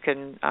 and you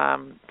can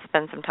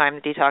spend some time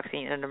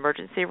detoxing in an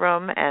emergency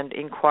room and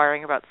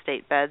inquiring about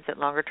state beds at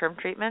longer-term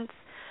treatments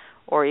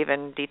or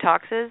even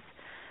detoxes.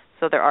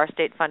 So there are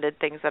state-funded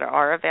things that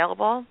are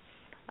available,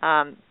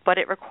 but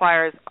it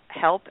requires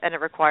help and it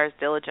requires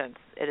diligence.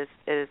 It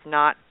is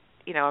not,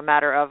 a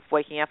matter of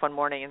waking up one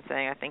morning and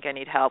saying, I think I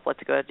need help, let's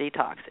go to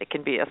detox. It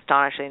can be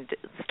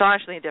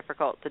astonishingly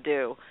difficult to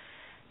do.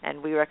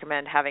 And we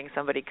recommend having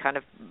somebody kind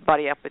of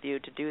buddy up with you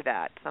to do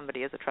that,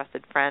 somebody as a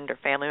trusted friend or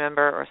family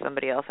member or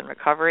somebody else in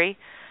recovery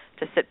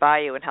to sit by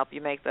you and help you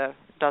make the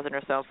dozen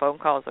or so phone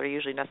calls that are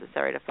usually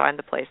necessary to find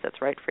the place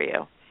that's right for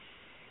you.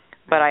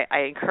 But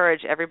I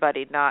encourage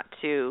everybody not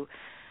to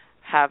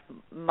have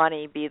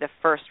money be the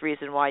first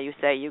reason why you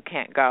say you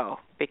can't go,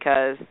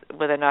 because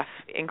with enough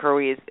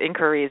inquiries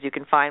you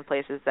can find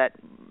places that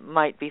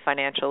might be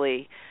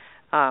financially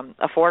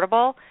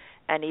affordable.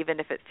 And even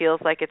if it feels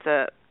like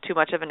it's too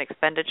much of an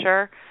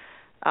expenditure,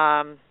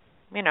 add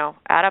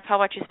up how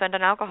much you spend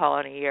on alcohol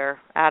in a year.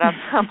 Add up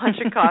how much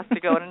it costs to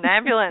go in an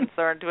ambulance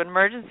or into an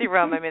emergency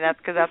room. I mean, that's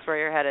because that's where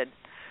you're headed.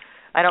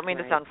 I don't mean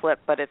to sound flip,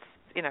 but it's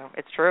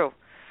true.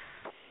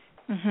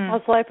 Well,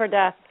 it's life or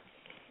death.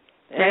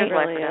 It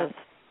really is.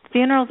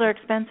 Funerals are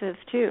expensive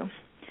too.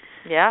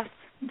 Yes.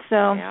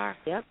 So they are.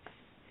 Yep.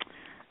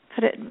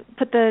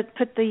 Put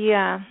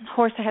the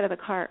horse ahead of the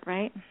cart,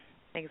 right?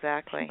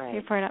 Exactly. Pay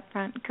for it up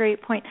front.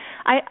 Great point.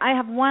 I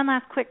have one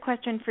last quick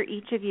question for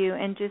each of you,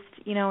 and just,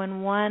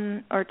 in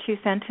one or two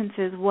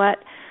sentences, what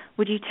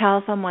would you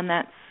tell someone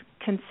that's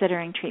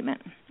considering treatment?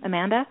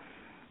 Amanda?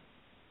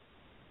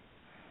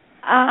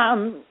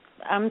 I'm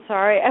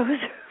sorry. I was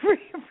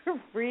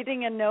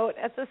reading a note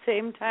at the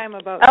same time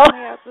about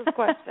somebody else's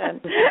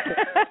question.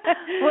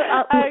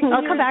 Well,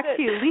 I'll come back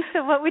to you.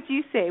 Lisa, what would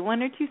you say?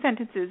 One or two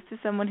sentences to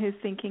someone who's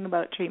thinking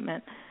about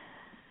treatment.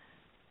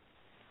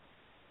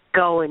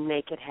 Go and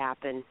make it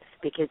happen,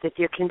 because if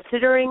you're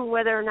considering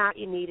whether or not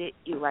you need it,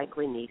 you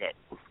likely need it.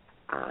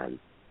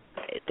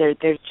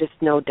 There's just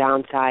no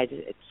downside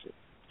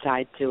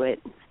side to it.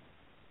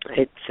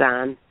 It's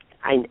I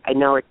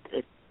know it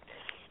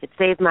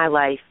saved my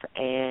life,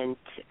 and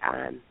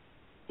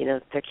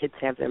their kids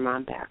have their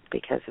mom back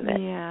because of it.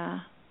 Yeah.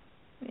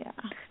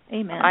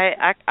 Amen.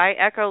 I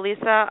echo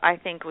Lisa. I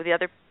think the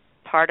other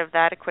part of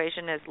that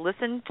equation is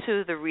listen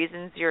to the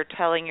reasons you're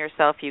telling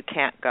yourself you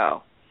can't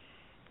go.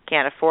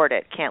 Can't afford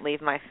it, can't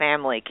leave my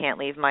family, can't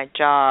leave my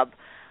job,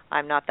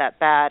 I'm not that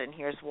bad, and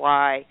here's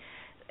why.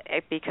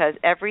 Because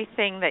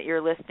everything that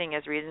you're listing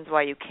as reasons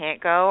why you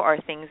can't go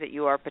are things that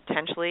you are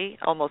potentially,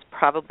 almost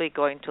probably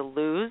going to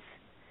lose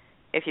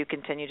if you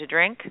continue to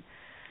drink.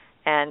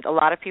 And a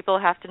lot of people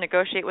have to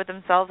negotiate with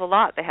themselves a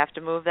lot. They have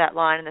to move that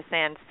line in the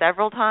sand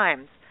several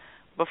times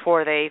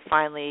before they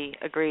finally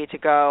agree to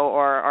go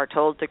or are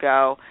told to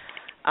go.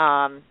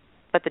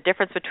 But the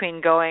difference between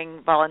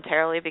going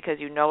voluntarily because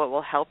you know it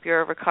will help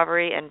your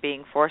recovery and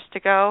being forced to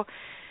go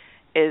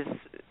is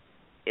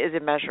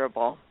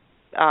immeasurable.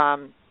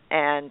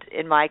 And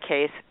in my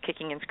case,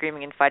 kicking and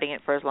screaming and fighting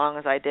it for as long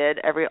as I did,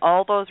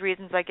 all those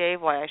reasons I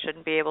gave why I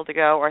shouldn't be able to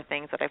go are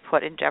things that I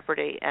put in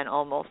jeopardy and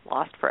almost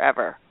lost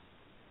forever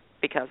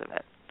because of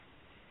it.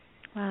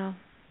 Wow.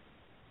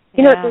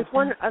 There's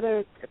one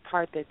other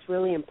part that's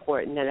really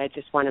important that I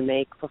just want to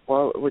make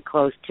before we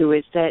close, too,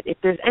 is that if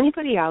there's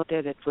anybody out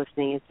there that's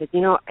listening and says,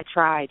 I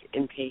tried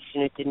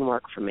inpatient, it didn't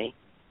work for me.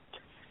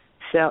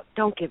 So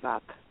don't give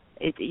up.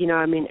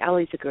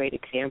 Ellie's a great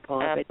example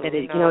of it. That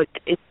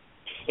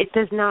it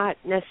does not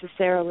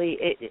necessarily,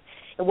 it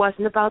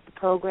wasn't about the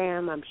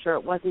program. I'm sure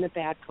it wasn't a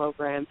bad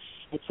program.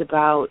 It's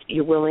about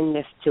your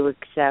willingness to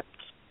accept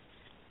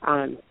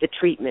the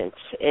treatments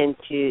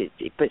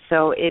but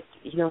so if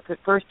at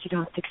first you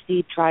don't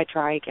succeed, try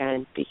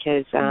again,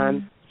 because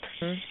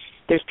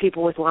there's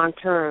people with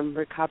long-term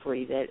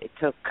recovery that it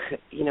took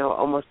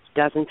almost a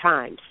dozen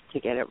times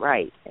to get it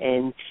right,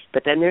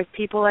 but then there's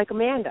people like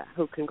Amanda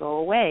who can go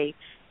away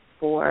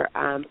for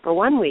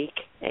 1 week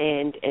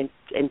and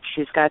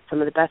she's got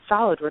some of the best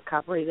solid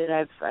recovery that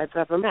I've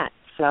ever met.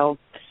 So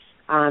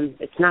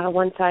it's not a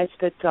one size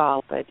fits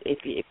all, but if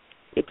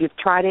you've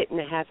tried it and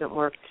it hasn't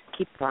worked,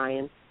 keep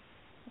trying.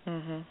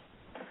 Mhm.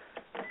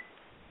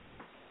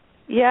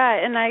 Yeah,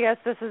 and I guess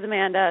this is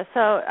Amanda.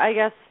 So I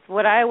guess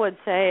what I would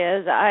say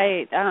is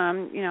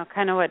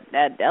kind of what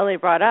Ellie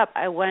brought up,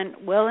 I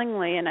went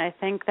willingly, and I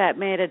think that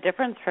made a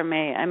difference for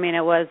me. I mean,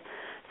 it was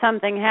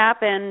something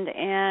happened,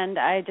 and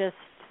I just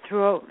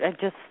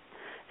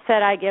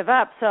said I give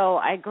up. So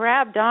I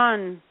grabbed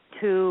on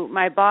to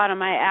my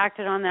bottom. I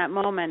acted on that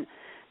moment.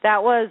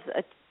 That was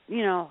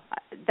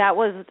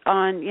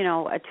on,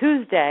 a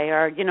Tuesday,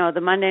 or,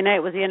 the Monday night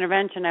was the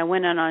intervention. I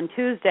went in on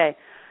Tuesday.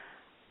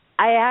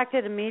 I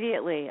acted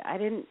immediately.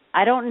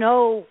 I don't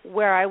know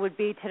where I would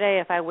be today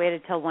if I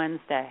waited till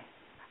Wednesday.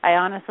 I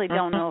honestly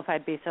don't know if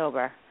I'd be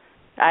sober.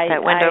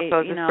 That window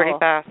closes pretty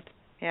fast.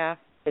 Yeah.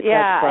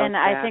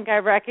 I think I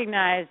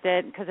recognized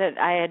it because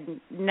I had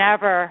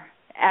never,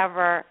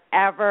 ever,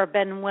 ever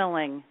been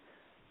willing,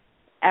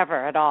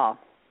 ever at all,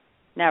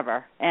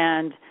 never.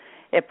 And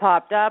it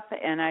popped up,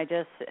 and I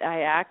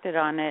acted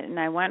on it, and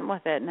I went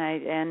with it,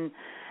 and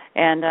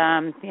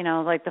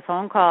like the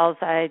phone calls,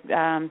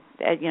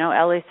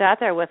 Ellie sat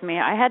there with me.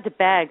 I had to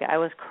beg. I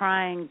was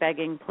crying,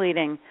 begging,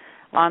 pleading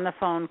on the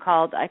phone.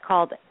 I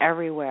called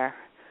everywhere.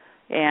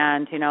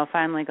 And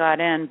finally got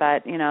in,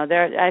 but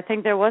I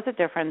think there was a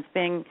difference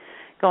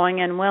going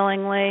in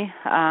willingly.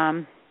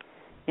 So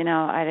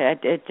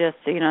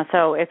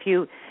if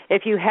you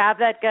have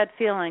that gut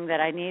feeling that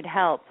I need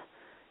help,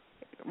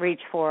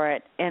 reach for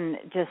it and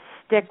just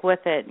stick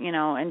with it,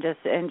 and just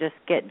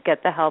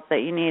get the help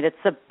that you need.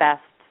 It's the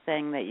best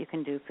thing that you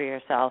can do for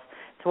yourself.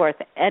 It's worth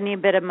any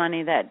bit of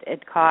money that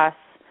it costs.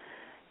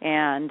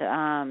 And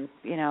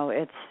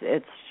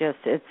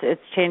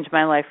it's changed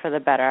my life for the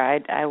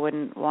better. I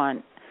wouldn't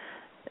want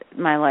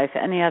my life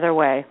any other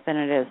way than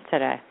it is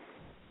today.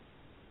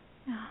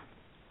 Yeah.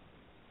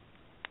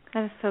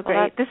 That is so great.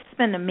 Well, this has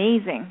been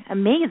amazing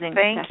Thank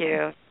discussion.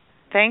 you.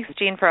 Thanks,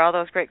 Jean, for all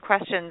those great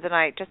questions. And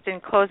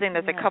in closing,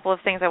 there's a couple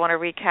of things I want to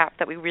recap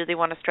that we really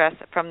want to stress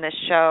from this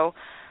show.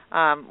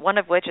 One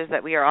of which is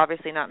that we are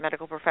obviously not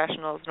medical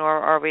professionals, nor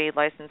are we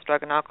licensed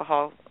drug and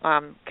alcohol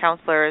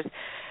counselors.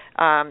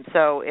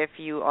 So if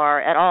you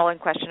are at all in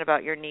question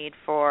about your need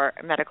for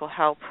medical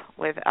help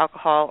with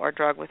alcohol or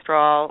drug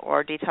withdrawal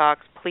or detox,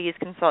 please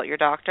consult your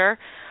doctor.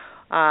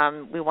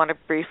 We want to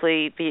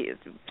briefly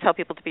tell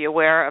people to be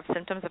aware of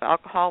symptoms of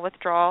alcohol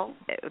withdrawal.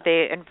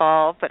 They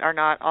involve, but are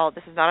not all,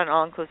 this is not an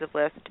all-inclusive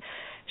list,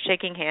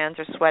 shaking hands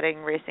or sweating,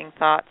 racing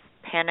thoughts,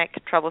 panic,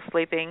 trouble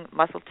sleeping,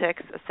 muscle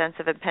tics, a sense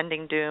of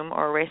impending doom,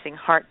 or racing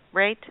heart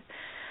rate.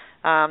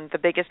 The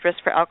biggest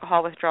risk for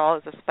alcohol withdrawal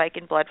is a spike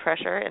in blood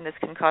pressure, and this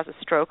can cause a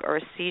stroke or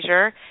a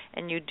seizure,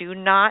 and you do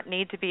not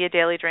need to be a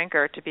daily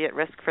drinker to be at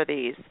risk for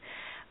these.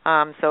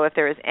 So if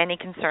there is any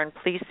concern,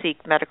 please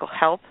seek medical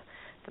help.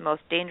 The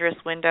most dangerous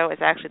window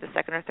is actually the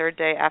second or third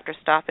day after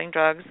stopping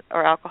drugs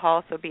or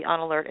alcohol, so be on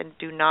alert and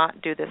do not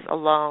do this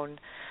alone.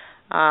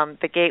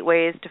 The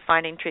gateways to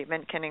finding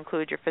treatment can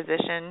include your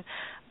physician,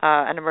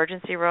 an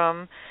emergency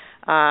room,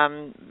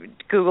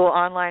 Google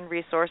online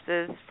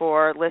resources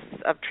for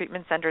lists of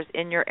treatment centers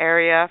in your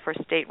area for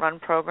state-run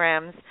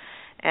programs,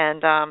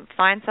 and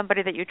find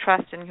somebody that you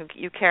trust and who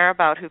you care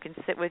about who can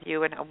sit with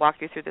you and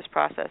walk you through this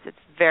process. It's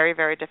very,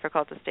 very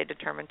difficult to stay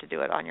determined to do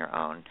it on your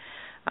own,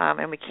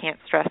 and we can't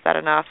stress that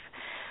enough.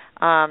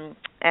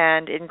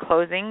 And in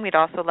closing, we'd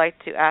also like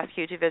to ask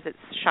you to visit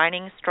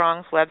Shining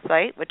Strong's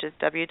website, which is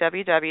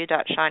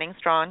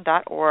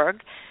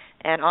www.shiningstrong.org.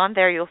 And on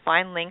there you'll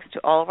find links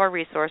to all of our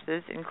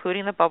resources,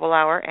 including the Bubble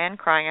Hour and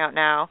Crying Out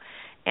Now,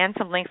 and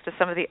some links to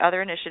some of the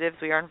other initiatives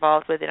we are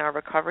involved with in our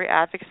recovery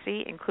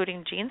advocacy,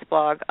 including Jean's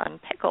blog,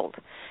 Unpickled,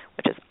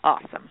 which is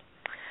awesome.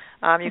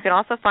 You can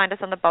also find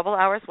us on the Bubble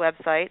Hour's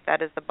website.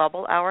 That is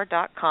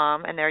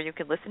thebubblehour.com, and there you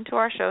can listen to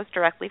our shows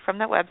directly from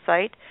that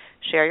website,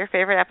 share your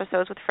favorite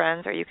episodes with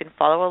friends, or you can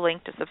follow a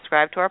link to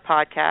subscribe to our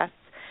podcasts.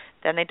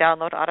 Then they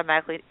download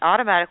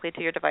automatically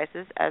to your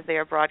devices as they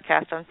are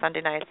broadcast on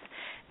Sunday nights,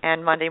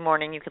 and Monday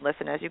morning you can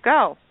listen as you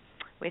go.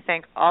 We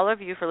thank all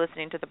of you for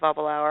listening to the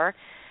Bubble Hour,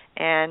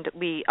 and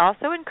we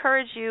also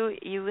encourage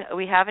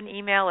we have an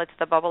email. It's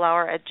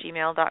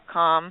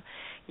thebubblehour@gmail.com.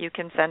 You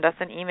can send us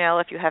an email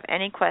if you have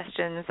any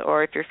questions,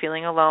 or if you're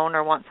feeling alone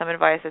or want some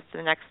advice as to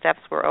the next steps.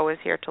 We're always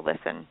here to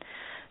listen.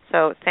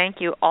 So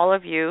thank you, all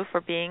of you, for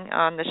being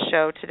on the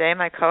show today,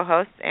 my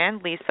co-hosts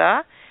and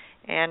Lisa,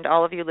 and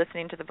all of you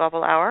listening to the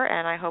Bubble Hour,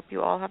 and I hope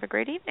you all have a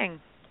great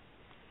evening.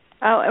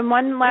 Oh, and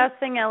one last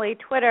thing, Ellie,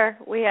 Twitter.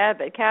 We have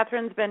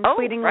Catherine's been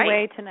tweeting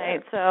away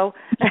tonight, so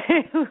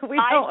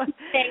we don't. I'm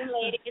saying,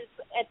 ladies,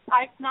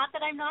 it's not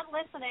that I'm not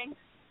listening.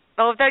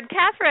 Oh, then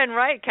Catherine,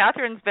 right?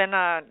 Catherine's been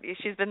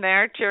she's been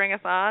there cheering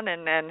us on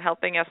and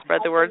helping us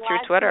spread the word through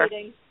Twitter.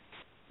 Meeting.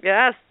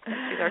 Yes,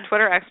 she's our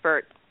Twitter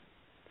expert.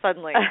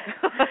 Suddenly.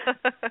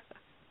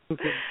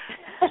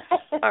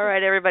 All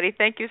right, everybody.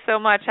 Thank you so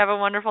much. Have a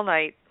wonderful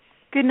night.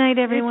 Good night,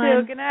 everyone.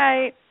 You too. Good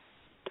night.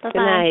 Bye-bye. Good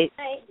night.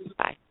 Bye.